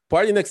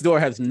 Party Next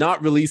Door has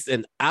not released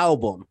an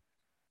album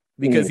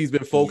because he's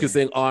been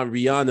focusing on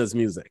Rihanna's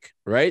music,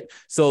 right?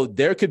 So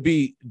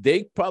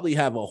they probably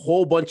have a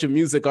whole bunch of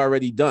music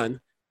already done.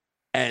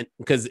 And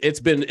because it's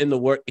been in the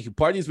work,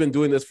 Party's been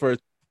doing this for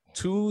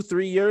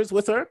 2-3 years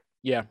with her.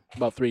 Yeah,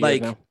 about 3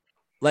 years now.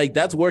 Like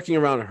that's working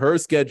around her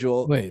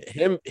schedule. Wait.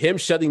 Him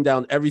shutting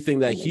down everything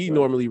that he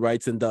normally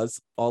writes and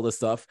does all the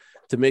stuff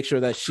to make sure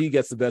that she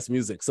gets the best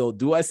music. So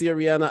do I see a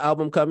Rihanna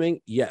album coming?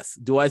 Yes.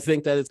 Do I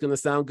think that it's going to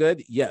sound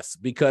good? Yes,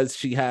 because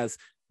she has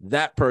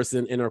that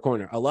person in her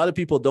corner. A lot of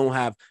people don't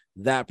have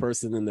that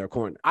person in their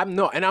corner. I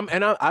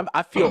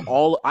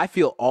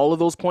feel all of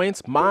those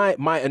points.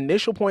 My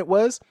initial point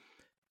was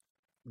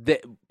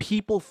that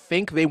people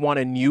think they want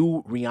a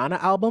new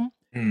Rihanna album.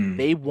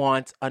 They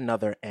want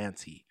another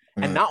Auntie.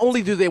 And not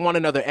only do they want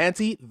another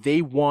Auntie,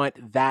 they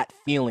want that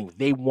feeling.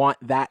 They want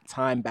that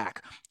time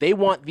back. They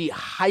want the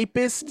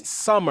hypest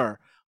summer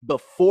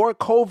before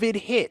COVID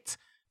hit.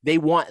 They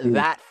want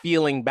that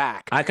feeling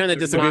back. I kind of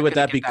disagree with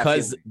that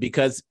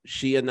because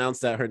she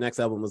announced that her next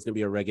album was going to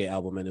be a reggae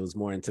album, and it was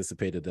more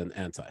anticipated than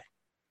Anti.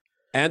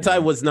 Anti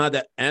was not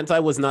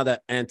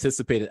that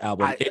anticipated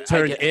album. It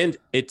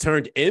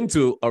turned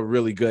into a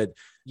really good.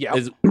 Yeah,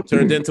 it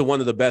turned into one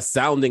of the best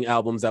sounding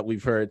albums that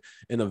we've heard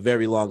in a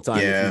very long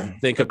time. Yeah. If you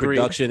think of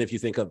production, if you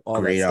think of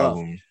all that stuff.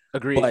 Album.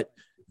 Agreed. But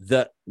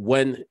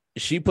when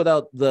she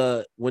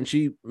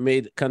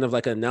made kind of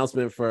like an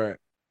announcement for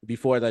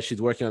before that she's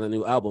working on a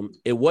new album,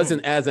 it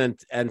wasn't as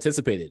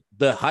anticipated.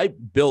 The hype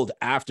built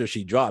after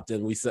she dropped,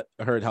 and we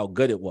heard how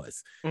good it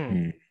was.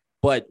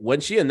 But when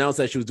she announced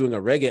that she was doing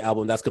a reggae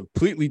album, that's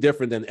completely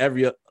different than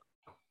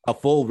a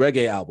full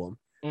reggae album.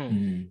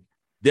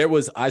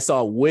 I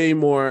saw way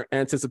more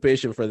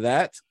anticipation for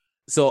that.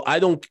 So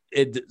that's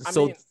the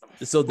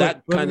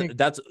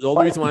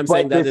only reason why I'm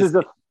saying that is.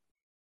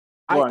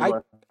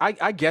 I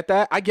get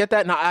that. I get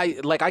that. And I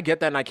get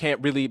that, and I can't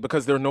really,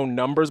 because there are no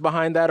numbers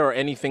behind that or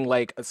anything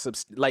like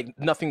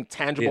nothing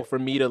tangible for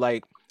me to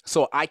like.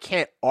 So I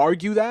can't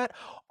argue that.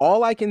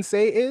 All I can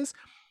say is,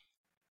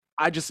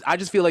 I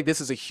just feel like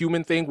this is a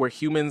human thing where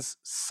humans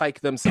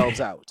psych themselves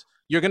out.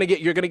 You're gonna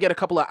get a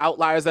couple of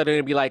outliers that are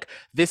gonna be like,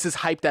 this is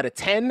hyped at a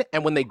 10,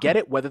 and when they get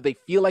it, whether they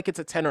feel like it's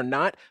a 10 or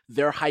not,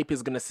 their hype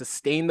is gonna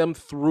sustain them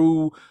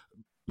through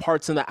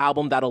parts in the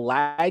album that'll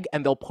lag,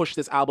 and they'll push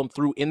this album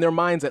through in their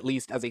minds at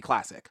least as a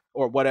classic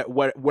or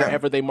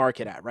wherever they mark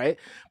it at, right?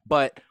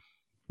 But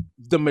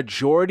the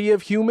majority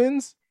of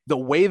humans, the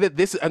way that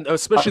this, and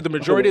especially the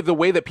majority of the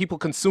way that people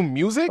consume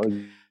music,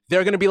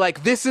 they're gonna be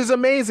like, this is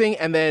amazing,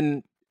 and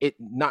then it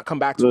not come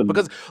back to it.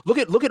 Because look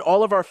at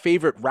all of our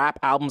favorite rap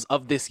albums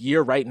of this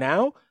year right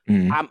now.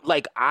 I'm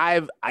like,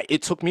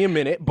 it took me a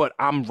minute, but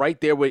I'm right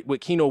there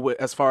with Kino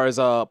as far as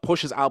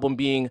Push's album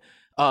being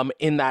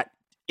in that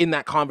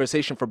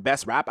conversation for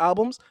best rap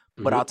albums.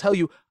 But I'll tell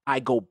you, I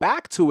go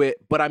back to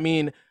it, but I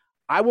mean,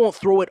 I won't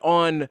throw it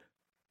on.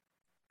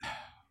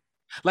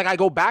 Like, I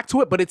go back to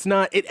it, but it's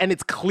not it, and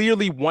it's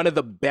clearly one of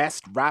the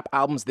best rap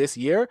albums this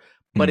year.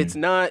 But it's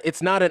not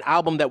an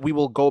album that we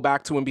will go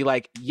back to and be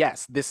like,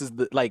 yes, this is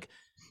the, like,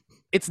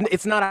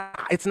 it's not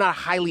a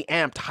highly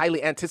amped,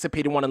 highly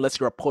anticipated one unless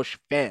you're a Push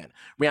fan.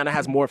 Rihanna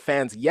has more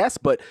fans, yes,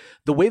 but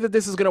the way that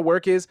this is gonna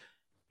work is,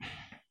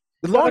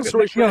 the long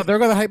story short, they're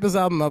gonna hype this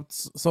album up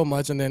so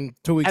much, and then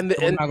 2 weeks, and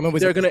they're gonna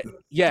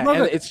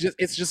it's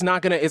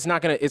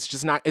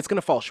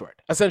gonna fall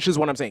short. Essentially, is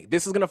what I'm saying.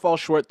 This is gonna fall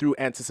short through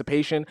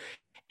anticipation.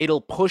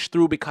 It'll push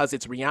through because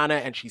it's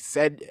Rihanna, and she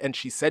said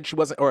she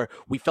wasn't, or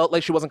we felt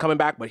like she wasn't coming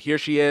back, but here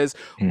she is.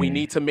 We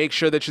need to make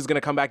sure that she's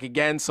gonna come back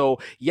again. So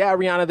yeah,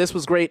 Rihanna, this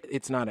was great.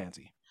 It's not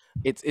Auntie.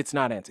 It's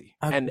not Auntie.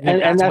 And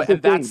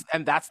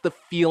that's the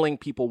feeling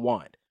people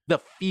want. The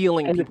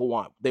feeling people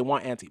want. They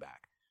want Auntie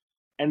back.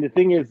 And the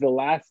thing is,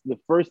 the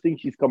first thing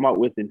she's come out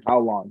with in how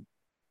long?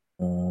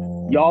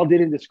 Y'all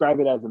didn't describe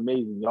it as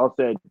amazing. Y'all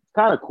said it's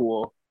kind of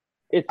cool.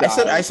 I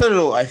said it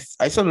was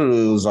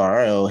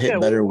alright. It'll hit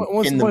better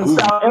in the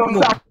movie. I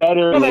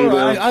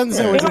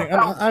understand what you're saying.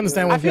 I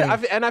understand what you're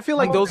saying. I feel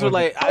like those are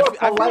like,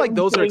 I feel like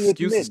those are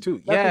excuses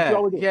too. Yeah.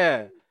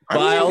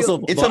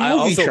 it's a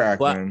movie track,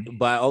 man.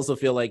 But I also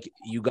feel like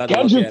you got.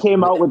 Kendrick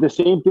came out with the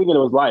same thing and it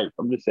was live.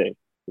 I'm just saying.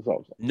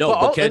 No,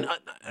 but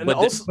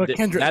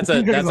Kendrick, that's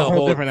a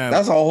whole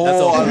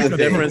different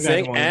different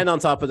thing. And on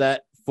top of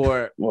that,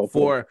 for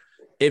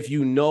if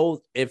you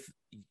know if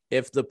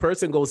the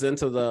person goes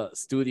into the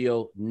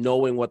studio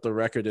knowing what the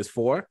record is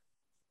for,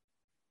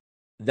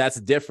 that's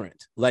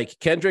different. Like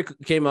Kendrick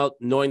came out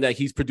knowing that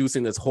he's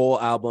producing this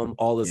whole album,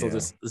 all this other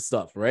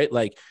stuff, right?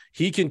 Like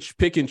he can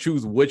pick and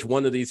choose which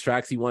one of these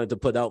tracks he wanted to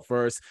put out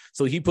first.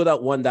 So he put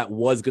out one that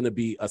was going to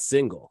be a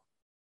single,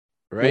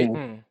 right?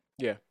 Mm-hmm.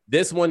 Yeah.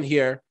 This one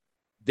here,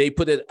 they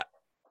put it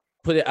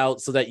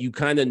out so that you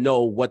kind of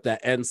know what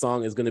that end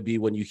song is going to be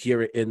when you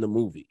hear it in the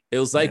movie. It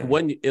was like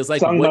when it's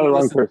like when you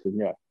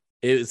listen,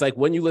 it's like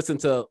when you listen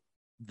to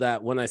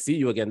that When I See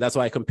You Again. That's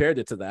why I compared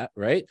it to that,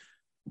 right?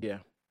 Yeah.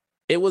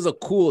 It was a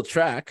cool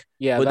track.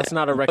 Yeah, but that's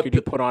not a record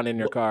you put on in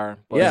your car.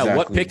 But yeah,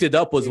 what picked it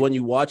up was when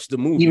you watched the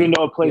movie, even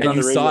though it plays and on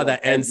you the radio, saw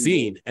that end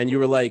scene, and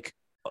you're like,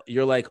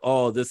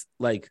 oh, this,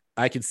 like,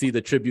 I can see the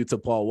tribute to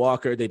Paul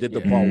Walker. They did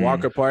the Paul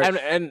Walker part,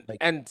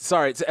 and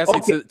sorry,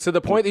 to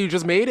the point that you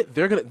just made,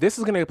 this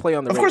is gonna play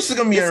on the radio. Of course, it's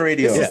gonna be on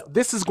radio.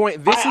 This is going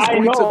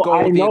to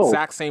go the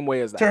exact same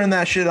way as that. Turn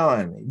that shit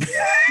on.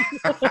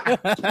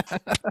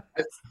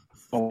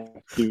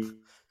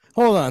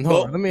 Hold on.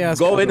 Let me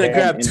ask. Go in and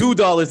grab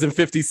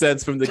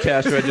 $2.50 from the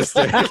cash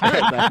register.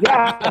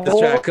 The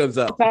track comes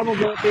up. The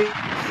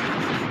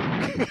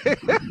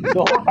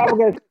whole time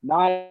ago,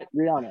 not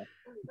Rihanna.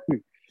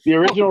 The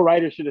original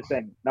writer should have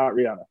sang, not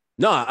Rihanna.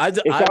 No, it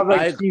sounds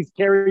like she's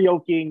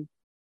karaokeing.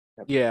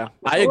 Yeah,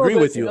 I agree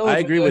with you. I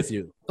agree with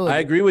you. I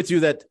agree with you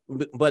that,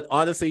 but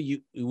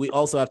honestly, we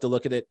also have to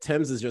look at it.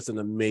 Tems is just an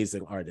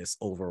amazing artist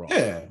overall.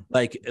 Yeah,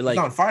 like he's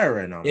on fire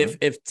right now.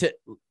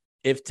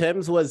 If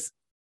Tems was,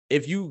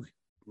 if you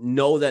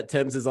know that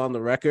Tems is on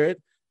the record,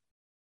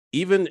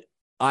 even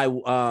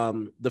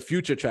the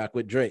Future track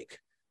with Drake,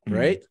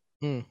 right?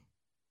 Mm.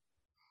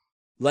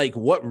 Like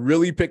what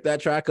really picked that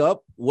track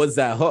up was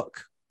that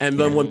hook. And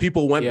then when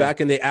people went back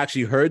and they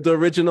actually heard the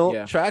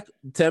original track,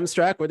 Tems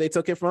track, where they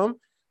took it from,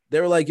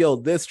 they were like, yo,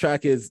 this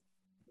track is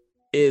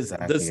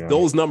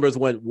those numbers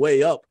went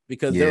way up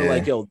because they were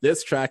like, yo,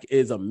 this track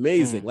is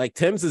amazing. Like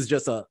Tems is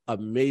just an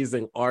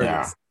amazing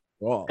artist.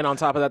 Yeah. And on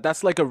top of that,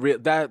 that's like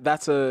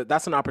that's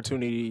an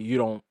opportunity you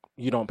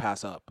don't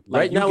pass up. Like,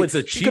 right now it's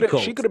a cheat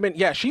code. She could have been,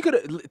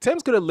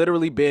 Tems could have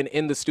literally been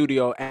in the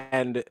studio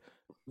and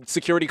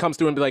security comes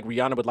through and be like,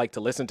 Rihanna would like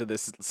to listen to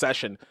this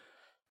session.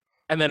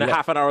 And then a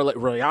half an hour later,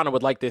 Rihanna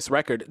would like this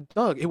record.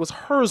 Doug, it was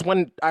hers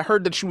when I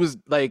heard that she was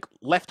like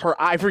left her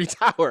ivory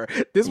tower.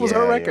 This was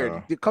her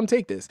record. Yeah. Come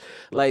take this.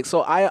 Like,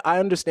 so I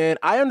understand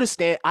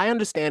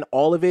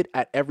all of it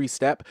at every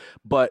step.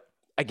 But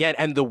again,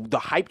 and the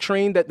hype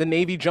train that the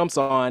Navy jumps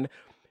on,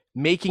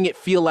 making it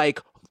feel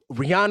like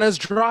Rihanna's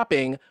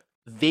dropping,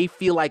 they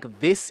feel like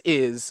this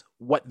is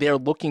what they're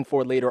looking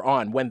for later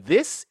on, when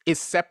this is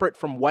separate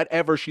from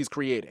whatever she's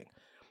creating.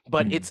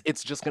 But it's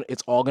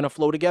all gonna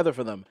flow together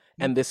for them,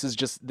 and this is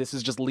just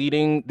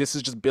building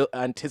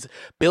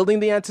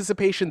the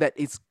anticipation that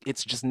it's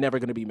just never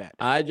gonna be met.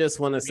 I just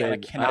want to say, I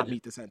cannot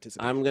meet this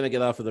anticipation. I'm gonna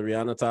get off of the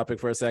Rihanna topic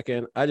for a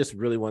second. I just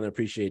really want to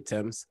appreciate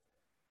Tems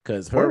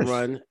because her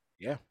run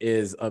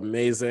is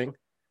amazing.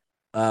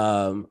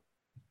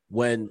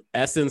 When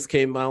Essence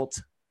came out,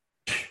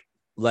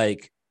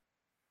 like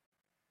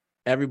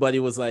everybody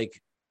was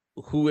like,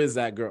 "Who is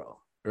that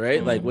girl?" Right?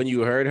 Mm-hmm. Like when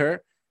you heard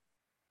her.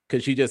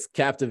 Because she just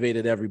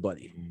captivated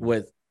everybody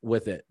with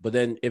it. But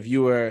then if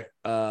you were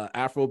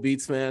Afro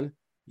Beats fan,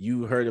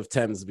 you heard of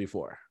Tems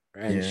before.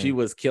 And she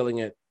was killing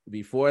it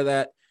before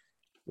that.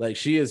 Like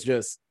she's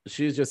just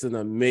an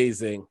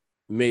amazing,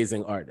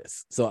 amazing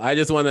artist. So I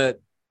just want to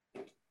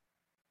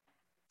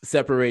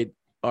separate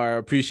our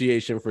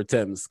appreciation for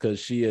Tems because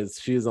she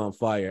is on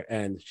fire.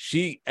 And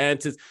she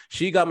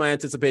got my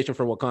anticipation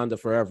for Wakanda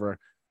Forever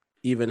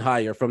even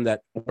higher from that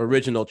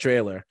original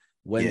trailer.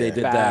 When they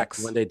did that,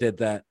 when they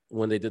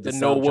did the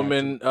No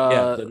Woman,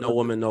 the No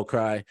Woman, No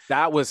Cry.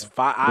 That was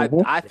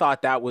I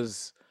thought that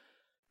was.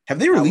 Have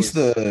they released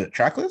the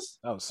track list?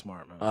 That was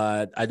smart,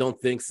 man. I don't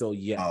think so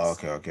yet. Oh,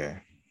 okay.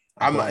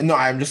 I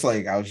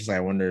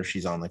wonder if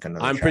she's on like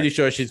another. I'm pretty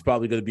sure she's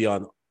probably going to be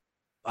on.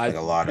 I'm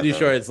pretty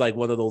sure it's like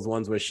one of those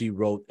ones where she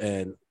wrote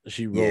and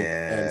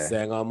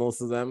sang on most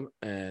of them,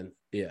 and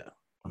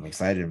I'm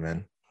excited,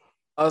 man.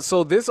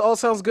 So this all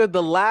sounds good.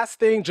 The last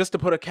thing, just to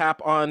put a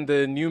cap on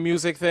the new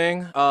music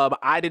thing,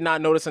 I did not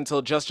notice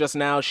until just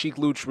now. Sheek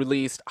Louch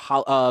released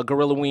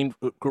Gorilla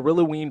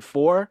Ween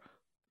 4.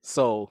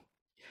 So,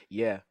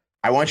 yeah.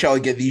 I want y'all to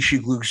get these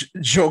Sheek Louch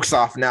jokes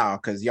off now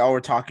because y'all were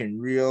talking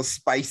real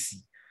spicy.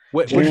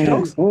 Which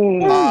jokes?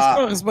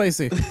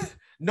 Spicy.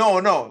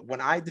 No.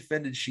 When I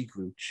defended Sheek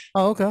Louch.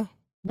 Oh, okay.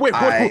 Wait.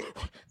 What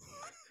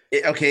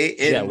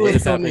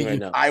is happening right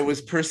now? I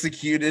was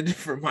persecuted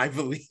for my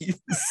beliefs.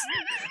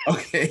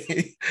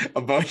 Okay,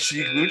 about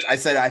Sheek Louch. I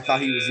said I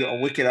thought he was a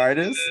wicked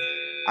artist.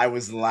 I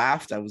was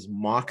laughed. I was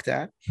mocked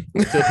at.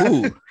 To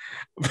who?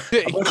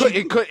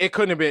 It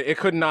couldn't have been. It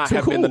could not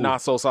have been the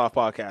Not So Soft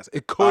podcast.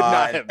 It could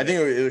not have been. I think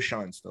it was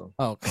Sean still.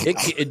 Oh,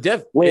 it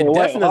definitely.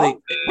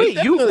 Wait,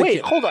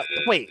 hold on.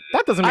 Wait,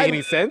 that doesn't make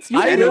any sense. You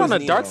ended on a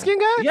dark skin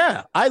guy?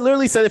 Yeah, I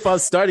literally said if I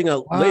was starting a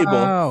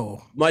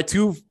label,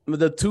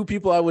 the two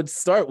people I would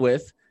start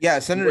with. Yeah,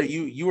 Senator,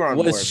 you were on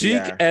was board,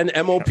 Sheik and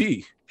MOP.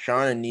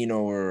 Sean and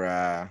Nino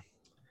were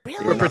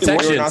protection they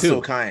were not too.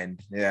 so kind.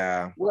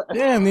 Yeah.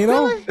 Damn,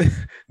 Nino.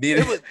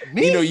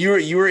 Nino,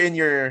 you were in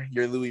your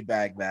Louis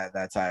bag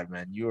that time,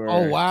 man. You were.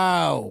 Oh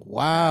wow.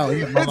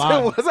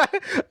 Was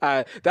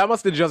I? That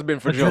must have just been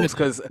for jokes,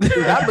 because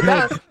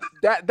that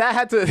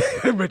had to.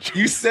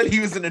 You said he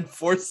was an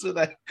enforcer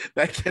that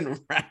can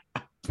rap.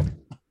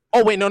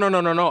 Oh wait,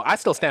 no! I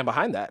still stand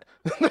behind that.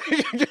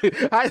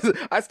 I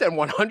stand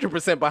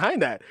 100%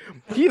 behind that.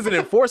 He is an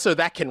enforcer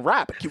that can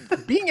rap.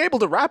 Being able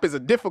to rap is a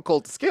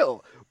difficult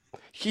skill.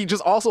 He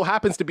just also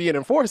happens to be an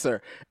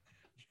enforcer,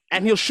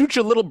 and he'll shoot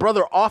your little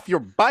brother off your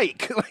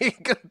bike.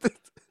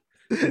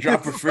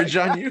 Drop a fridge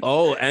on you.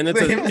 Oh, and it's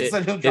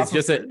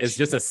just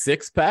a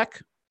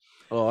 6-pack.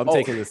 Oh, I'm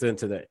taking this in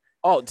today.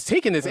 Oh,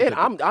 taking this in.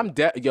 I'm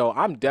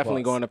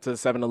definitely going up to the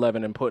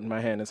 7-Eleven and putting my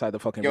hand inside the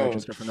fucking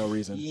register for no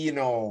reason.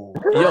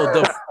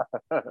 The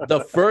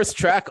first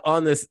track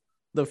on this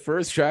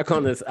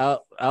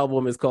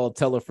album is called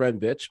 "Tell a Friend,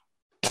 Bitch."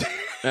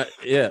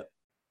 Yeah.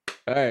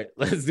 All right,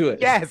 let's do it.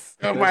 Yes,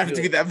 I might have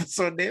to get the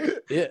episode name.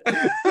 Yeah.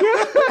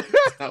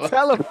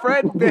 Tell a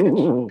friend,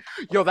 bitch.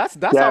 Yo, that's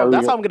how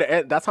I'm gonna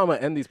end. That's how I'm gonna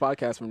end these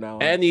podcasts from now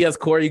on. And he has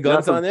Corey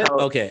Guns on it.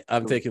 Okay,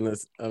 I'm taking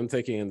this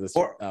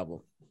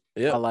album.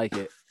 Yeah, I like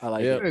it.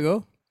 There you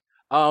go.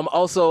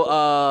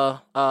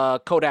 Also,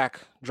 Kodak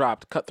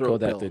dropped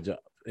Cutthroat Kodak Pill. did drop.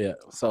 Yeah.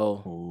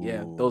 So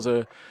yeah, those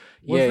are.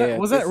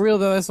 Was that real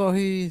that I saw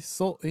he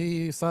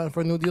signed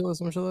for a new deal or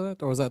some shit like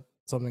that, or was that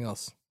something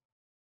else?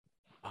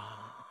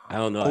 I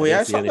don't know. Oh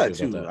yeah, I saw that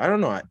too. I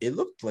don't know. It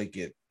looked like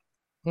it.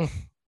 I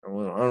don't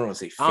want to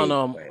say fake. I don't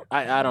know.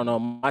 I don't know.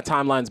 My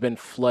timeline's been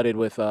flooded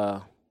with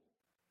the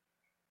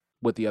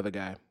other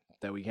guy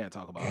that we can't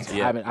talk about. So I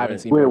haven't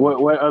seen. Wait,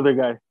 what other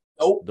guy?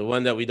 Oh, the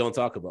one that we don't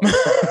talk about.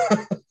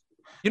 The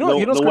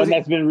one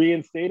that's been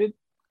reinstated.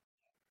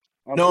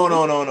 No,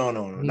 not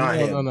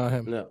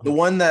him. No. The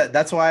one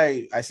that's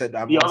why I said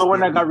the other one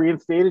that got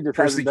reinstated just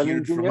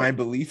persecuted for my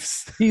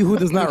beliefs. He who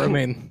does not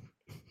remain.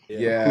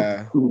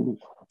 Yeah.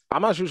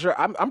 I'm not sure.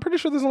 I'm pretty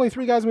sure there's only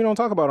 3 guys we don't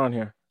talk about on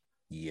here.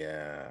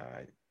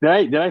 Yeah.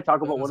 Did I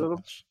talk about one of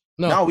them?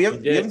 No, we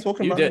haven't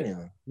spoken about any of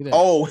them.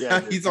 Oh,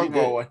 yeah, he's on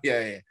goal.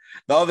 Yeah.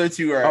 The other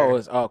 2 are. Oh,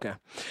 okay.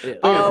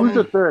 Yeah. Who's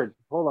the third?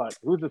 Hold on.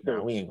 Who's the third?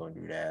 No, we ain't gonna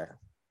do that.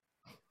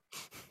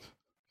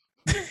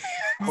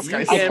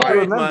 I can't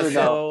breathe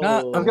myself.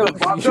 I'm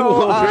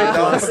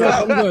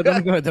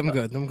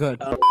good.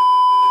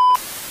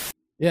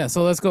 Yeah,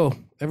 so let's go.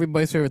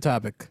 Everybody's favorite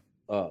topic.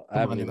 Oh, I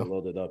haven't even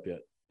loaded up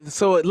yet.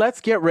 So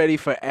let's get ready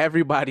for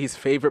everybody's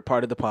favorite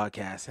part of the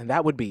podcast, and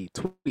that would be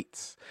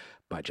tweets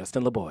by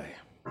Justin LeBoy.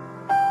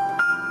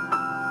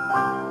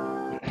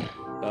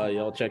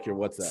 Y'all check your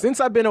WhatsApp.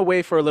 Since I've been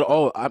away for a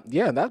little,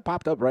 that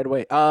popped up right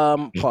away.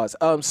 Pause.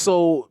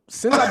 So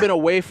since I've been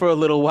away for a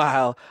little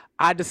while,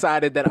 I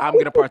decided that I'm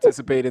gonna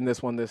participate in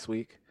this one this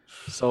week.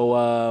 So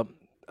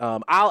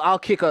I'll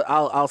kick us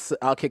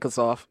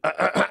off.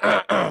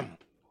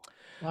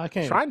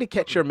 Trying to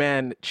catch your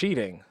man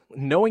cheating,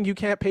 knowing you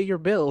can't pay your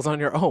bills on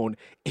your own,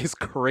 is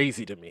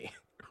crazy to me.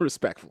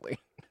 Respectfully.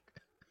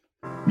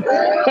 You're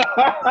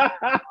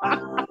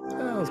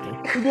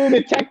doing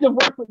detective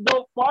work with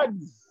no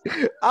funds.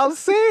 I'm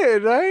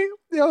saying, right?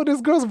 Yo,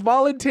 this girl's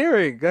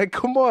volunteering. Like,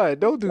 come on,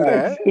 don't do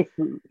that.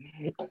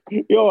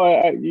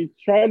 Yo, you're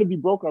trying to be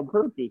broke on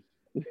purpose.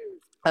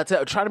 That's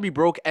it. Trying to be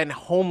broke and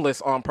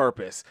homeless on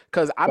purpose.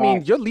 Because I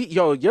mean, you're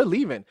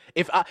leaving.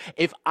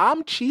 If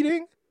I'm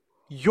cheating,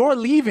 you're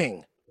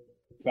leaving.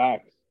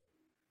 Facts.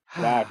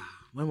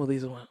 When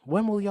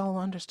will y'all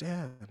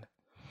understand?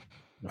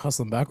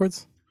 Hustling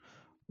backwards.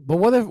 But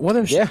what if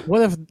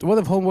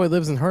homeboy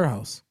lives in her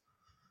house?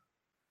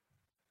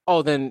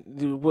 Oh, then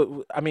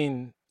I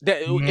mean,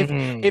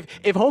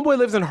 if homeboy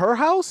lives in her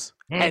house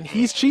and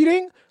he's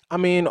cheating, I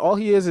mean, all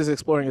he is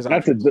exploring his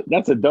options.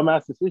 That's a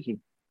dumbass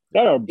decision.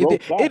 That are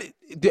broke.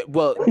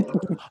 Well,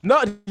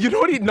 no, you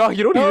know what he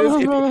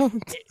is.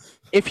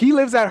 If he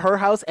lives at her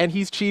house and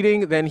he's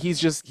cheating, then he's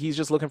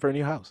just looking for a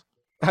new house.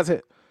 That's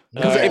it.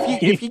 Because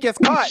if he gets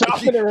caught,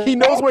 he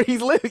knows where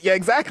he's living. Yeah,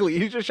 exactly.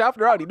 He's just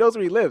shopping around. He knows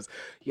where he lives.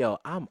 Yo,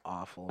 I'm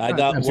awful. I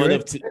got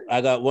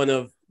one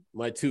of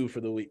my 2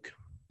 for the week.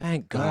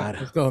 Thank God.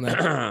 Let's go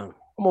now.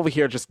 I'm over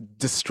here just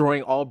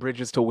destroying all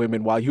bridges to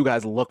women while you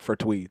guys look for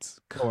tweets.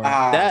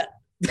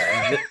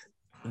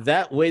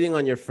 That waiting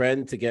on your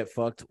friend to get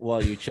fucked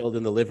while you chilled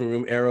in the living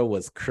room era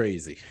was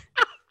crazy.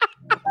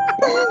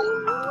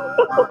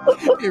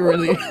 It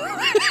really.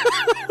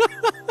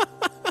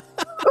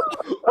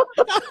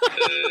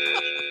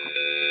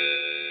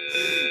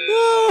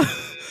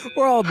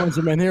 We're all a bunch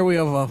of men here. We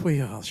all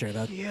share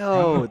that.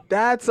 Yo,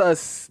 that's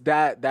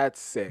that's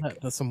sick.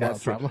 That's some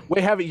wild trauma.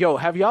 Wait, have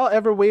y'all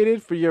ever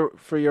waited for your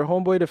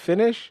homeboy to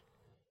finish?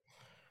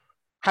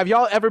 Have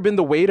y'all ever been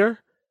the waiter?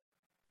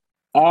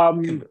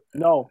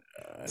 No.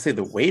 I say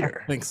the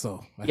waiter. I think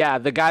so. Yeah,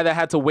 the guy that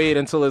had to wait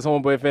until his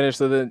homeboy finished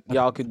so that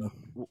y'all could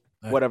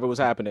whatever was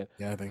happening.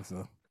 Yeah, I think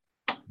so.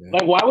 Yeah.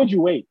 Like, why would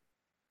you wait?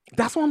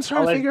 That's what I'm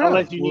trying to figure out.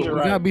 Unless you need a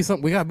ride. We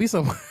gotta be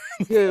somewhere.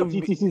 Yeah,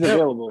 TTC's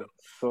available.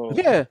 So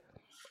yeah.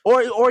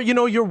 Or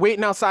you're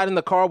waiting outside in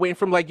the car, waiting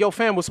for him, like, yo,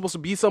 fam, we're supposed to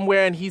be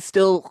somewhere, and he's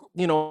still,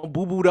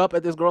 boo-booed up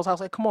at this girl's house.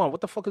 Like, come on,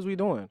 what the fuck is we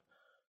doing?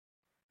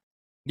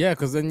 Yeah,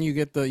 because then you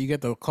get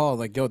the call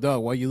like, yo,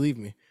 dog, why you leave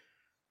me?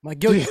 I'm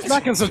like, yo, you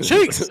smacking some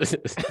cheeks.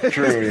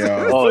 True,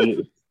 yo. Oh,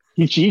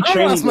 he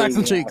training smack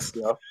some day, cheeks.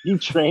 yo. He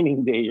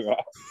training day, yo.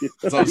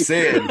 That's what I'm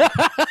saying.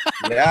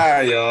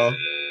 Yeah, yo.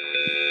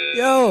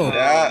 Yo,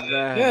 Yeah.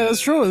 yeah,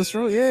 that's true. That's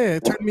true. Yeah,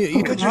 it turned me.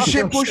 Ethan Get your Hawke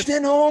shit up. pushed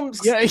in, Holmes.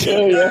 Yeah,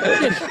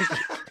 Yeah.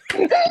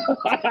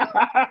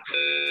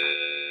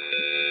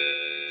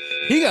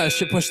 he got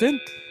shit pushed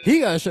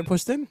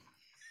in.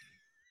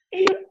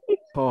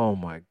 Oh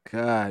my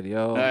god,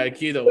 yo. All right,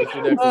 Keto, what's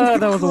your next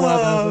That one? was a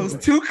wild.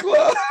 Clubs, 2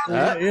 clubs.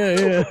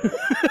 Yeah.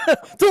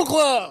 2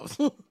 clubs.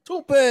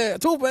 Too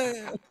bad.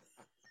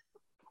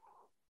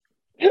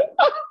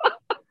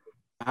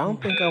 I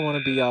don't think I want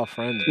to be y'all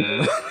friends,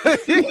 man.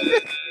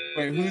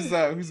 Wait,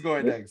 who's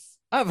going next?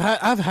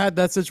 I've had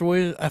that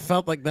situation. I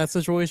felt like that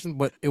situation,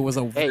 but it was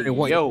a very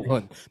white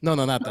one. No,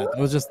 not that. It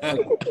was just like,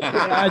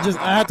 I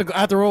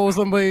had to roll with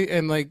somebody,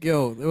 and like,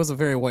 yo, it was a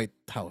very white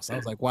house. I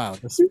was like, wow,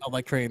 this felt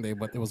like training day,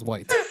 but it was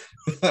white.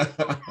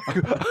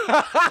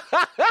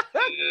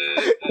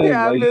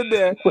 Yeah, I've been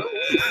there.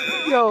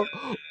 Yo,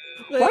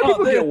 why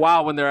people get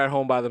wild when they're at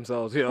home by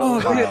themselves? You know?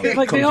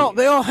 Like they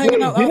all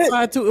hanging out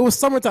outside too. It was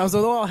summertime,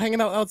 so they're all hanging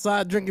out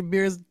outside, drinking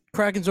beers,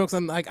 cracking jokes,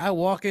 and like I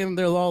walk in,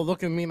 they're all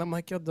looking at me, and I'm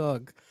like, yo,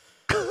 dog.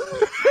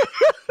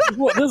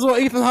 This is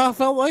what Ethan Hawke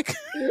felt like.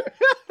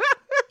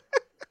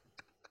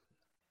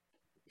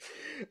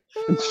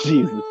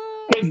 Jesus,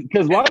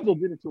 because Lonzo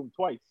did it to him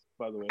twice,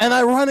 by the way. And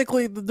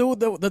ironically, the dude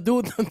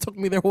that took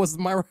me there was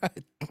my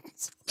ride.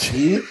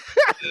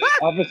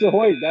 Officer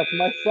Hoyt, that's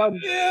my son.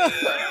 Yeah,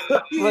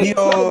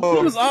 Yo.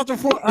 he was Officer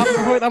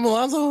Hoyt. I'm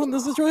Alonzo in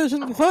this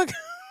situation. The fuck.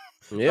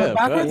 Yeah,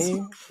 backwards.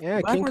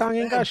 Yeah, King Kong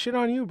ain't got shit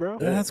on you, bro.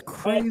 That's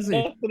crazy.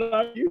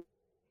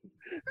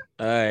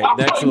 All right,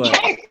 next one.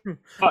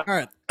 All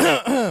right.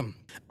 I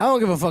don't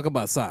give a fuck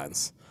about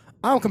signs.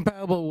 I'm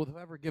compatible with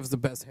whoever gives the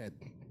best head.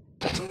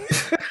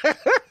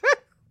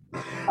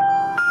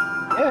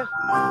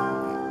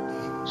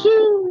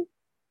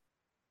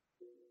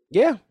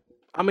 Yeah.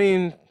 I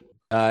mean,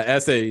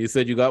 Essay, you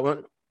said you got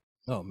one?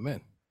 Oh man.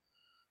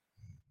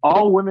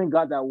 All women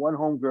got that one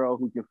homegirl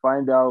who can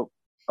find out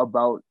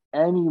about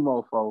any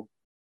mofo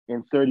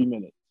in 30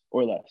 minutes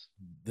or less.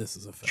 This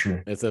is a fact.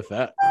 True. It's a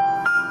fact.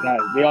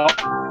 They all.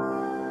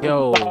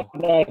 yo,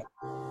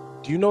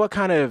 do you know what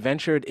kind of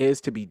adventure it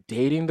is to be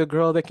dating the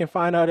girl that can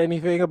find out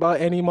anything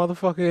about any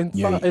motherfucker in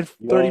 30 minutes?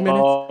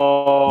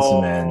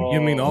 Listen, man.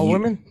 You mean all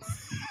women?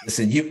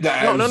 Listen, you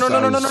guys. No.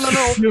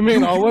 You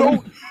mean all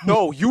women?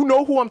 No, you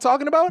know who I'm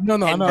talking about? No.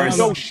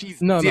 No, she's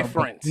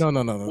different.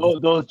 No.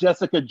 Those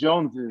Jessica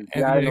Joneses.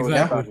 Yeah, I know what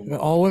you're talking about.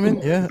 All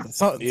women? Yeah.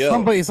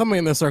 Somebody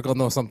in their circle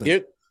knows something.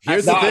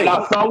 Here's the thing.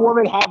 Now, some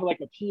women have like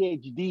a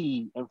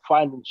PhD and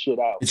finding shit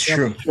out. It's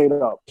true. Straight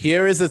up.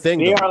 Here is the thing.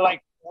 They are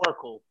like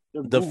Oracle.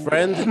 The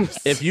friend,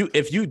 if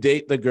you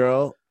date the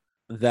girl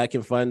that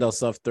can find out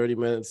stuff 30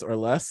 minutes or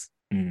less,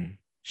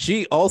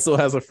 she also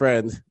has a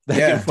friend that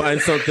can find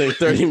something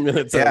 30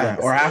 minutes or less.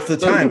 Or half the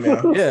time.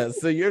 Yeah,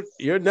 so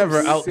you're never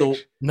out the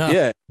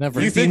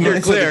never. You think you're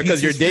clear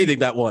because you're dating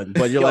that one,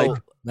 but you're like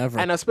never.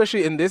 And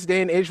especially in this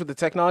day and age with the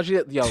technology,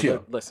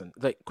 listen,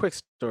 like quick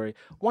story.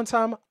 One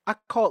time I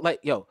called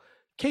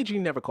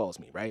KG never calls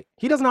me, right?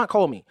 He does not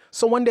call me.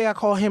 So one day I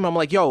call him. I'm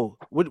like, yo,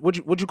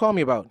 what'd you call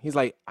me about? He's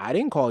like, I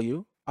didn't call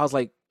you. I was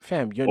like,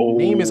 fam, your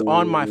name is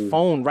on my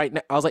phone right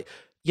now. I was like,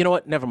 you know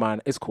what? Never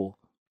mind. It's cool.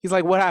 He's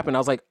like, what happened? I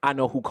was like, I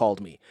know who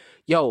called me.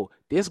 Yo,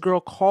 this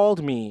girl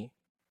called me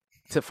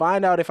to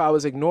find out if I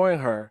was ignoring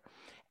her,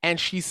 and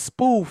she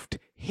spoofed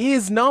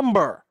his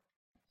number.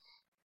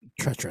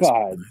 Treacherous,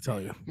 I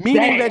tell you.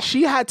 Meaning that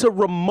she had to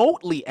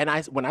remotely, and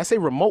when I say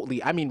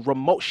remotely, I mean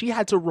remote. She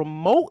had to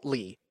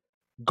remotely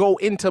go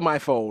into my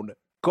phone,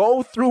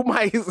 go through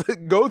my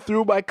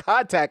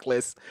contact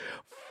list,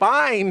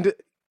 find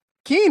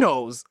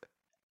Keno's,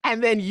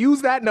 and then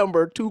use that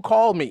number to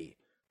call me.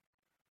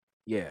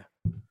 Yeah.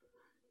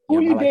 Who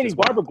are you dating?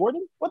 Barbara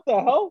Gordon? What the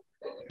hell?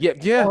 Yeah.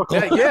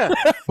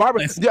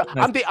 Barbara. Yeah,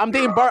 I'm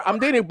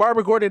dating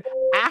Barbara Gordon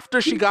after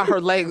she got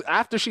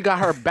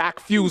her back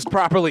fused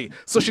properly.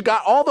 So she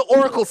got all the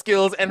Oracle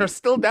skills and are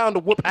still down to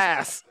whoop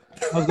ass.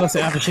 I was gonna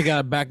say after she got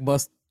a back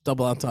bust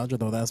double entendre,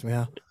 don't ask me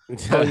how.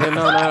 Oh, yeah,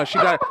 no. She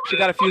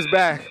got a fused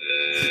back.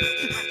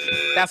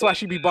 That's why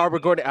she be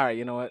Barbara Gordon. All right,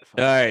 you know what?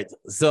 All right,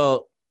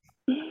 so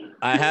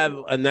I have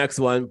a next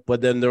one,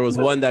 but then there was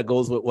one that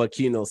goes with what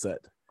Keno said.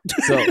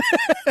 So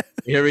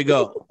here we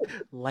go.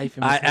 Life.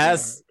 I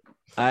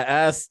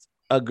asked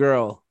a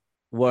girl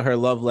what her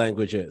love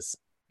language is,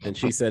 and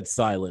she said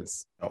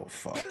silence. Oh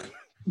fuck.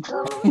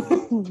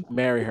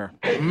 Marry her.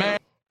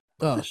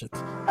 Oh shit.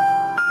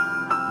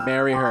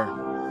 Marry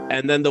her.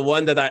 And then the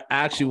one that I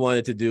actually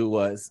wanted to do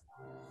was,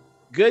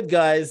 good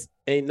guys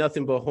ain't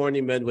nothing but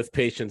horny men with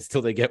patience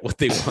till they get what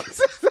they want.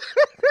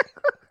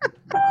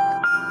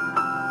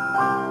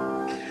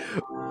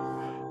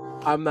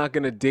 I'm not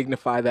gonna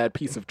dignify that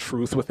piece of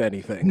truth with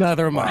anything.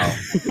 Neither am I.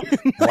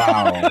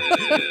 Wow.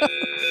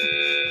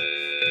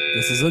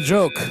 This is a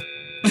joke.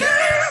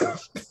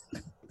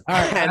 All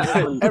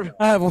right,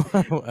 I have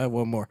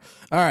one more.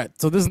 All right,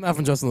 so this is not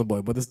from Justin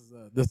LeBoy, but this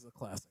is a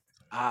classic.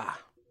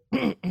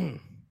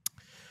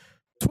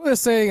 Twitter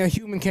saying a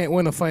human can't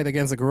win a fight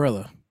against a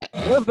gorilla.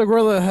 What if the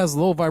gorilla has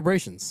low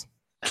vibrations?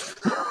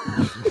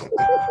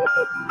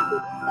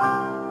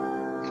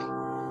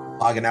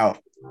 Logging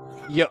out.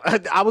 Yeah,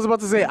 I was about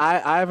to say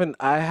I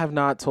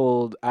haven't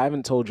told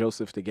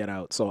Joseph to get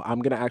out, so I'm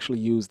gonna actually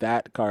use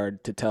that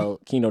card to tell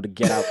Kino to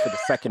get out for the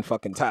second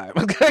fucking time.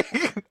 Okay,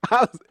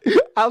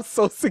 I'm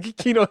so sick of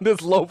Kino and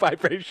this low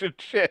vibration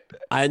shit.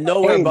 I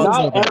know we're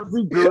about not to.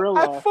 every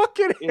gorilla I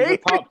fucking is a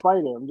hate top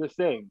fighter. I'm just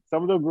saying.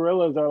 Some of the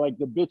gorillas are like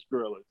the bitch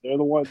gorillas. They're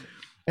the ones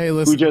Hey,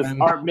 listen, who just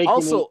man. aren't making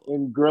Also- it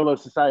in gorilla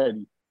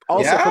society.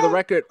 Also, Yeah? for the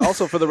record,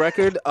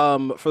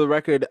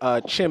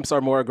 chimps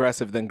are more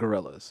aggressive than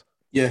gorillas.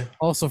 Yeah.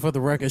 Also, for the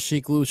record,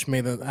 Sheik Luch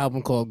made an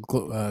album called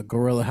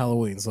Gorilla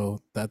Halloween, so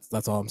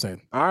that's all I'm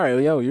saying. All right,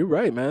 yo, you're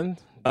right, man.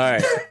 All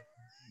right,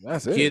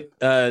 That's it.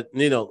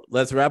 Nino,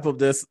 let's wrap up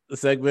this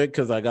segment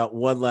because I got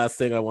one last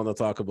thing I want to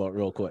talk about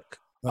real quick.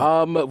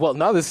 Well,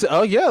 no, this.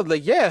 Oh yeah,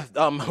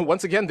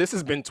 once again, this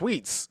has been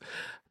Tweets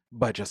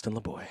by Justin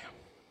LeBoy.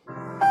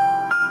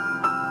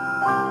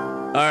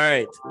 All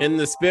right, in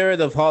the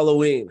spirit of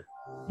Halloween,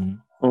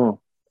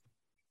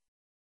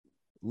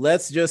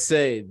 let's just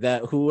say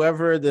that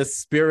whoever the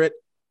spirit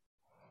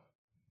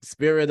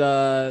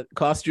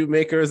costume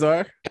makers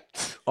are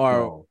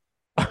wild.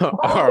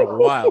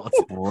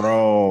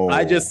 Bro.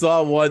 I just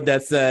saw one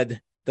that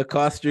said the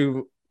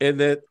costume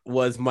in it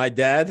was my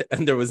dad,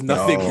 and there was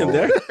nothing in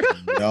there.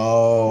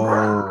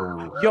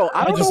 No. Yo,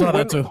 I don't just know saw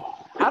when, that too.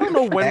 I don't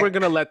know when we're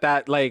gonna let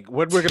that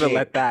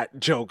let that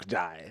joke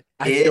die.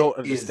 I don't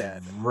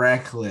understand.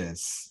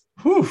 Reckless.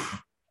 Whew.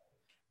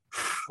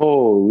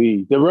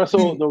 Holy, the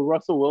Russell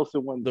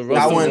Wilson one. The That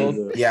Russell one,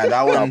 Wilson. yeah,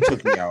 that one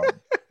took me out.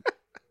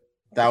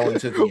 That one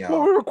took me What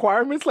out. were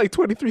requirements? Like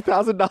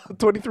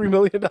 $23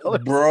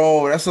 million.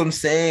 Bro, that's what I'm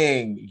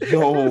saying.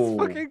 Yo.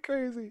 That's fucking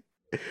crazy.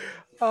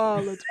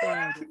 Oh, that's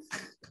bad.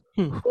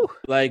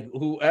 Like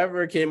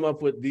whoever came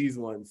up with these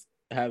ones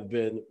have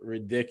been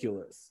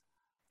ridiculous,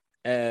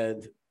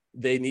 and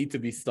they need to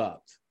be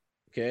stopped.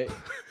 Okay,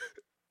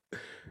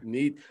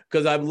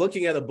 because I'm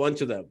looking at a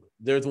bunch of them.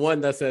 There's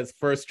one that says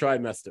first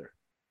trimester.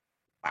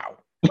 Wow.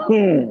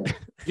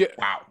 Yeah.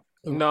 Wow.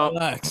 No.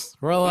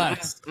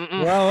 Relax.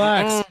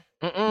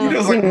 He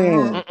was like,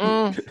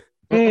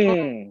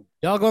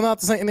 Y'all going out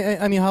to say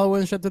any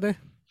Halloween shit today?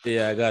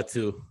 Yeah, I got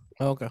two.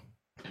 Oh, okay.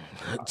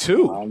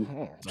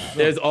 Two.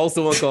 There's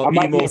also one I called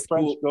might be emo a French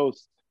school,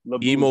 ghost.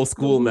 emo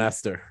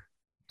schoolmaster.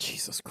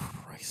 Jesus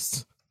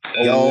Christ.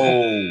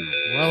 yo.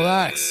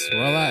 Relax.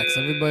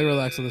 Everybody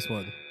relax on this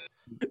one.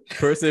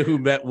 Person who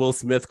met Will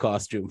Smith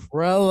costume.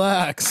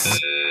 Relax.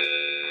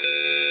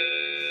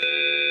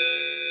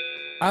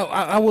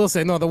 I will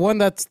say no. The one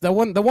that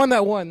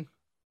won.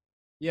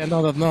 Yeah,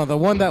 the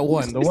one that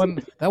won. The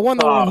one that won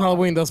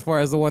Halloween thus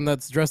far is the one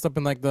that's dressed up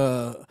in like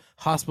the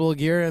hospital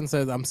gear and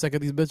says, "I'm sick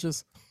of these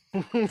bitches."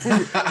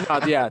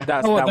 Yeah,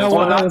 that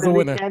was the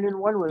winner.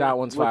 That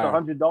one's fire.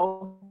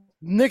 $100.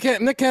 Nick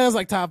Cannon's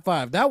like top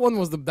 5. That one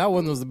was the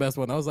best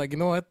one. I was like, you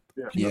know what?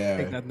 Yeah.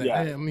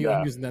 I'm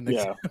using that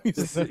next.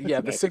 Yeah.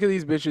 Yeah, the sick of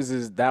these bitches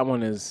is that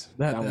one is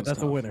That's tough.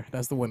 the winner.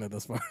 That's the winner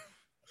thus far.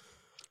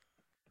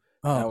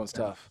 That one's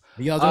tough.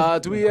 Y'all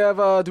Do we have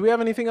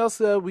anything else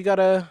we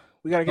gotta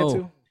get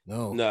to?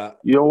 No. Nah.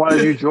 You don't want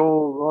to do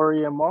Joel,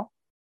 Rory, and Maul?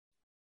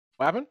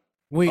 What happened?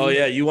 Oh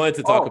yeah, you wanted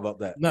to talk about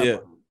that. No. Yeah.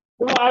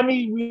 Well, I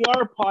mean, we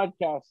are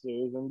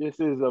podcasters, and this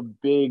is a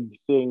big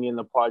thing in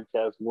the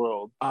podcast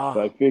world.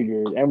 So I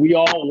figured, and we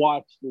all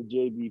watch the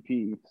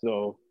JBP,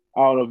 so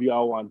I don't know if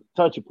y'all want to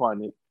touch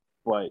upon it,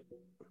 but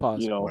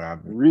Pause.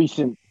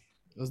 Recent.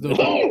 Let's do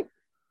it.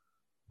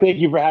 Thank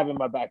you for having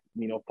my back,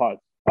 pause.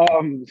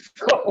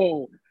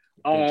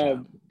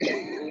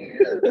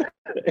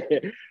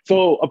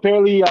 So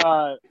apparently,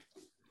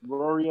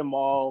 Rory and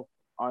Maul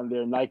on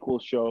their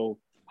NyQuil show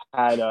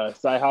had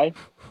Sci-Hi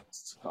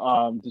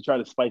to try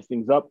to spice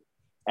things up.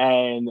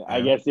 And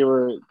I guess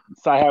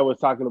Sci-Hi was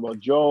talking about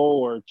Joe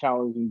or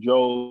challenging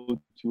Joe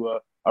to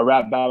a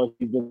rap battle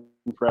he's been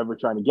forever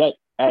trying to get.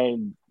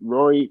 And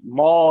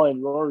Maul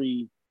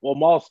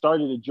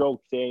started a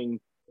joke saying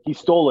he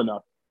stole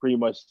enough, pretty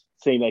much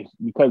saying that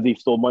because he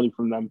stole money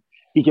from them,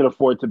 he can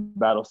afford to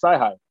battle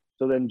Sci-Hi.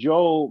 So then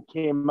Joe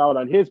came out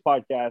on his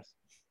podcast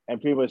and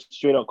pretty much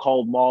straight up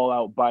called Maul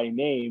out by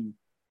name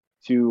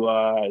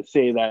to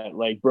say that,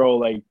 like, bro,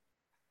 like,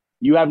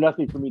 you have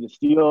nothing for me to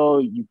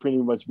steal. You've pretty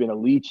much been a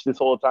leech this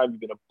whole time.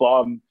 You've been a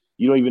bum.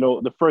 You don't even know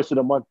the first of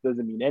the month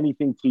doesn't mean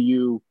anything to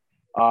you.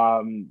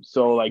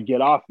 So like get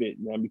off it,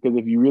 man, because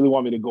if you really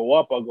want me to go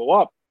up, I'll go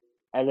up.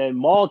 And then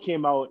Mal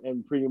came out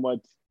and pretty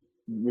much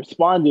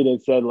responded and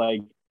said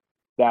like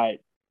that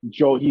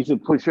Joe, he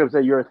said,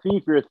 said, you're a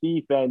thief,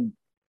 and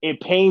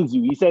it pains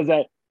you. He says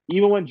that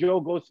even when Joe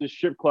goes to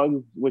strip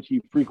clubs, which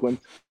he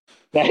frequents,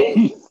 that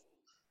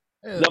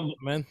the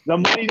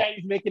money that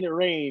he's making it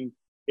rain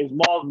is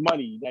Mal's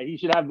money, that he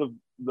should have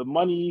the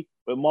money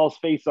with Mal's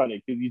face on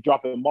it because he's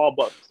dropping Mal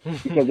bucks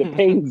because it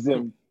pains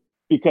him,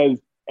 because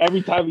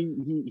every time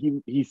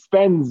he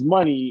spends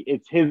money,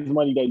 it's his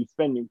money that he's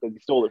spending because he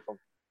stole it from him.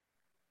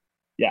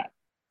 Yeah.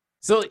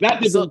 So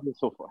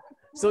far.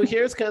 So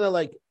here's kind of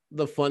like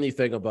the funny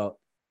thing about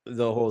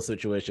the whole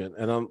situation,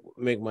 and I'll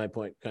make my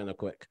point kind of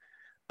quick.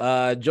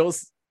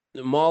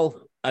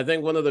 Mal, I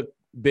think one of the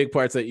big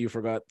parts that you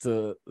forgot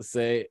to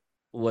say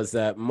was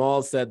that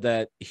Mal said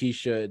that he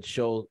should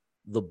show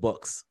the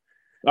books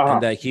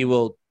and that he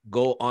will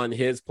go on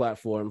his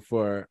platform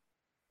for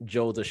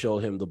Joe to show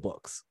him the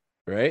books,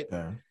 right?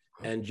 Yeah.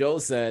 And Joe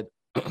said,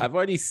 I've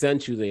already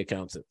sent you the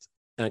accounting.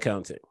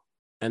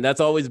 And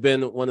that's always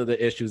been one of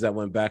the issues that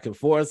went back and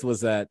forth,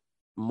 was that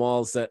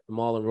Mal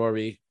and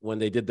Rory, when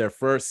they did their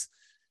first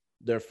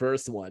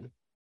one,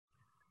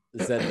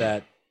 said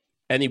that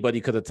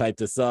anybody could have typed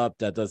this up,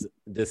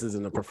 this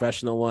isn't a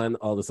professional one,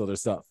 all this other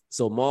stuff.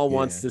 So Mal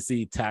wants to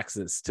see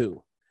taxes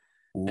too.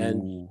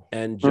 Ooh.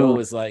 And Joe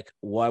is like,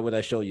 why would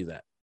I show you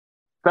that?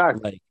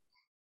 Like,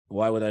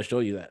 why would I show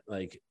you that?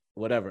 Like,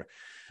 whatever.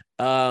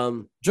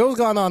 Joe's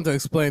gone on to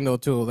explain though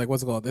too, like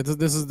what's it called?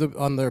 This is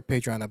on their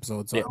Patreon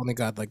episode, so I only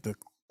got like the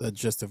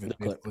gist of it.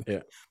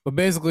 Yeah. But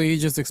basically, he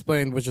just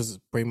explained, which is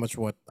pretty much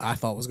what I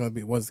thought was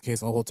the case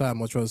the whole time,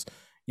 which was,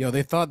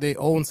 they thought they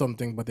owned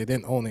something, but they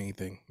didn't own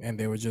anything, and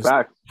they were just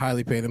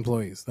highly paid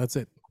employees. That's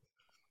it.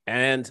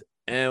 And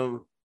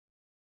to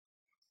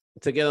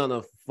get on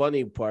a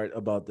funny part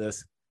about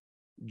this,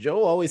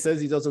 Joe always says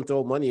he doesn't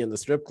throw money in the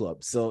strip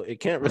club, so it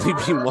can't really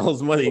be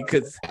Mal's money,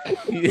 because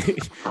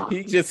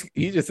he just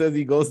says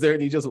he goes there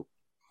and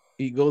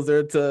he goes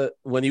there to,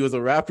 when he was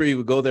a rapper, he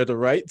would go there to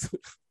write.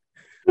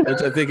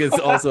 Which I think is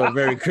also a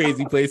very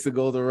crazy place to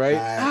go to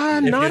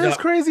write. Not as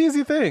crazy as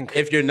you think.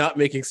 If you're not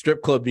making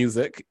strip club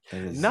music,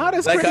 not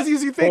as crazy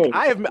as you think.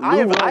 I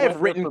have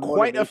written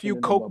quite a few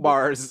coke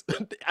bars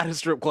at a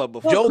strip club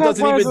before. Joe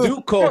doesn't even do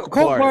coke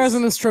bars. Coke bars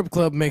in a strip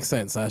club makes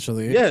sense,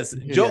 actually. Yes,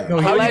 Joe.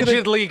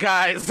 Allegedly,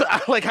 guys.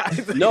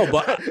 No,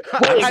 but is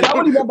that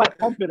what you got by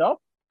pump it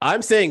up?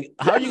 I'm saying,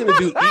 how are you gonna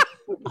do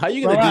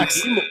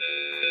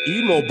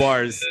emo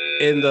bars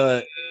in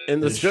the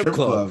strip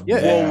club?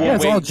 Yeah,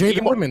 it's all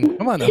jaded women.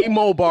 Come on now.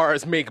 Emo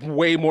bars make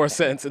way more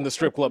sense in the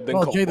strip club than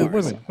coke jaded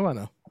bars. Women. Come on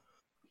now.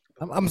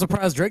 I'm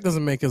surprised Drake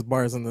doesn't make his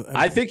bars in the.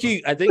 I think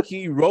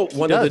he wrote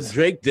one of the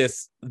Drake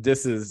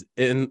disses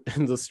in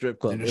the strip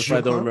club.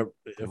 I don't remember.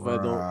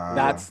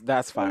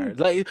 That's fire.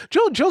 Like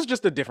Joe's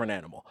just a different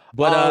animal.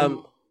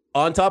 But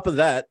on top of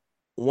that,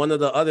 one of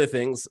the other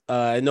things,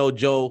 I know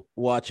Joe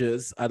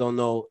watches. I don't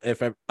know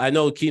if I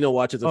know Kino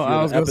watches a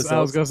few episodes.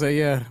 I was gonna say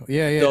yeah.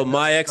 So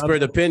my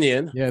expert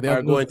opinion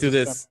are going through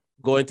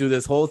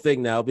this whole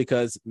thing now,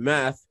 because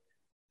Math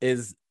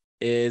is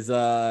said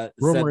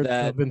that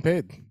have been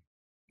paid.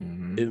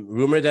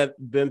 Rumored that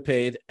been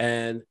paid,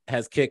 and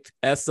has kicked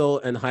Esso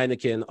and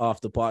Heineken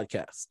off the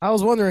podcast. I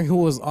was wondering who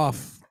was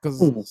off,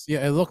 because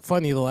it looked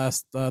funny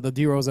the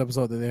D-Rose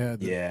episode that they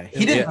had. Yeah,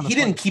 he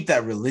didn't keep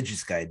that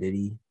religious guy, did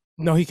he?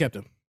 No, he kept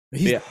him.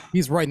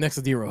 He's right next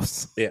to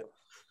D-Rose. Yeah.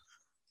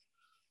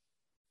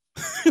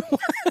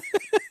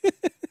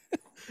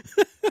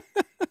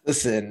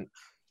 Listen,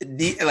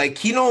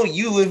 Kino,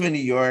 you live in New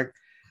York.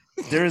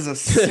 There's a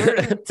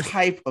certain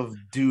type of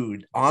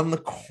dude on the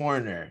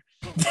corner.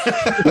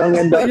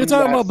 You're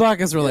talking about Black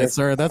Israelites,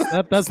 sir.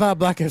 That's not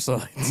Black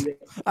Israelites.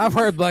 I've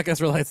heard Black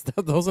Israelites.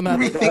 Those are not.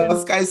 Everything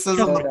this guy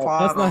says on the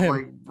pod, that's not him.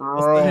 Like,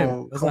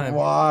 bro, come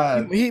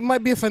on. He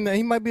might be a fanatic.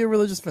 He might be a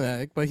religious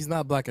fanatic, but he's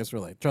not Black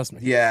Israelite. Trust me.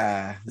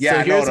 Yeah.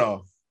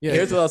 So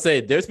here's what I'll say.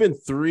 There's been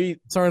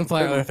 3. Certain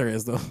flat earther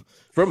is though.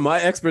 From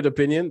my expert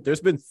opinion,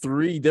 there's been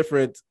 3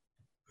 different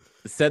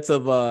sets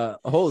of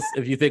hosts.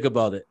 If you think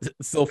about it,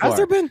 so far. Has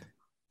there been?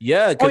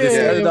 Yeah, because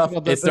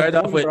it started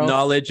off with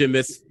Knowledge and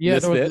Misfits.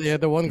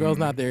 The one girl's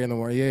not there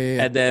anymore.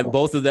 Yeah. And then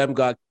both of them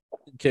got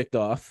kicked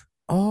off.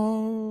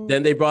 Oh.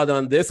 Then they brought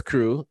on this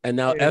crew, and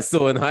now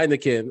Esso and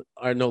Heineken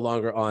are no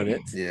longer on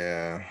it.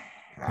 Yeah.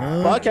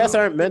 Podcasts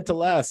aren't meant to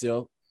last,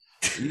 yo.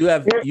 You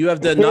have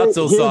the not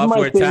so soft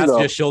where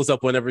Taz just shows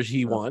up whenever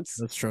he wants.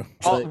 That's true.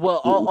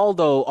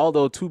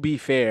 Although to be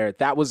fair,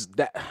 that was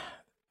that.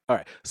 All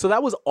right, so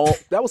that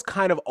was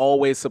kind of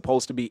always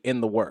supposed to be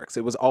in the works.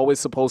 It was always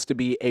supposed to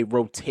be a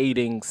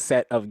rotating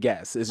set of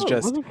guests. It's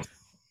just,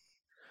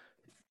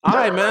 all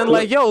right, man.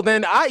 Like, if you don't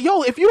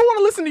want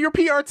to listen to your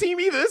PR team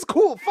either, it's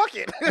cool. Fuck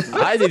it.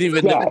 I didn't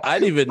even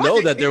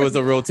know that there was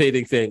a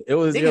rotating thing. It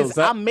was.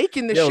 I'm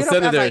making this shit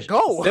up as I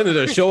go.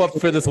 Senator, show up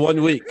for this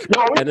 1 week,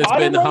 and it's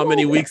been how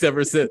many weeks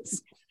ever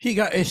since? He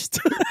got ished.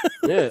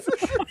 Yeah.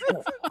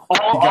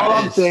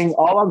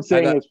 all I'm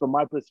saying is from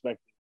my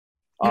perspective.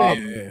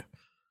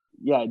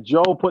 Yeah,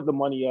 Joe put the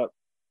money up.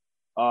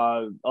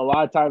 A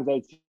lot of times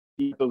I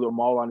see those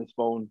Amal on his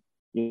phone.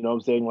 You know what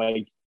I'm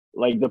saying?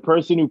 Like the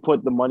person who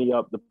put the money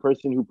up, the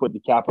person who put the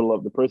capital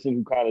up, the person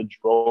who kind of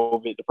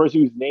drove it, the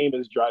person whose name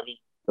is driving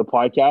the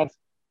podcast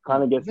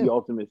kind of gets the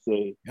ultimate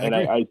say.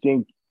 I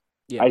think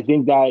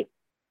that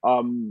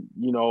you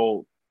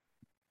know,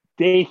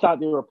 they thought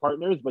they were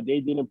partners, but they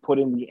didn't put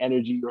in the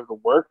energy or the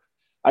work.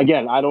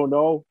 Again, I don't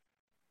know.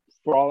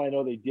 For all I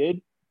know, they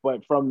did.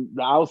 But from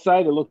the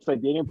outside, it looks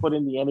like they didn't put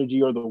in the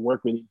energy or the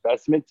work or the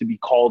investment to be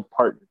called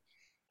partners,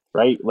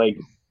 right? Like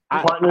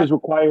partners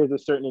requires a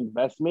certain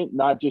investment,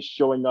 not just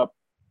showing up,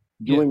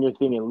 doing your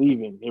thing and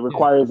leaving. It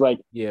requires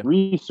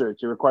research.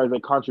 It requires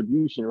like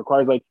contribution. It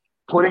requires like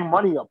putting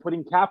money up,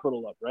 putting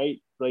capital up,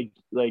 right? Like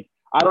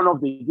I don't know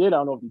if they did. I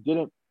don't know if they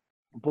didn't.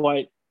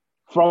 But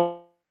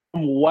from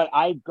what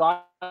I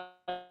got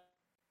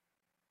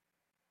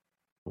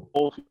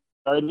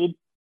started,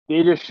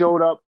 they just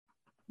showed up.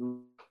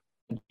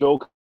 Joe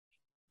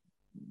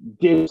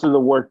did to the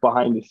work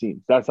behind the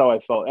scenes. That's how I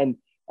felt.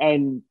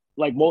 And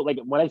like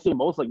when I say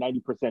most, like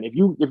 90%. If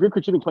you're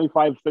contributing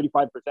 25,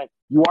 35%,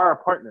 you are a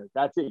partner.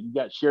 That's it. You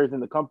got shares in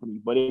the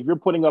company. But if you're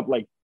putting up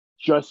like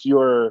just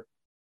your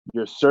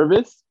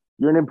service,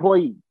 you're an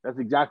employee. That's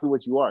exactly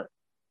what you are,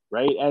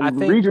 right? And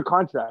read your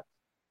contract.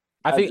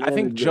 I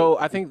think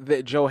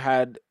that Joe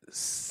had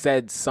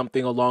said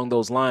something along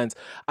those lines.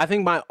 I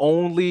think my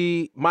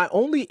only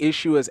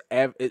issue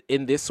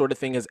in this sort of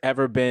thing has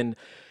ever been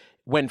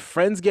when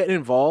friends get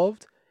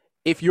involved.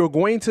 If you're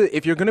going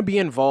to be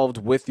involved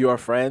with your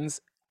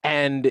friends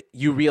and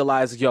you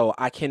realize,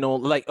 I can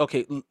only, like,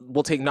 okay,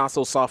 we'll take Not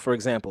So Soft for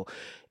example.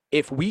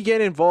 If we get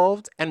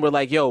involved and we're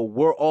like,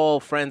 we're all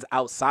friends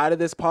outside of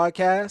this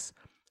podcast.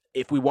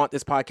 If we want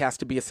this podcast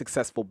to be a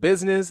successful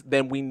business,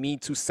 then we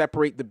need to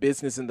separate the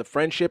business and the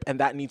friendship,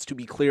 and that needs to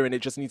be clear, and it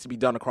just needs to be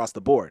done across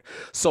the board.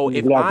 So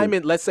if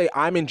let's say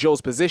I'm in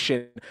Joe's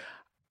position,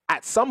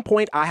 at some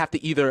point I have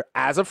to either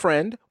as a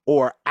friend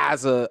or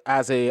as a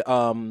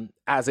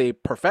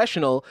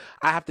professional,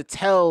 I have to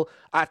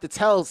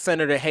tell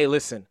Senator, hey,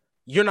 listen,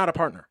 you're not a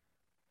partner.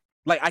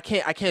 Like I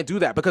can't do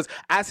that, because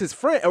as his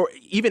friend, or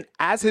even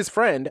as his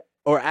friend,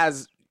 or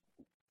as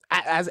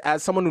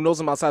someone who knows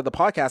him outside the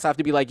podcast, I have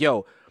to be like,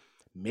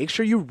 make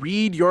sure you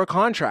read your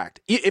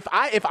contract. If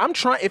I'm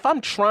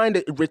trying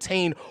to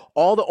retain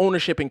all the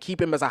ownership and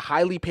keep him as a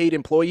highly paid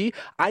employee,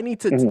 I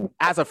need to,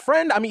 as a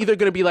friend, I'm either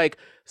going to be like,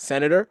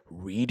 Senator,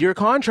 read your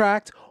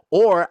contract,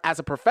 or as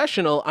a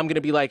professional, I'm going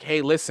to be like,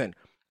 hey, listen,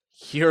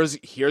 here's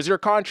your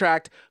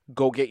contract.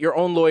 Go get your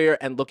own lawyer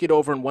and look it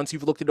over. And once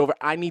you've looked it over,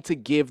 I need to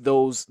give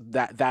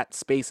that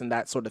space and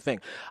that sort of thing.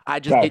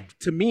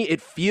 To me,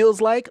 it feels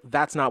like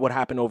that's not what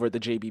happened over at the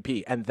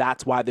JBP, and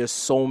that's why there's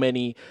so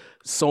many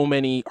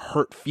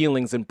hurt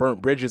feelings and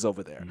burnt bridges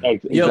over there.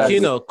 Exactly. Yo,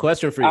 Kino,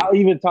 question for you. I'll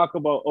even talk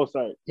about. Oh,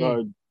 sorry.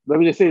 Let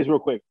me just say this real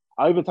quick.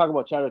 I'll even talk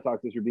about Chatter Talk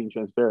since you're being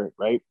transparent,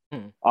 right?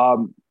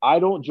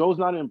 Joe's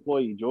not an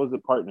employee. Joe's a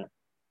partner,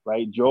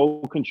 right?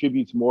 Joe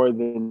contributes more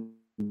than.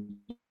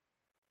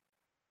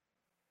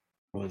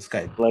 Well, this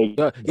guy,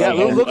 look when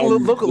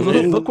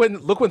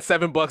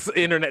 $7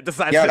 internet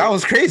decides. Yeah, that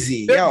was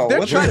crazy.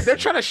 They're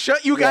trying to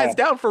shut you guys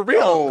down for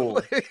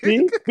real.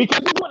 See?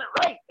 Because you want it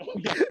right.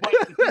 But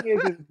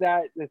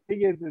the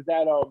thing is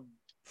that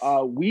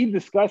we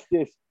discussed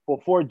this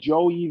before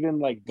Joe even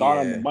got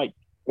on the mic.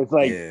 It's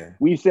like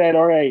we said,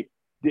 all right,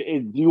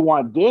 do you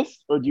want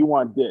this or do you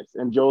want this?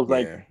 And Joe's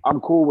like, I'm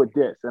cool with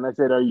this. And I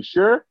said, are you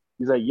sure?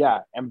 He's like,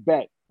 yeah, and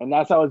bet. And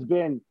that's how it's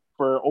been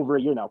for over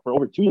a year now, for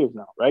over 2 years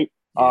now, right?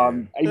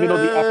 Even though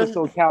the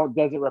episode count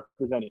doesn't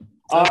represent it.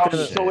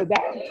 So with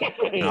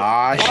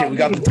that, shit, we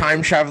got the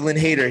time traveling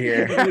hater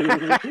here.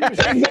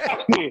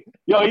 Exactly.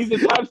 Yo, he's the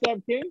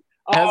timestamp king.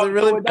 Has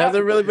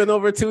it really been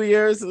over 2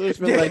 years? It's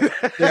been like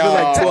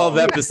 12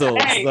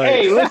 episodes.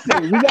 Hey,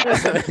 listen, we got a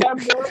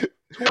September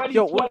 2020.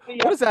 Yo, what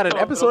is that? An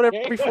episode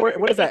every 4?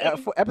 What is that?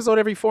 Episode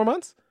every 4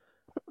 months?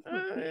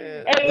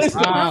 Hey,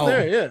 listen,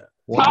 yeah.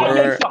 Time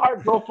makes the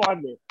heart grow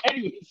fonder.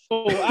 Anyway,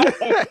 so with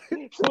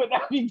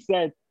that being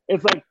said,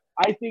 it's like,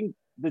 I think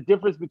the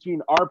difference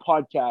between our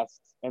podcasts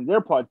and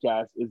their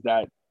podcast is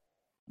that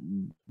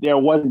there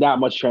wasn't that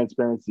much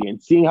transparency.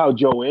 And seeing how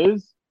Joe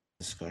is,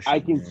 I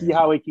can see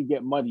how it can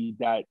get muddied.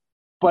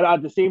 But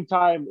at the same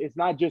time, it's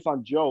not just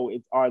on Joe;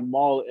 it's on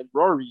Mal and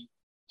Rory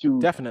to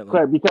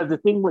definitely. Because the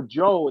thing with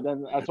Joe,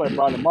 then that's why I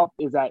brought him up,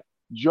 is that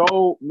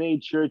Joe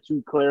made sure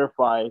to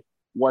clarify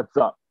what's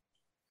up.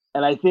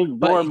 And I think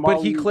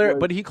but he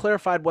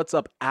clarified what's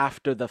up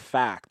after the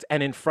fact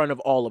and in front of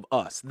all of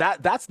us.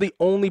 That's the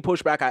only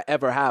pushback I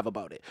ever have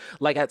about it.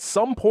 Like at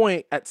some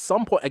point,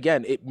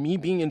 again, me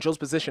being in Joe's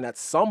position, at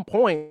some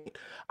point,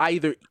 I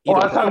either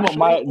I'm talking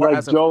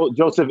about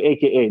Joseph,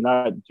 aka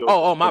not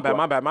Joe. My bad.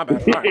 All right, my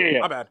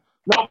bad.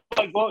 No,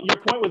 your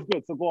point was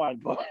good. So go on.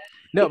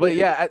 No, but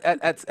yeah,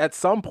 at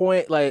some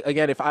point, like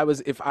again, if I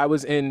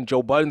was in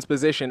Joe Budden's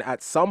position,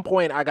 at some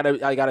point I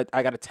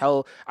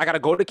gotta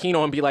go to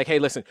Keno and be like, hey,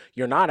 listen,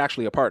 you're not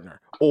actually a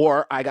partner,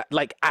 or I got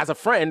like as a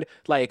friend,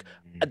 like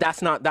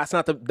that's not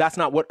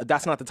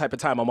the type of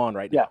time I'm on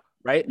right now.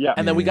 Right? Yeah.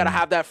 And then we got to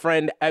have that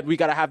friend, and we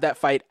got to have that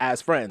fight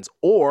as friends,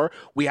 or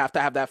we have to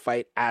have that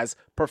fight as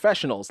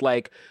professionals.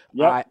 Like,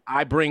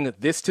 I bring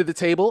this to the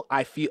table.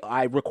 I feel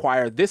I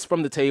require this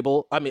from the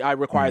table. I mean, I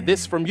require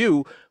this from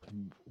you.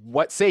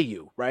 What say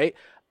you? Right?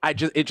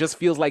 It just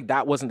feels like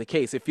that wasn't the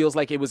case. It feels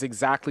like it was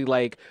exactly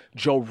like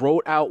Joe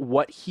wrote out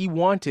what he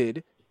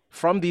wanted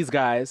from these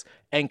guys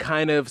and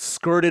kind of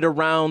skirted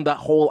around the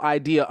whole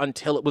idea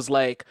until it was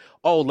like,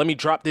 oh, let me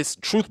drop this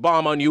truth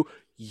bomb on you.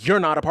 You're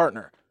not a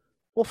partner.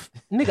 Well,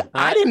 nigga,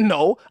 I didn't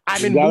know.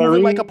 I've been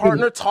moving like a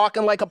partner,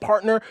 talking like a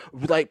partner,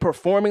 like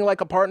performing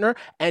like a partner.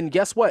 And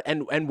guess what?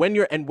 And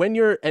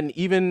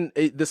even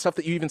the stuff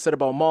that you even said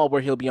about Maul,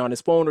 where he'll be on his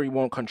phone or he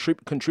won't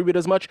contribute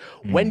as much.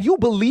 When you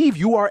believe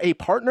you are a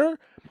partner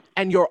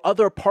and your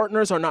other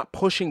partners are not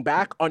pushing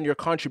back on your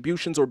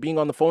contributions or being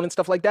on the phone and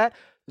stuff like that,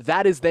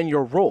 that is then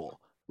your role,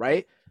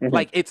 right?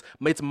 Like it's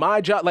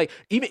my job. Like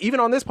even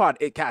on this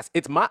podcast,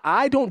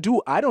 I don't do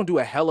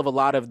a hell of a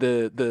lot of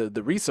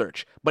the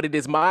research, but it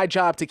is my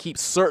job to keep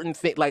certain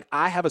things. Like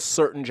I have a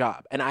certain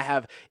job, and I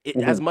have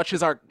as much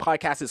as our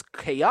podcast is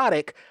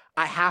chaotic,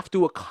 I have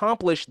to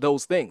accomplish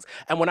those things.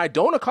 And when I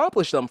don't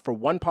accomplish them for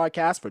one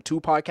podcast, for two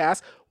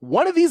podcasts,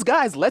 one of these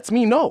guys lets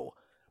me know.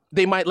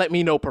 They might let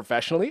me know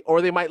professionally,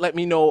 or they might let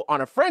me know on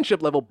a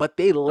friendship level, but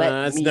they let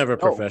me it's never know.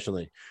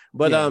 Professionally.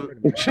 But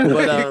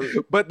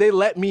but they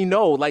let me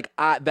know like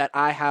that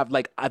I have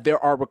like there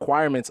are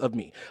requirements of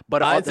me.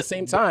 But at the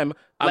same time,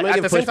 I'm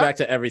gonna give pushback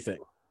to everything,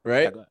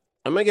 right? Yeah,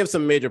 I'm gonna give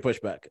some major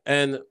pushback,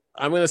 and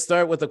I'm gonna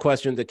start with a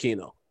question to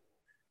Keno.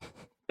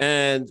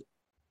 And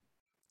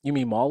you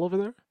mean Maul over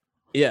there?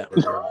 Yeah.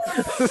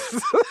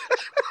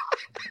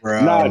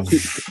 Nah,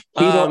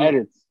 Keno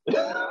edits.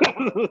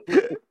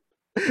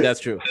 That's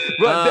true.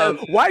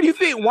 But why do you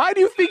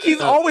think he's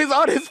always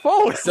on his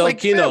phone? So like,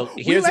 Keno,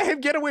 we let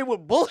him get away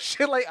with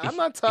bullshit. Like I'm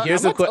not telling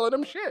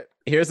him shit.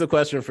 Here's a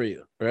question for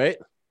you, right?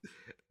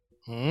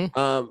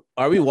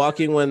 Are we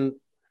walking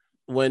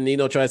when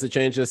Nino tries to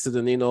change this to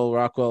the Nino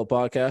Rockwell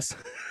podcast?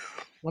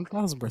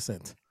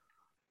 1000%.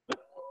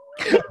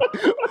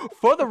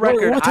 For the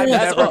record, I'm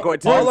never going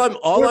to.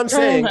 All I'm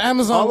saying,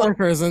 Amazon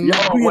workers and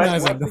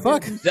unionizing. The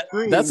fuck?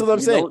 That's what I'm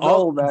saying.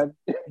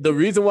 The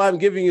reason why I'm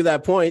giving you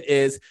that point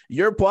is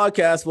your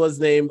podcast was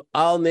named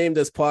 "I'll name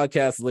this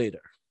podcast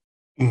later,"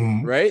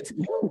 right?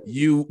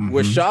 You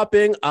were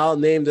shopping. I'll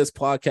name this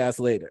podcast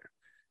later.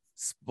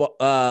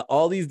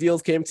 All these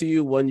deals came to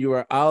you when you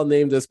were "I'll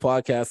name this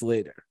podcast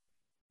later,"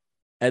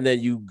 and then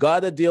you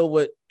got a deal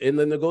with in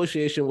the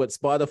negotiation with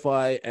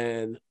Spotify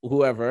and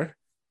whoever.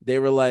 They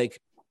were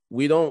like,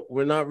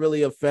 we're not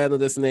really a fan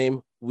of this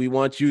name. We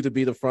want you to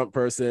be the front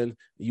person.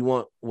 You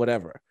want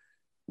whatever.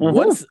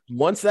 Once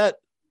that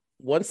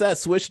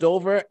switched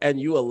over and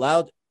you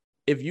allowed,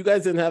 if you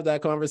guys didn't have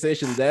that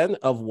conversation then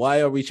of why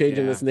are we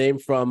changing this name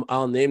from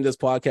I'll name this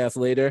podcast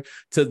later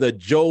to the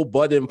Joe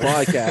Budden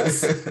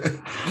podcast.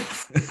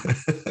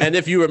 And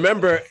if you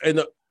remember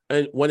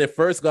when it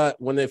first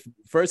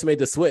made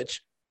the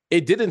switch,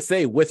 it didn't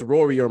say with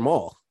Rory or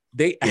Maul.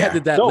 They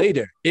added that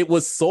later. It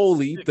was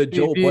solely the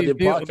Joe Budden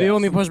podcast. The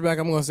only pushback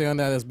I'm going to say on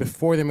that is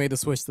before they made the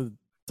switch to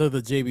the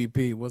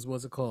JBP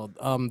what's it called?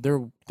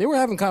 They were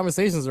having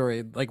conversations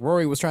already. Like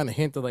Rory was trying to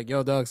hint at like,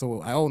 yo, dog,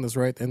 so I own this,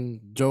 right?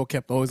 And Joe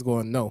kept always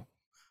going, no.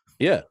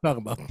 Yeah. Talk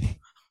about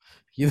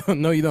you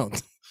don't. No, you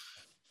don't.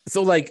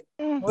 So you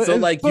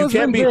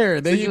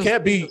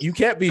can't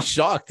be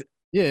shocked.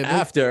 Yeah,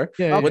 after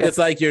when it's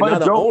like you're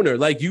not an owner,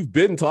 like you've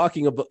been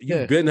talking about,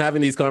 been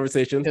having these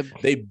conversations.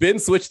 They've been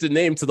switched the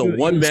name to the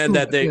one man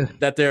that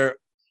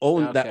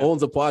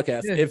owns a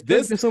podcast. If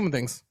this,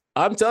 things,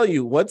 I'm telling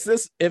you, if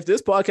this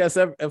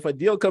podcast if a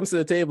deal comes to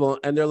the table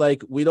and they're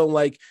like, we don't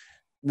like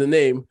the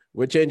name,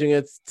 we're changing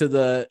it to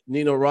the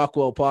Nino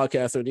Rockwell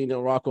podcast or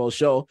Nino Rockwell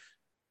show,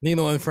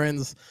 Nino and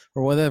Friends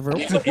or whatever.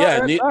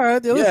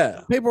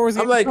 Paperwork.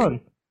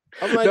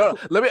 I'm like, no,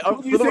 let me.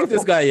 Who do you think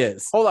this guy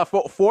is? Hold on,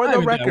 for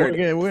the record,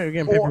 we're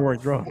getting paperwork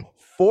drawn.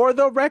 For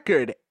the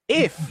record,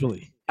 if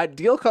a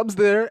deal comes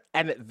there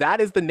and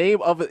that is the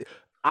name of it,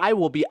 I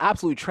will be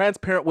absolutely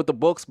transparent with the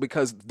books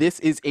because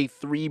this is a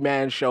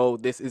 3-man show.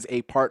 This is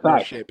a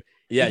partnership.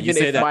 Yeah, you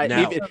say that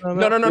now.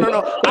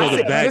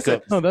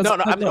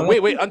 No.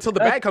 Wait until the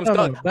bag comes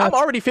done. I'm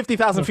already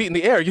 50,000 feet in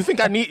the air. You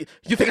think I need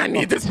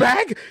this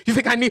bag? You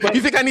think I need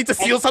to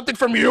steal something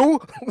from you?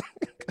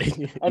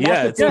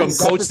 It's from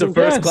coach to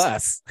first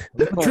class.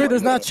 Trade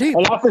is not cheap.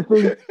 And that's the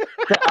thing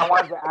that I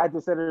wanted to add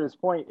to Senator's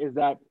point is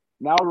that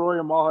now Rory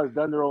and Maul has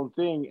done their own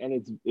thing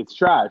and it's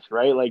trash,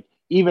 right? Like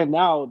even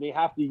now they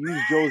have to use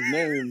Joe's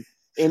name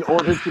in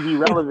order to be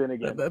relevant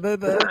again.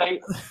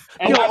 Right?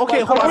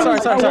 Okay, hold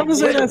on. Sorry.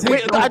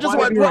 Wait, I just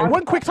want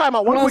one quick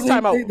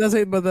timeout. That's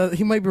it, but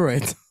he might be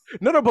right.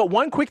 No, but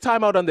one quick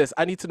timeout on this.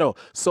 I need to know.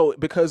 So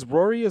because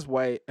Rory is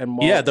white and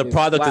Maul the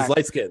product black, is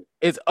light skin.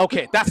 It's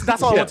okay.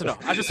 That's all I want to know.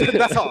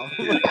 That's all.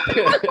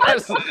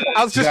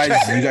 I was just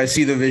checking. You guys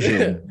see the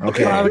vision.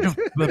 Okay.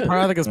 The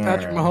product is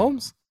Patrick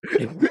Mahomes.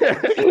 Get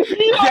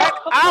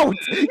out!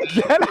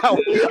 Get out!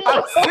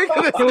 I'm sick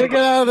of this. Can we get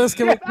out of this?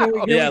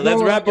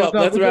 Let's wrap up.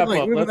 Let's wrap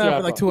up. We've been out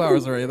for like 2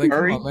 hours already. Like,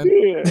 come on,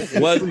 man.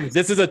 Well,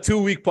 this is a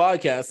 2-week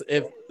podcast.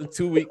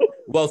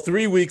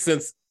 3 weeks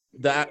since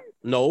that.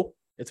 No,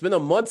 it's been a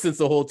month since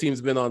the whole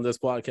team's been on this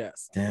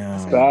podcast.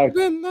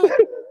 Damn.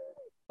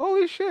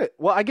 Holy shit!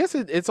 Well, I guess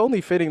it's only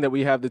fitting that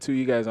we have the two of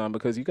you guys on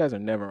because you guys are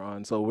never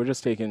on. So we're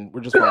just following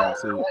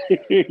suit.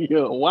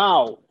 Yo,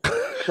 wow.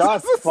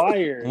 Shots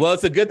fired. Well,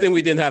 it's a good thing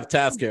we didn't have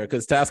Task here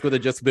because Task would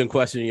have just been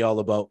questioning y'all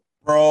about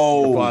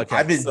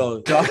I've been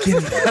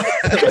ducking.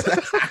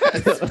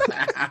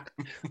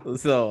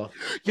 So,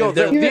 yo,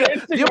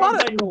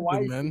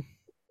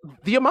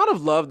 the amount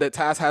of love that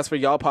Task has for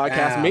y'all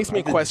podcast makes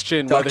me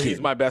question whether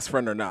he's my best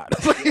friend or not.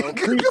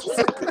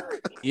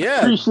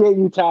 Yeah, appreciate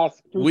you,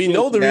 Task. We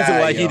know the reason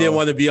why he didn't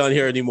want to be on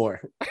here anymore.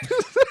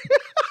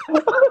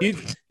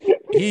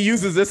 He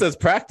uses this as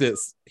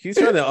practice. He's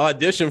trying to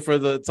audition for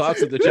the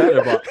talks of the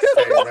Chatterbox.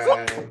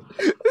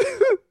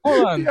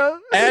 Hold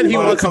on. And he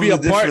wants to be a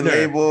partner.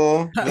 He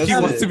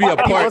wants to be a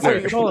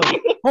partner. Hold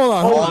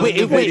on. Wait,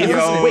 is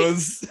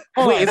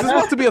this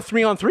supposed to be a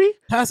 3-on-3?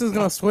 Task is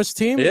gonna switch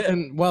teams,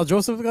 and while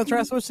Joseph is gonna try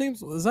to switch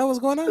teams. Is that what's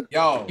going on?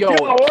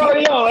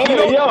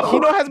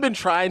 Kino has been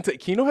trying to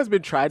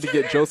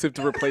get Joseph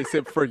to replace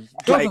him for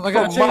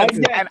months,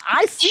 and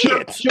I see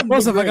it.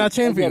 Joseph, I got a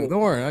chain for you.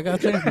 Don't worry, I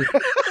got a chain for you.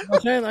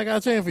 I got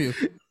a chain for you.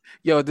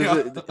 Yo,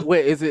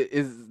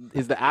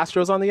 is the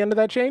Astros on the end of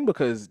that chain?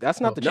 Because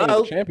that's not the chain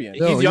of the champion.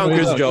 He's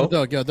Yonkers Joe.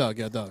 Dog.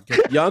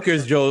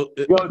 Yonkers Joe.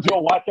 Yo, Joe,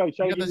 watch out.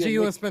 You got the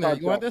G-Unit spinner.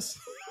 You want this?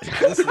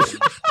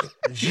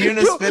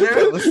 G-Unit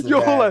spinner?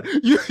 Yo, hold on. Do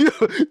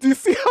you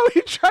see how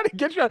he tried to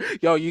get you?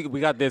 Yo, we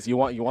got this. You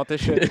want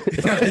this shit?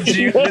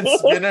 G-Unit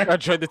spinner? I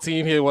tried the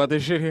team here. Want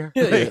this shit here?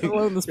 Yeah,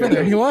 the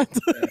spinner. You want?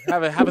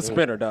 Have a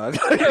spinner, dog.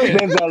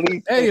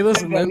 Hey,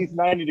 listen, man. At least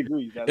 90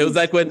 degrees. It was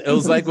like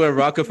when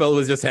Rockefeller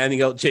was just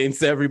handing out chains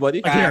to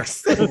everybody. Yeah,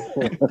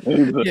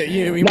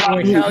 you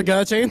want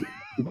got a chain?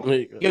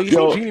 Yo, you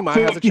think Jeannie Mai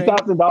has a chain?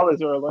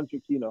 $50,000 or a lunch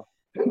with Kino.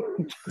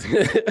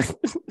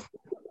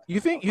 You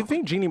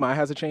think Jeannie Mai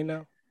has a chain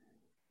now?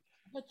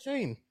 What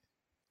chain?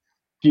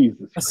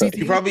 Jesus.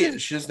 She probably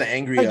is just the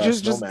angry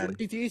snowman.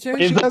 Is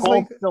the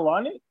gold still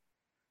on it?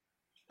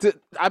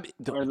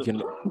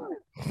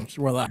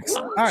 Relax.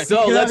 All right.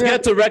 So let's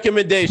get to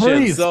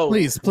recommendations.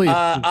 Please.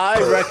 I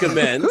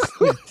recommend.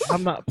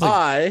 I'm not.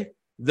 I,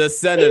 the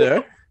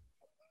senator,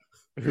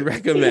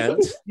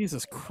 recommend.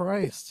 Jesus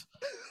Christ.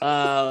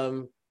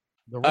 All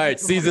right.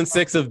 Season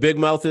 6 of Big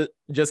Mouth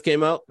just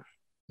came out.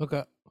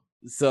 Okay.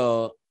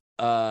 So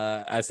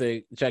I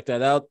say check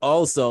that out.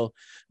 Also,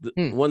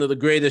 one of the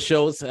greatest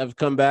shows have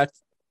come back.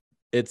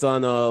 It's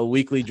on a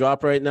weekly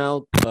drop right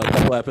now, a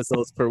couple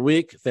episodes per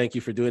week. Thank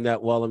you for doing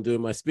that while I'm doing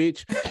my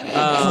speech.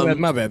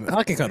 My bad.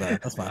 I can cut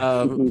that. That's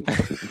fine.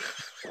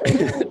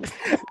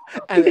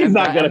 He's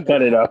not going to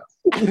cut it up.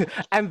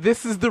 And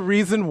this is the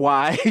reason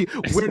why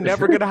we're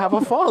never going to have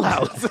a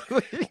fallout.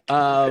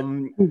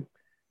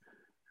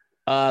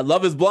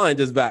 Love is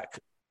Blind is back.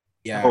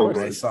 Yeah,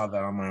 I saw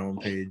that on my own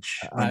page.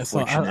 I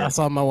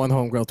saw my one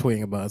homegirl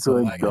tweeting about it.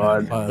 So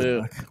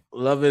God.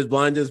 Love is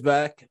Blind is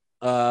back.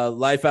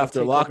 Life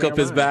After Lockup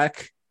is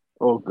back.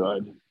 Oh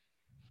God.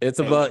 It's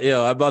about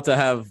I'm about to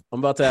have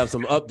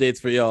some updates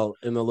for y'all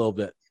in a little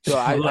bit. So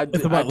I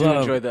do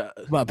enjoy that.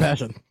 About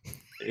passion.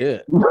 Yeah.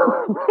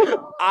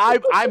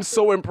 I'm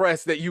so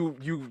impressed that you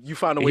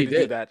found a way to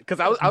do that, because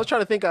I was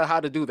trying to think of how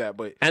to do that,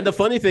 but and the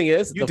funny thing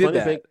is,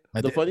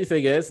 the funny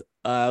thing is,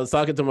 I was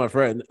talking to my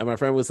friend, and my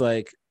friend was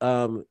like,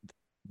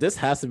 "This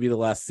has to be the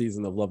last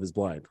season of Love Is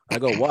Blind." I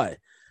go, "Why?"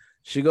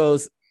 She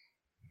goes,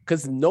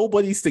 "Because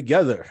nobody's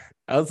together."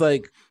 I was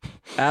like,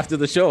 after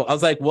the show, I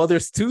was like, "Well,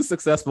 there's 2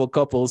 successful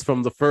couples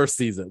from the first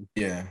season."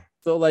 Yeah.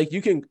 So like,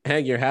 you can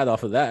hang your hat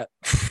off of that.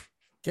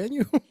 Can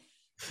you?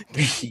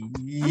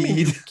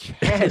 You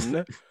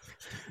can.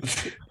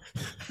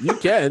 You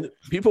can.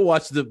 People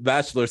watch The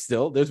Bachelor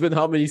still. There's been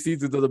how many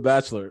seasons of The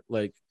Bachelor?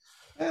 Like,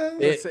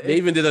 they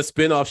even did a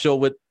spin-off show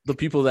with the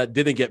people that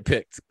didn't get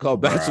picked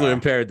called Bachelor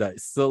in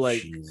Paradise. So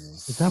like,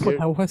 is that what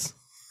that was?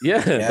 Yeah,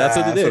 that's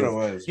what it is. What it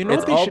was, you know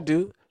what they should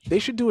do? They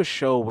should do a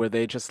show where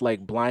they just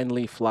like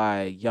blindly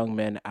fly young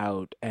men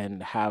out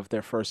and have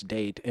their first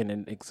date in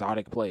an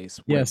exotic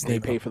place. Yes, they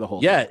pay for the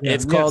whole. Yeah, thing.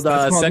 it's called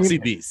Sexy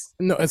Beast.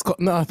 No, it's called.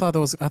 No, I thought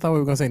we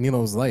were gonna say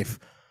Nino's Life.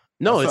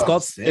 No, it's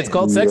called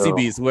Sexy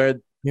Beast,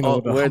 where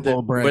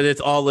where it's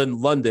all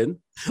in London.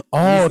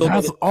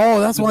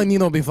 That's why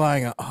Nino be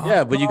flying out.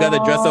 Yeah, but you got to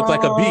dress up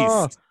like a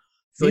beast,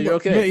 so you're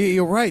okay.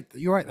 You're right.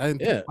 My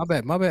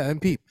bad. I didn't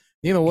peep.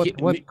 Nino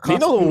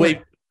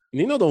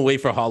Nino don't wait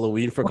for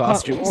Halloween for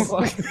costumes.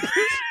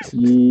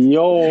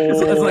 Yo,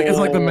 it's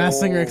like the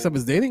Masked Singer except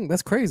it's dating.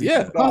 That's crazy.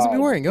 Yeah, what costume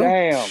you wearing? Yo?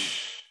 Damn.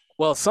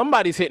 Well,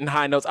 somebody's hitting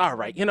high notes. All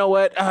right. You know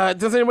what?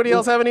 Does anybody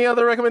else have any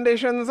other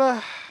recommendations?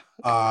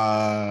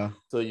 So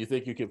you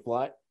think you can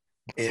fly?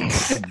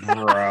 It's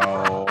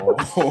bro.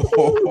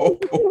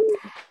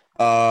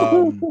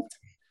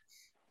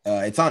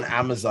 It's on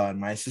Amazon.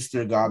 My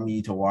sister got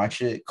me to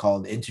watch it,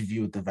 called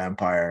Interview with the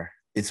Vampire.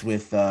 It's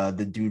with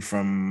the dude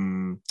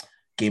from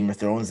Game of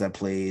Thrones that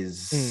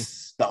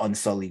plays the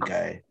Unsullied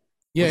guy.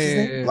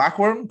 Yeah.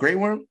 Blackworm? Grey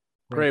Worm?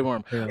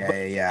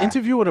 Yeah.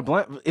 Interview with a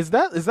Blank. Is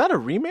that a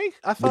remake?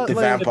 I thought with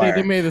the vampire.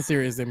 They made a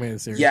series.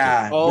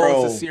 Yeah,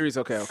 bro. It's a series.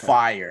 Okay.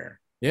 Fire.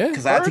 Yeah.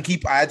 Because I had to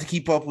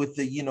keep up with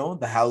the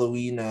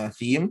Halloween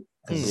theme,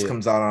 because this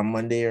comes out on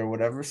Monday or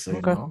whatever. So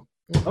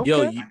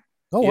Okay.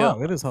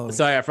 Wow, it is Halloween.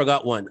 Sorry, I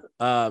forgot one.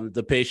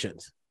 The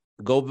Patient.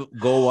 Go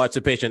watch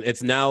The Patient.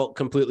 It's now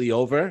completely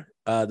over.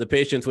 The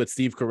Patient's with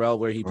Steve Carell,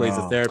 where he plays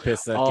a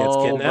therapist that gets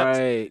kidnapped.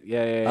 Right.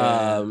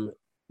 Yeah.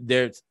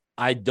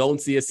 I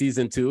don't see a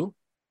season 2.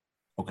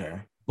 Okay.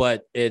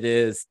 But it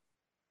is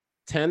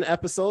 10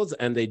 episodes,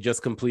 and they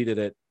just completed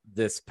it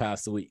this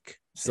past week.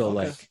 So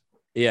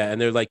and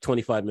they're like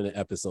 25-minute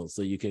episodes,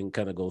 so you can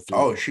kind of go through.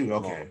 Oh shoot!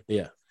 Okay.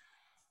 Yeah.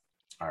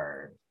 All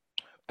right.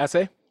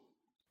 Essay.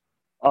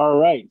 All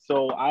right.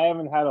 So I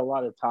haven't had a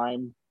lot of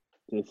time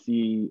to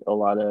see a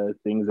lot of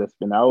things that's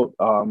been out.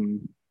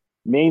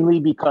 Mainly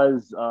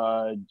because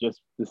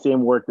just the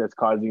same work that's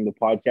causing the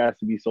podcast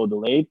to be so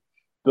delayed.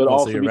 But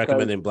also you're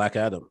recommending Black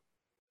Adam.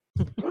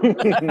 Hold on.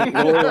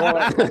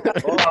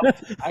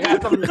 I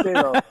got something to say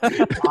though.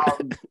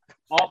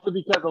 Also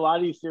because a lot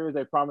of these series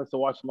I promised to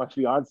watch with my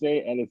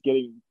fiance, and it's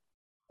getting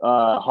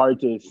hard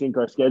to sync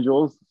our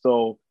schedules.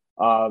 So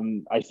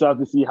I still have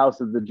to see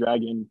House of the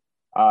Dragon.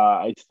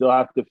 I still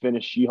have to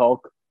finish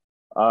She-Hulk.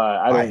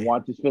 I don't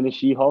want to finish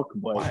She-Hulk,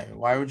 but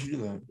why would you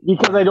do that?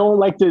 Because I don't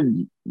like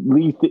to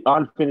leave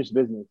unfinished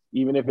business,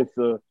 even if it's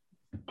a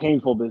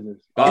painful business.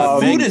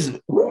 Food is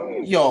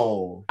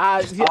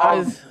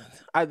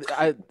I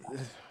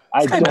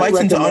bites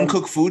into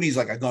uncooked food. He's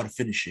like, I gotta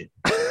finish it.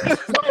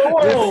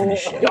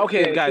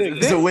 Okay, guys,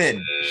 it's a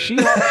win.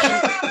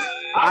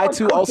 I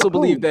too also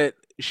believe that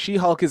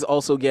She-Hulk is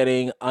also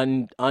getting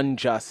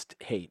unjust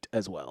hate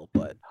as well,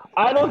 but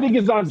I don't think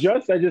it's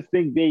unjust. I just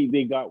think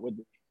they got what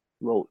they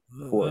wrote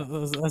for.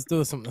 Let's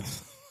do something.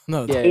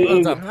 No,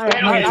 I'm done.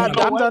 I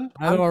don't want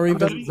to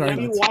read. Let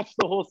me watch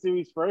the whole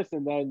series first,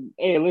 and then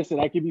listen,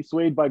 I can be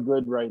swayed by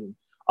good writing.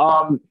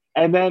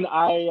 And then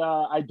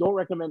I don't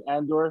recommend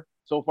Andor.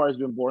 So far, it's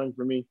been boring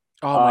for me.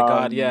 Oh my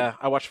god, yeah,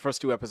 I watched the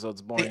first 2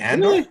 episodes. Boring.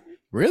 Andor?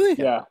 Really?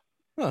 Yeah.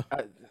 Huh.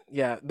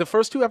 Yeah, the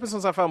first 2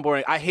 episodes I found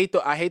boring. I hate the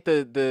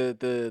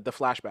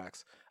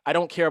flashbacks. I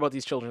don't care about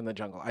these children in the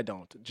jungle. I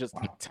don't. Just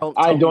tell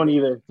I don't me.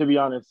 Either, to be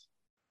honest.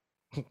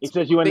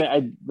 Especially when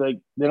they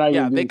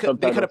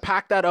could have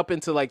packed that up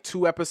into like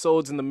 2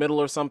 episodes in the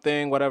middle or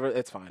something. Whatever,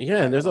 it's fine.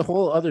 Yeah, and there's a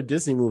whole other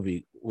Disney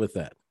movie with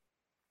that,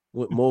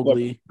 with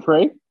Mowgli.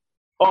 Prey.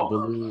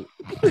 Oh,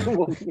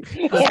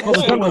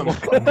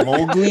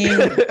 Mowgli.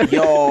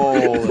 Yo,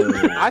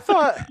 I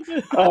thought.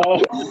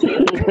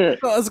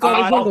 It's called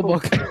the Jungle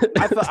Book.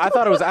 I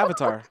thought it was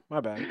Avatar.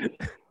 My bad.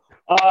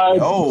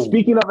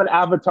 Speaking of an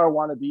Avatar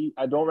wannabe,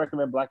 I don't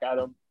recommend Black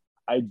Adam.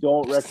 I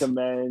don't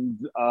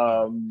recommend.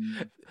 But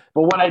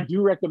what I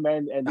do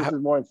recommend, and this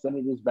is more in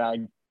Senator's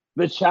bag,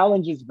 The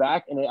Challenge is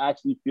back, and it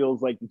actually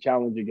feels like The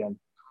Challenge again.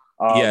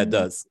 Yeah, it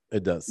does.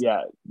 It does.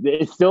 Yeah,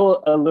 it's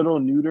still a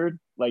little neutered.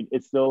 Like,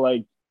 it's still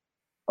like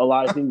a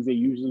lot of things they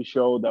usually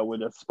show that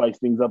would spice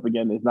things up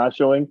again is not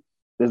showing.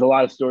 There's a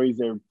lot of stories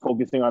they're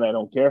focusing on. I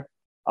don't care.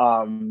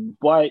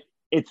 But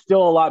it's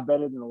still a lot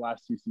better than the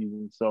last 2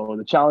 seasons. So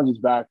The Challenge is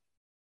back.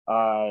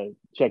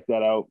 Check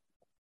that out.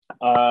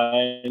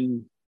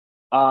 And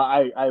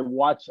I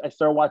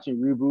started watching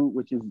Reboot,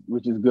 which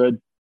is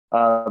good,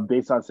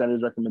 based on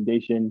Senator's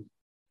recommendation.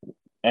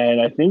 And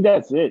I think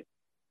that's it.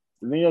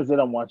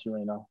 I'm watching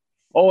right now.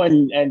 Oh,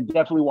 and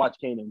definitely watch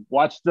Kanan.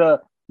 Watch the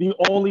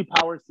only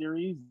Power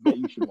series that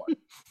you should watch.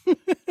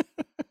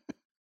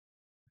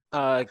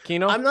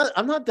 Kino? I'm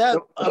not that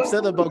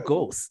upset about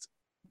Ghost.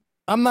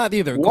 I'm not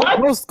either.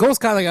 What? Ghost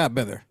kind of got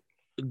better.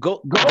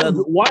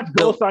 Watch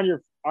Ghost on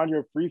your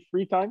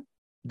free time.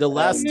 The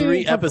last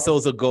 3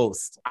 episodes of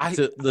Ghost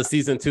to the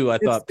season 2, I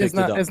thought it's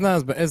not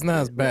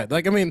as bad.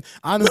 Like, I mean,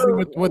 honestly,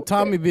 with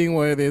Tommy being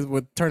where it is,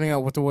 with turning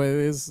out the way it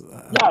is.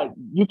 Yeah,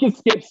 you can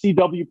skip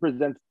CW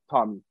presents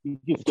Tommy. You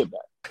can skip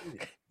that.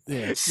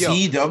 Yeah.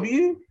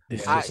 CW?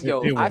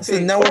 It's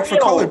a network for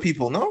colored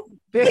people, no?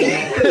 We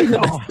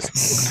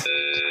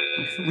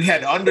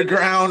had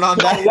Underground on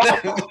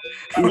that.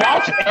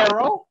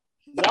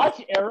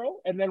 Watch Arrow,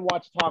 and then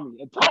watch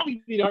Tommy. And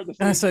Tommy aren't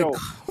the same show.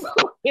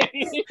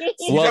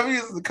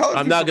 Well,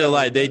 I'm not gonna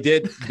lie.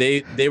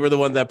 They were the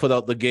one that put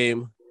out the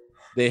game.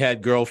 They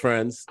had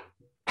girlfriends.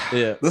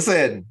 Yeah.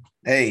 Listen,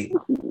 hey,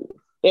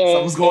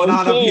 something's going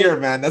on up here,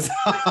 man. That's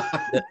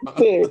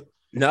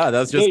no,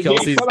 that's just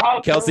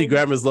Kelsey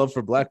Grammer's love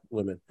for black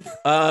women.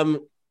 Oh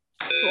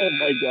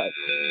my god,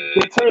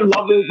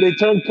 they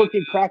turned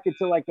Cooking Crack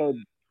into like a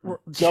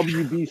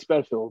WB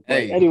special. But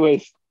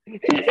anyways,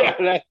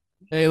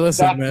 Hey,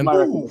 listen, That's man. my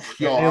Ooh,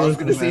 yo, Hey, I was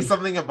listen, gonna say man.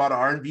 something about an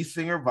R&B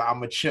singer, but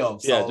I'm a chill.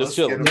 So Yeah, just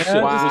chill. get him. Just Yeah,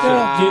 chill. just We chill.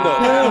 should- Kino.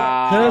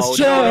 Wow. Just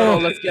chill. No,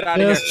 let's get out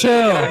of here. Just Let's get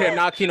out chill. of here.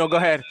 Nah, Kino, go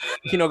ahead.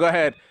 Kino, go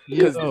ahead.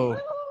 Because Yo.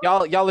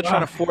 y'all are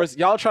trying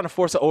to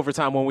force an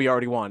overtime when we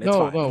already won. It's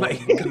fine. No,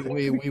 Like,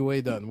 we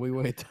way done. We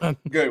way done.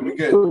 Good, we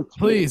good.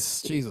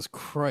 Please, Jesus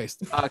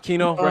Christ.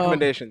 Kino,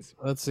 recommendations.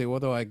 Let's see.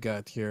 What do I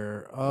got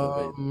here?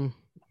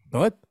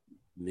 What?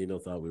 Nino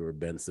thought we were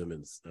Ben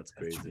Simmons. That's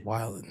crazy.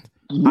 Wildin'.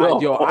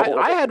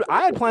 I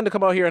had planned to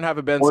come out here and have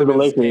a Ben Or the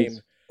Simmons Lakers.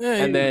 game, Yeah,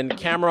 and then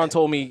Cameron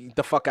told me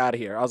the fuck out of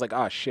here. I was like,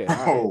 oh shit. All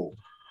right. Oh.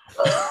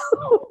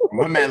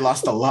 My man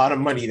lost a lot of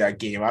money that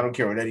game. I don't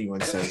care what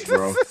anyone says,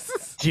 bro.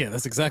 yeah,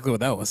 that's exactly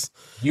what that was.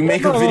 You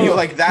make a video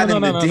like that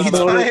in the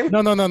daytime?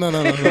 No.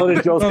 So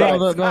did Joe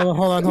Stat. No,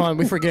 hold on.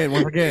 We're forgetting.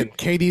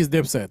 KD's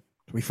Dipset.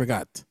 We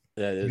forgot.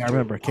 Yeah, I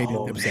remember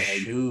KD's Dipset.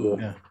 Shoot.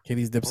 Yeah,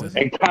 KD's Dipset.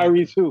 And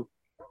Kyrie too.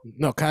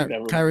 No,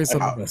 Kyrie's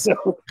something else.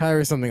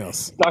 Kyrie's something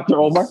else. Dr.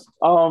 Omar.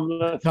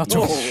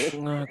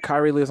 Dr.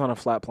 Kyrie lives on a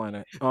flat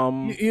planet.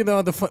 You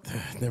know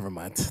the never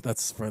mind.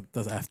 That's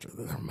after.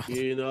 Never mind.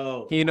 You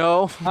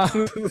know.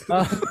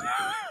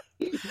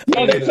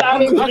 Okay,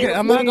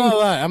 I'm not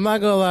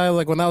gonna lie.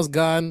 Like when I was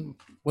gone,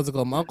 what's it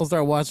called? My uncle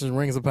started watching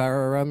Rings of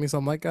Power around me, so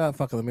I'm like,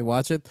 fuck it, let me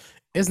watch it.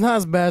 It's not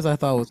as bad as I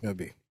thought it was gonna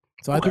be.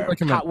 So I do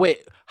recommend.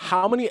 Wait,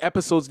 how many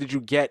episodes did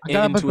you get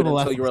into it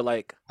until you were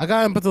like? I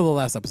got into the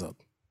last episode.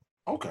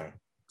 Okay.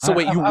 So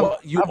wait,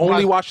 you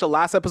only watched the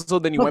last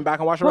episode, then you went back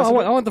and watched the rest of it?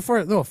 I went the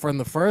first. No, from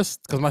the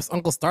first, because my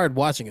uncle started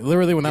watching it.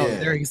 Literally, when I was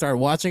there, he started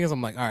watching it. So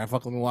I'm like, all right,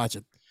 fuck, let me watch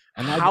it.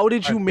 And how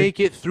did you make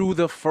it through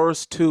the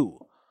first two?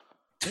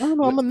 I don't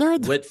know. I'm a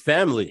nerd. With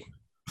family.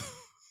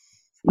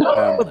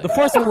 The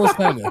first one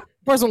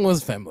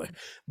was family.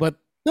 But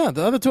no,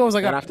 the other two I was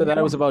like. And after that,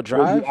 it was about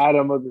Drive.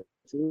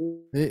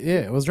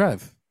 Yeah, it was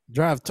Drive.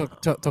 Drive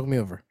took me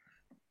over.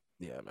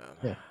 Yeah, man.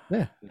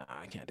 Yeah. Nah,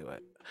 I can't do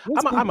it.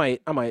 I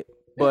might.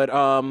 But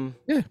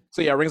yeah.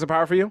 So yeah, Rings of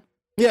Power for you?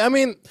 Yeah, I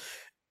mean,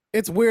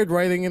 it's weird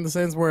writing in the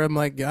sense where I'm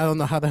like, I don't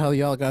know how the hell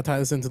y'all got to tie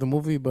this into the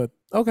movie, but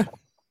okay.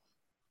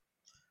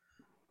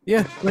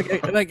 Yeah, like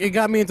it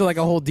got me into like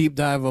a whole deep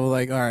dive of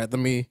like, all right, let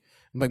me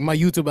like my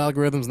YouTube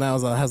algorithms now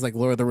has like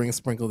Lord of the Rings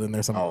sprinkled in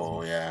there somewhere.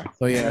 Oh yeah.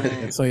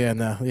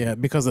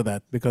 Because of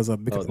that, because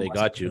they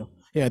got you.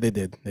 Yeah, they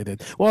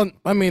did. Well,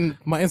 I mean,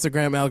 my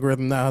Instagram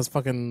algorithm now has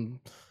fucking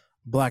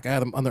Black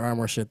Adam Under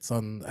Armour shits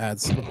on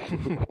ads.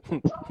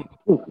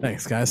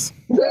 Thanks, guys.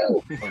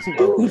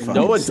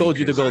 No one told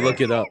you to go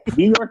look it up.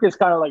 New York is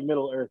kind of like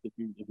Middle Earth if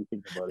you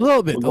think about it. A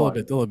little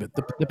bit.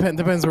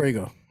 Depends where you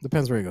go.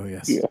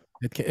 Yes. Yeah.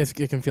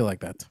 It can feel like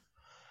that.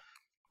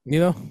 You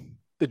know?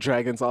 The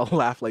dragons all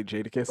laugh like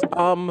Jadakiss.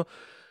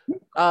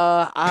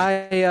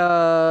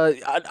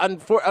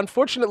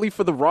 Unfortunately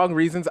for the wrong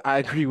reasons, I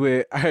agree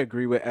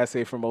with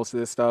SA for most of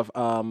this stuff.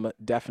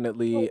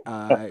 Definitely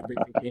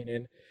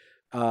Raising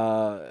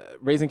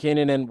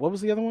Kanan, and what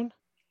was the other one?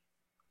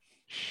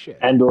 Shit.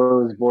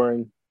 Andor was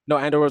boring. No,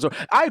 Andor was.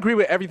 I agree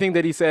with everything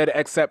that he said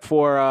except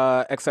for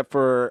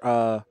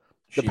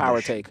the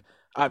Power take.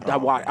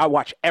 I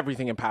watch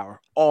everything in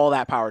Power, all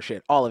that Power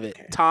shit, all of it.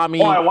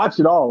 Tommy. Oh, I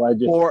watched it all. I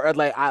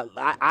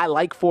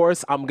like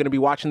Force. I'm gonna be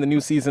watching the new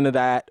season of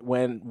that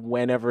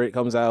whenever it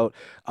comes out.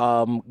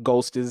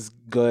 Ghost is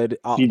good.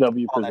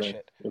 CW all that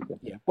shit. Okay.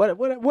 Yeah,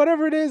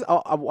 whatever it is,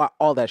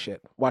 all that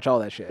shit. Watch all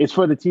that shit. It's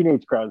for the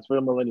teenage crowd. It's for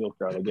the millennial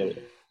crowd. I get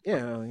it.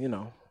 Yeah,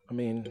 I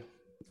mean,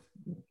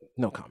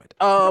 no comment.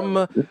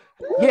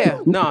 Yeah,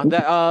 no.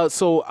 That.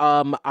 So,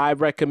 I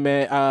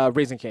recommend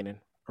Raising Kanan.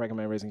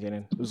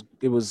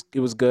 It was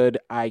good.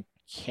 I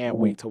can't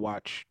wait to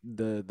watch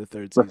the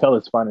third season. Raquel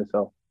is fine as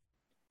hell.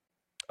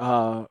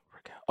 Oh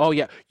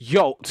yeah,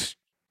 yo,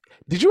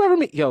 did you ever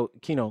meet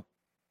Kino?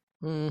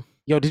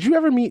 Yo, did you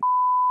ever meet?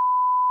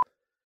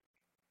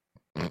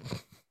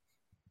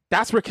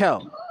 That's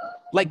Raquel.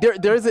 Like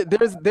there is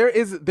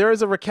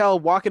a Raquel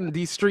walking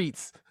these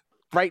streets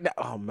right now.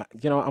 Oh man,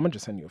 I'm gonna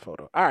just send you a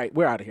photo. All right,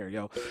 we're out of here,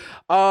 yo.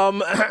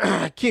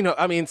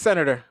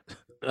 Senator.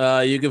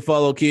 You can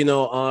follow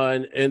Kino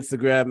on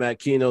Instagram at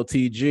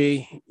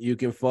KinoTG. You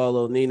can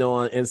follow Nino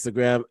on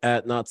Instagram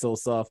at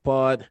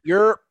NotSoSoftPod.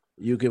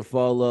 You can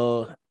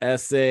follow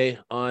SA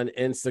on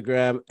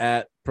Instagram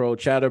at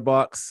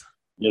ProChatterbox.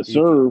 Yes,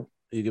 sir.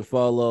 You can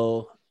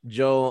follow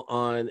Joe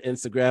on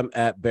Instagram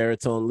at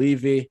Baritone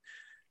Levy.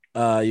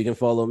 You can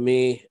follow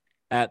me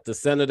at The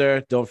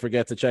Senator. Don't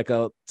forget to check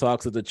out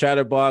Talks with the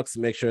Chatterbox.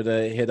 Make sure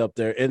to hit up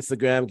their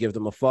Instagram. Give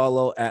them a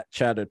follow at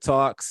Chatter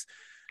Talks.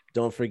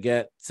 Don't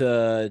forget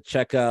to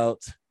check out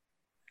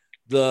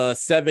the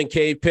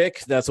 7K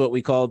pick. That's what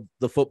we call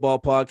the football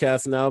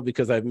podcast now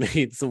because I've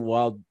made some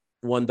wild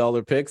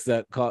 $1 picks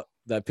that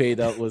paid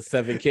out with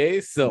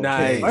 7K. So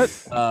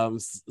nice.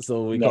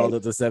 So we called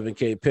it the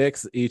 7K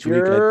picks. Each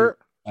week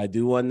I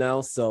do one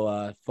now.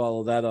 So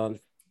follow that on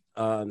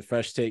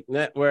Fresh Take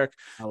Network.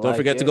 Don't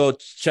forget to go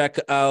check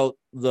out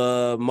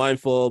the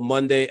Mindful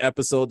Monday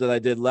episode that I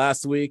did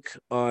last week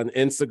on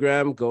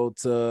Instagram. Go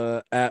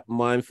to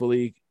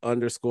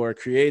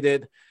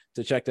 @mindfully_created.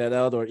 to check that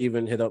out, or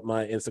even hit up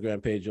my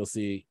Instagram page. You'll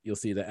see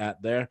the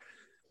 @ there.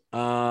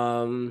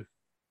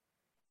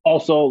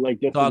 Also,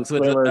 like just a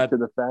disclaimer to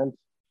the fans.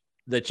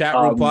 The chat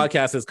room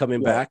podcast is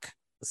coming back.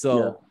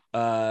 So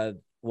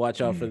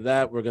watch out for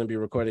that. We're going to be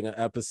recording an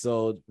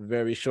episode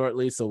very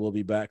shortly. So we'll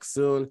be back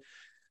soon.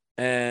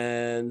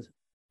 And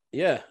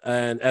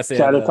and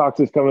Chatter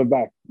Talks is coming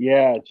back.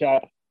 Yeah,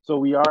 chat. So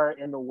we are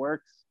in the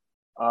works.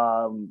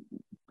 Part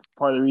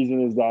of the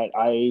reason is that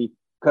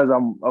because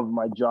of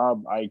my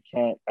job, I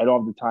don't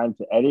have the time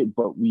to edit,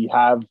 but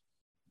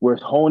we're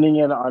honing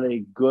in on a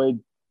good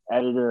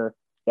editor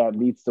that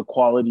meets the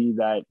quality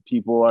that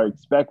people are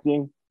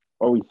expecting,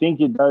 or we think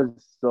it does.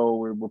 So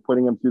we're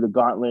putting him through the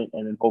gauntlet,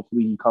 and then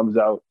hopefully he comes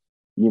out,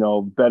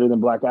 better than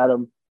Black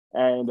Adam.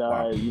 And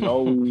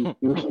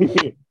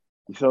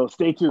so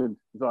stay tuned.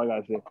 That's all I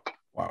gotta say.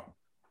 Wow.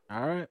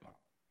 All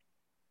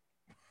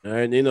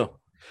right, Nino.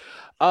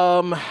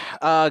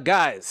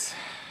 Guys,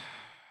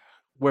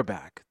 we're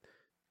back.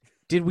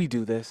 Did we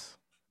do this?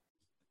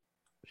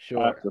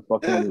 Sure.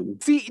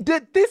 See,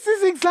 this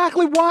is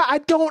exactly why I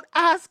don't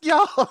ask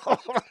y'all.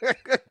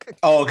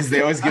 Oh, because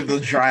they always give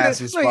the dry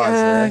ass response.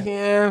 Right?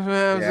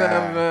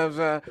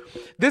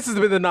 This has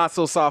been the Not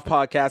So Soft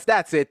podcast.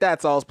 That's it.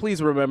 That's all.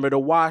 Please remember to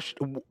wash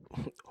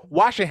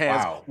your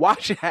hands. Wow.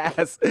 Wash your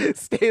ass.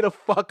 Stay the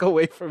fuck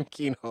away from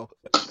Kino.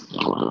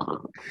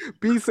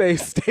 Be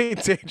safe. Stay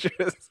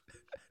dangerous.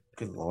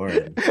 Good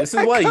Lord. This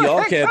is why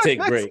y'all can't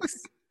take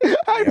breaks.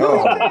 I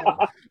know.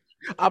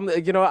 I'm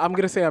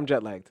gonna say I'm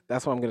jet lagged.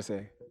 That's what I'm gonna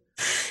say.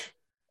 That's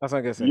what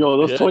I'm gonna say. Yo,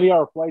 those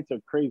 20-hour flights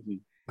are crazy.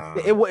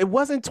 It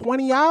wasn't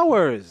 20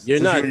 hours. You're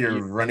not.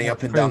 You're running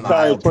up and down the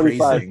aisle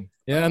praising.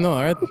 Yeah, I know,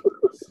 right?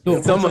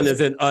 Someone is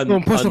an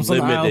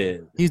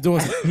unlimited. He's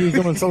doing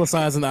solo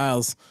sides in the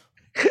aisles.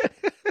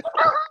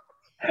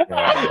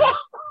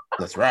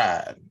 Let's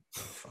ride.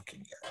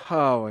 Fucking God.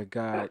 Oh my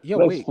God. Yo,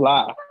 let's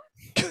fly.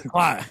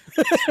 Fly.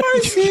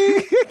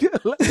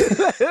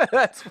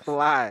 Let's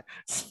fly.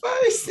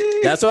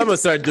 Spicy. That's what I'm gonna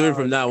start doing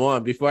from now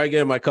on. Before I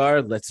get in my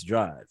car, let's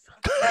drive.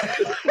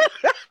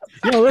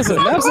 Yo, listen,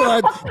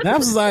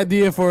 Naps's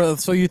idea for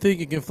So You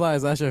Think You Can Fly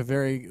is actually a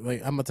very,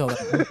 I'm gonna talk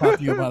to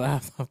you about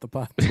half the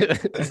pot.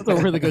 That's a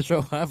really good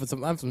show. I have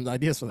some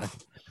ideas for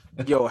that.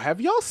 Yo, have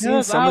y'all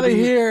seen some out of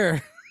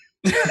here?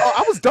 Oh,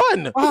 I was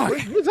done.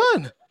 We're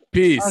done.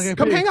 Peace. Okay,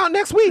 come hang out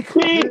next week.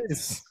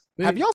 Peace. Have y'all